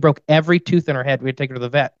breaking it. She broke every tooth in her head. We had to take her to the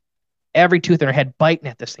vet. Every tooth in her head, biting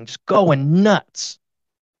at this thing, just going nuts.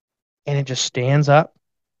 And it just stands up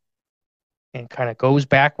and kind of goes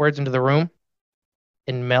backwards into the room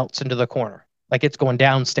and melts into the corner. Like it's going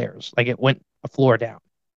downstairs, like it went a floor down.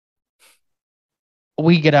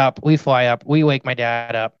 We get up, we fly up, we wake my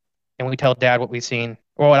dad up, and we tell Dad what we've seen,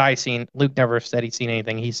 or what I seen. Luke never said he's seen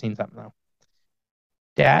anything. He's seen something, though.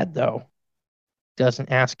 Dad, though,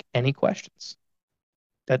 doesn't ask any questions,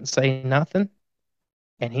 doesn't say nothing,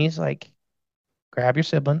 and he's like, grab your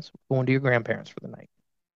siblings, we're going to your grandparents for the night.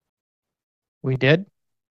 We did,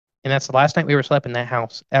 and that's the last night we ever slept in that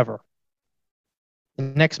house, ever. The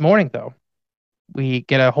next morning, though, we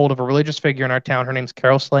get a hold of a religious figure in our town. Her name's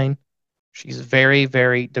Carol Slane. She's very,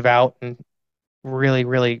 very devout and really,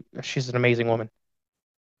 really, she's an amazing woman.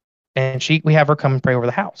 And we have her come and pray over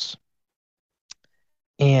the house.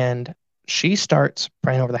 And she starts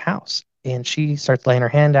praying over the house. And she starts laying her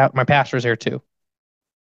hand out. My pastor's there too.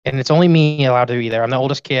 And it's only me allowed to be there. I'm the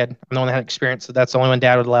oldest kid. I'm the one that had experience. So that's the only one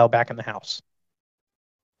Dad would allow back in the house.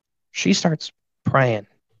 She starts praying.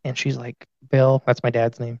 And she's like, Bill, that's my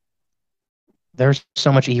dad's name. There's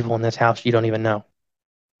so much evil in this house you don't even know.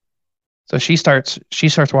 So she starts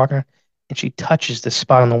walking and she touches this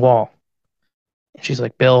spot on the wall. And she's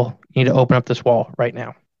like, Bill, you need to open up this wall right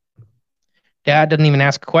now. Dad doesn't even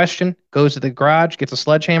ask a question, goes to the garage, gets a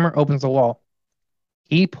sledgehammer, opens the wall.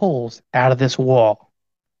 He pulls out of this wall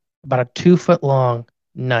about a 2-foot long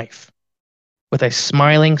knife with a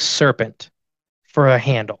smiling serpent for a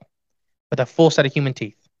handle with a full set of human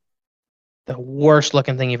teeth. The worst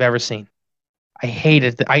looking thing you've ever seen. I hate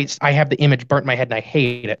it. I have the image burnt in my head and I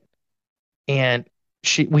hate it. And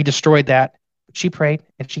we destroyed that. She prayed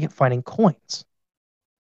and she kept finding coins.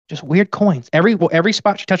 Just weird coins. Every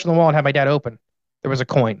spot she touched on the wall and had my dad open, there was a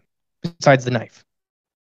coin besides the knife.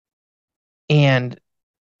 And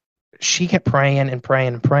she kept praying and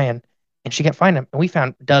praying and praying. And she kept finding them. And we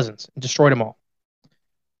found dozens and destroyed them all.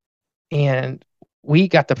 And we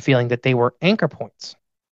got the feeling that they were anchor points.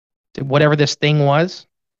 Whatever this thing was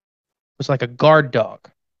like a guard dog.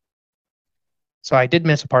 So I did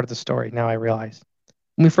miss a part of the story. Now I realize.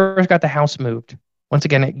 When we first got the house moved, once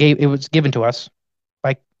again, it was given to us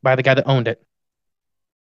by the guy that owned it.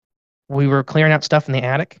 We were clearing out stuff in the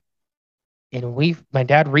attic, and my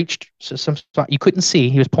dad reached some spot you couldn't see.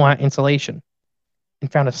 He was pulling out insulation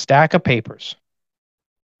and found a stack of papers.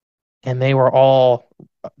 And they were all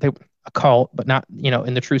occult, but not,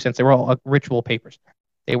 in the true sense. They were all ritual papers.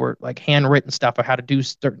 They were like handwritten stuff of how to do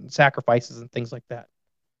certain sacrifices and things like that.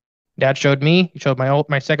 Dad showed me. He showed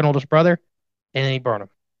my second oldest brother, and then he burned them.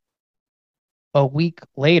 A week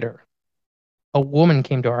later, a woman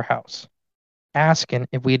came to our house asking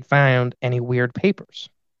if we had found any weird papers.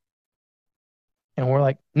 And we're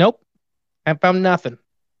like, nope, I found nothing.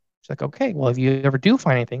 She's like, okay, well, if you ever do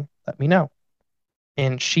find anything, let me know.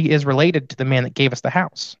 And she is related to the man that gave us the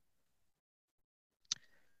house.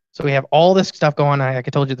 So we have all this stuff going on. Like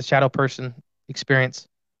I told you, the shadow person experience.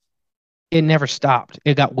 It never stopped.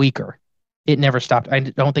 It got weaker. It never stopped. I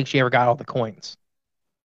don't think she ever got all the coins.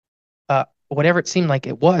 Whatever it seemed like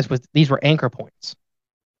it was these were anchor points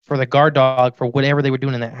for the guard dog for whatever they were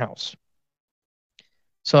doing in that house.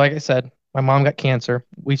 So, like I said, my mom got cancer.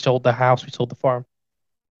 We sold the house. We sold the farm.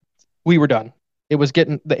 We were done.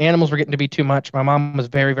 The animals were getting to be too much. My mom was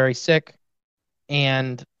very, very sick,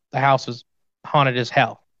 and the house was haunted as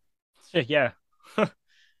hell. Yeah.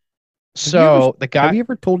 So the guy. Have you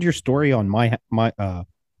ever told your story on my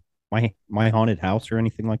haunted house or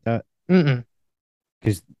anything like that? Mm-mm.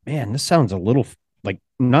 Because man, this sounds a little like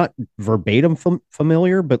not verbatim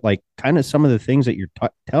familiar, but like kind of some of the things that you're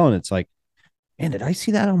telling. It's like, man, did I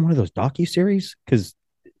see that on one of those docuseries? Because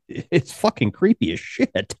it's fucking creepy as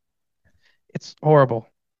shit. It's horrible.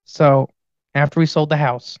 So after we sold the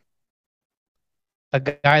house, a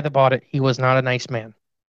guy that bought it, he was not a nice man.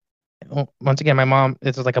 Once again, my mom,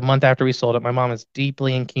 this is like a month after we sold it. My mom is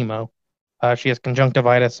deeply in chemo. She has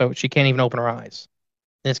conjunctivitis, so she can't even open her eyes.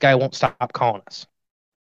 This guy won't stop calling us,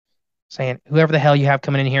 saying, whoever the hell you have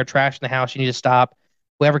coming in here trashing the house, you need to stop.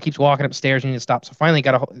 Whoever keeps walking upstairs, you need to stop. So finally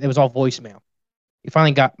it was all voicemail. He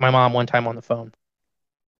finally got my mom one time on the phone.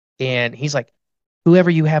 And he's like, whoever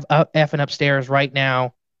you have effing upstairs right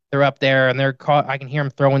now, they're up there and I can hear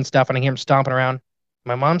them throwing stuff and I hear them stomping around.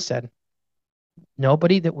 My mom said,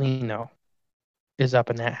 nobody that we know is up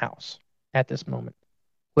in that house at this moment.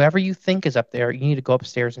 Whoever you think is up there, you need to go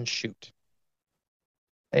upstairs and shoot.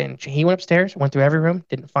 And he went upstairs, went through every room,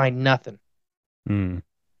 didn't find nothing. Mm.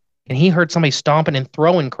 And he heard somebody stomping and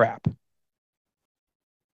throwing crap.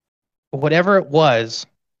 Whatever it was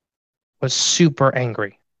super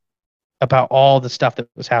angry about all the stuff that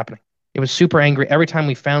was happening. It was super angry. Every time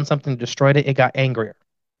we found something and destroyed it, it got angrier.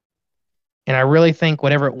 And I really think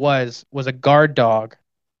whatever it was a guard dog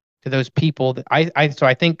to those people that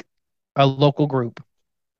I think a local group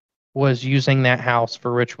was using that house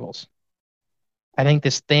for rituals. I think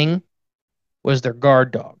this thing was their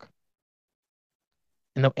guard dog.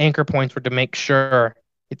 And the anchor points were to make sure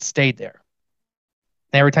it stayed there.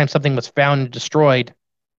 And every time something was found and destroyed,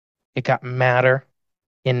 it got madder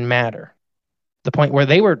and madder. The point where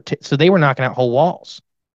they were knocking out whole walls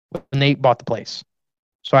when they bought the place.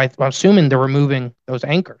 So I'm assuming they're removing those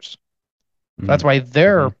anchors. So that's why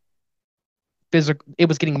their physical. It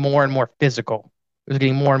was getting more and more physical. It was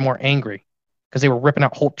getting more and more angry because they were ripping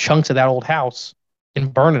out whole chunks of that old house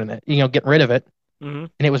and burning it. Getting rid of it. Mm-hmm.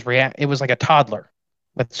 And it was It was like a toddler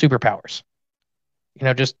with superpowers.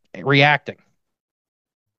 Just reacting.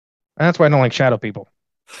 And that's why I don't like shadow people.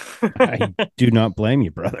 I do not blame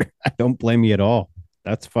you, brother. I don't blame you at all.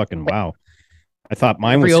 That's fucking wow. I thought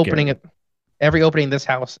mine was scary. Every opening in this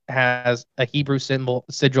house has a Hebrew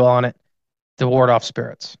sigil on it to ward off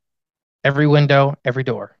spirits. Every window, every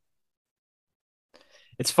door.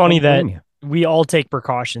 It's funny that we all take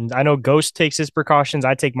precautions. I know Ghost takes his precautions.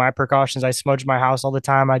 I take my precautions. I smudge my house all the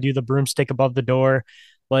time. I do the broomstick above the door.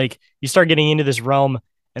 Like, you start getting into this realm,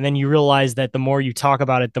 and then you realize that the more you talk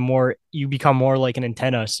about it, the more you become more like an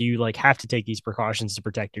antenna. So you have to take these precautions to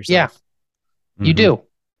protect yourself. Yeah, you do.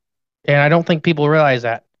 And I don't think people realize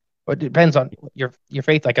that. It depends on your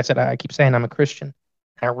faith. Like I said, I keep saying I'm a Christian.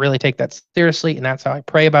 I really take that seriously, and that's how I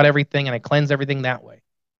pray about everything, and I cleanse everything that way.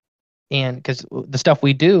 And because the stuff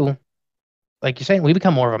we do, like you're saying, we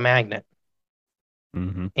become more of a magnet.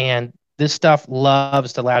 Mm-hmm. And this stuff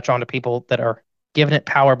loves to latch on to people that are giving it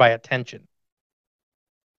power by attention.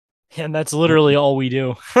 And that's literally all we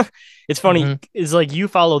do. It's funny. It's like you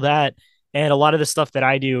follow that. And a lot of the stuff that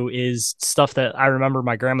I do is stuff that I remember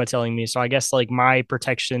my grandma telling me. So I guess like my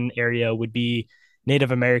protection area would be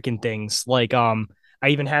Native American things. Like, I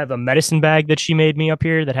even have a medicine bag that she made me up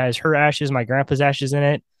here that has her ashes, my grandpa's ashes in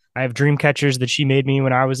it. I have dream catchers that she made me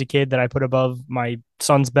when I was a kid that I put above my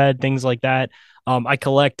son's bed, things like that. I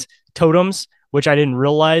collect totems, which I didn't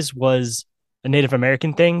realize was a Native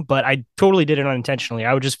American thing, but I totally did it unintentionally.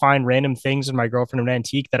 I would just find random things in my girlfriend an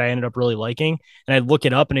antique that I ended up really liking, and I'd look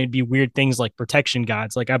it up and it'd be weird things like protection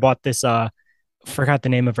gods. Like I bought this, forgot the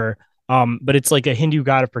name of her, but it's like a Hindu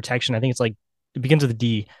god of protection. I think it's like, it begins with a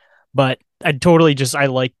D, but I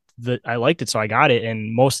liked it, so I got it.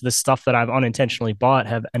 And most of the stuff that I've unintentionally bought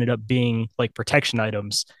have ended up being like protection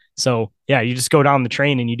items. So yeah, you just go down the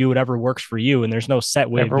train and you do whatever works for you. And there's no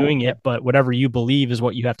set way of doing it, but whatever you believe is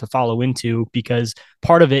what you have to follow into, because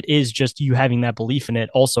part of it is just you having that belief in it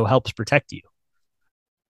also helps protect you.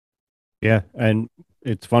 Yeah. And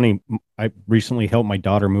it's funny. I recently helped my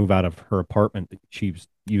daughter move out of her apartment. She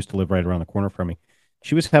used to live right around the corner from me.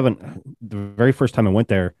 She was having, the very first time I went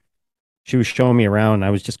there, she was showing me around, and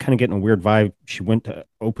I was just kind of getting a weird vibe. She went to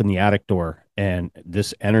open the attic door, and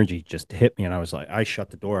this energy just hit me. And I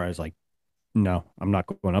shut the door. I was like, no, I'm not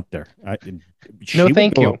going up there. She no, would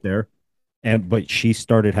thank go you. Up there, but she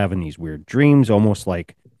started having these weird dreams, almost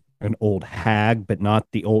like an old hag, but not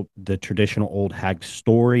the traditional old hag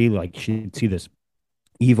story. Like she'd see this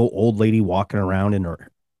evil old lady walking around in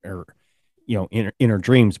her in her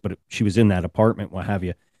dreams, but she was in that apartment, what have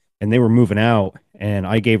you. And they were moving out, and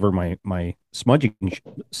I gave her my smudging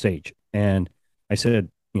sage, and I said,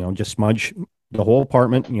 just smudge the whole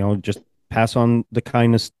apartment, just pass on the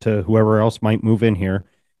kindness to whoever else might move in here.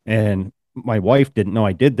 And my wife didn't know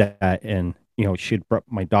I did that, and she'd brought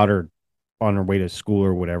my daughter on her way to school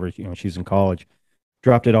or whatever. She's in college,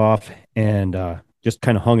 dropped it off, and just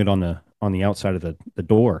kind of hung it on the outside of the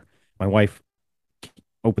door. My wife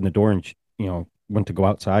opened the door, and went to go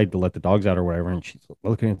outside to let the dogs out or whatever, and she's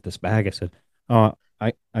looking at this bag. I said,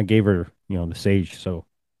 I gave her the sage so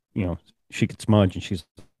she could smudge, and she's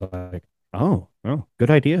like, oh, well, good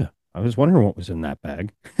idea. I was wondering what was in that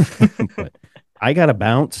bag. But I got to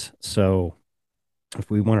bounce, so if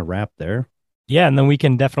we want to wrap there. Yeah, and then we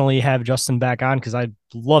can definitely have Justin back on, because I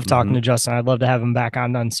love talking to Justin. I'd love to have him back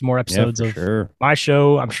on some more episodes of my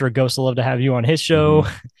show. I'm sure Ghost will love to have you on his show.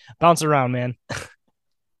 Bounce around, man.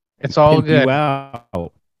 It's all good.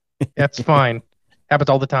 Wow. That's fine. Happens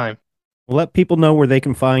all the time. Well, let people know where they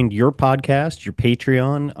can find your podcast, your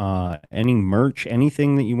Patreon, any merch,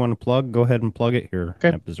 anything that you want to plug. Go ahead and plug it here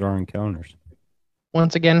at Bizarre Encounters.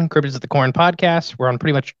 Once again, Cryptids of the Corn podcast. We're on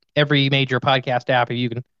pretty much every major podcast app. If you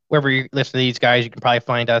can, wherever you listen to these guys, you can probably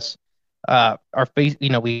find us. Our face,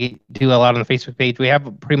 we do a lot on the Facebook page. We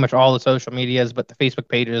have pretty much all the social medias, but the Facebook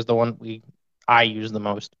page is the one I use the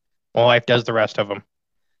most. My wife does the rest of them.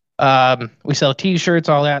 We sell T-shirts,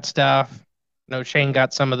 all that stuff. Shane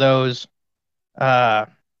got some of those.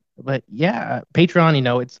 But yeah,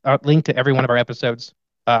 Patreon, it's linked to every one of our episodes.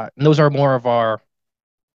 And those are more of our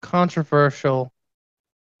controversial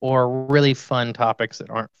or really fun topics that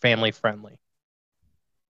aren't family friendly.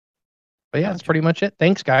 But yeah, that's pretty much it.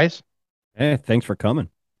 Thanks, guys. Hey, thanks for coming.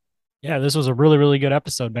 Yeah, this was a really, really good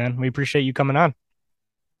episode, man. We appreciate you coming on.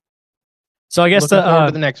 So I guess looking forward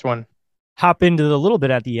to the next one. Hop into the little bit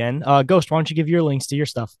at the end. Ghost, why don't you give your links to your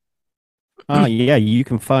stuff? Yeah, you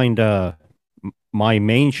can find my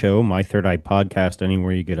main show, My Third Eye Podcast,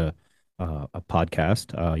 anywhere you get a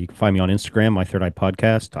podcast. You can find me on Instagram, My Third Eye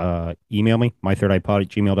Podcast. Email me,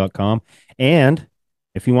 mythirdeyepod@gmail.com. And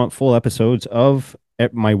if you want full episodes of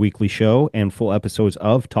my weekly show and full episodes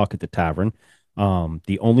of Talk at the Tavern,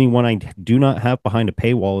 the only one I do not have behind a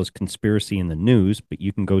paywall is Conspiracy in the News, but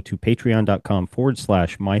you can go to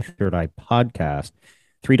patreon.com/My Third Eye Podcast.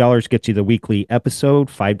 $3 gets you the weekly episode.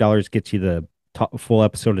 $5 gets you the full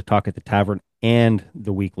episode of Talk at the Tavern and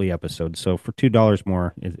the weekly episode. So for $2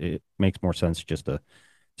 more, it makes more sense just to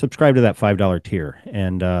subscribe to that $5 tier.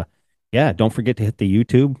 And yeah, don't forget to hit the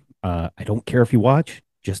YouTube. I don't care if you watch,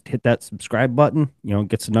 just hit that subscribe button,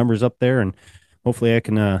 get some numbers up there, and hopefully I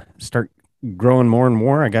can start growing more and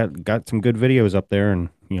more. I got some good videos up there and,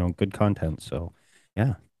 good content. So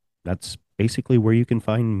yeah, that's basically where you can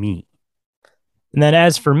find me. And then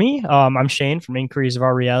as for me, I'm Shane from Inquiries of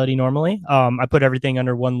Our Reality normally. I put everything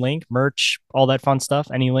under one link, merch, all that fun stuff,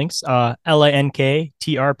 any links,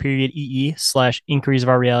 linktr.ee/Inquiries of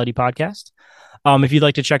Our Reality podcast. If you'd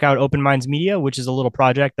like to check out Open Minds Media, which is a little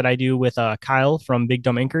project that I do with Kyle from Big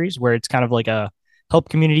Dumb Inquiries, where it's kind of like a help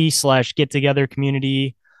community / get together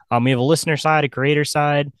community. We have a listener side, a creator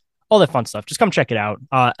side, all that fun stuff. Just come check it out.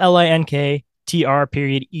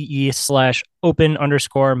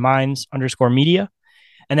 linktr.ee/open_minds_media.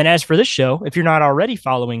 And then as for this show, if you're not already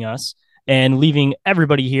following us and leaving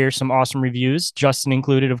everybody here some awesome reviews, Justin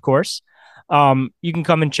included, of course, you can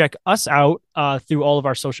come and check us out through all of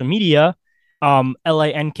our social media,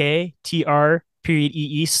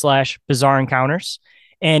 linktr.ee/bizarre encounters.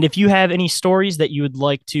 And if you have any stories that you would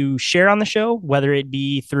like to share on the show, whether it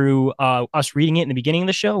be through us reading it in the beginning of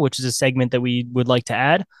the show, which is a segment that we would like to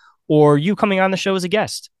add, or you coming on the show as a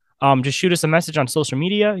guest, just shoot us a message on social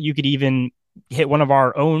media. You could even hit one of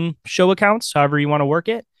our own show accounts, however you want to work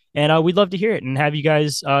it. And we'd love to hear it and have you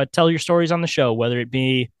guys tell your stories on the show, whether it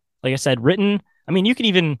be, like I said, written. I mean, you can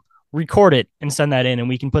even record it and send that in, and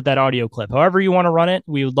we can put that audio clip. However you want to run it,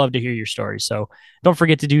 we would love to hear your story. So don't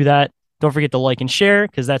forget to do that. Don't forget to like and share,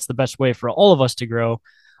 because that's the best way for all of us to grow.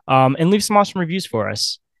 And leave some awesome reviews for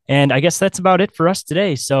us. And I guess that's about it for us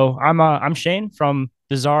today. So I'm Shane from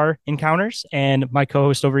Bizarre Encounters, and my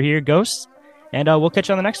co-host over here, Ghost. And we'll catch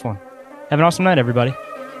you on the next one. Have an awesome night, everybody.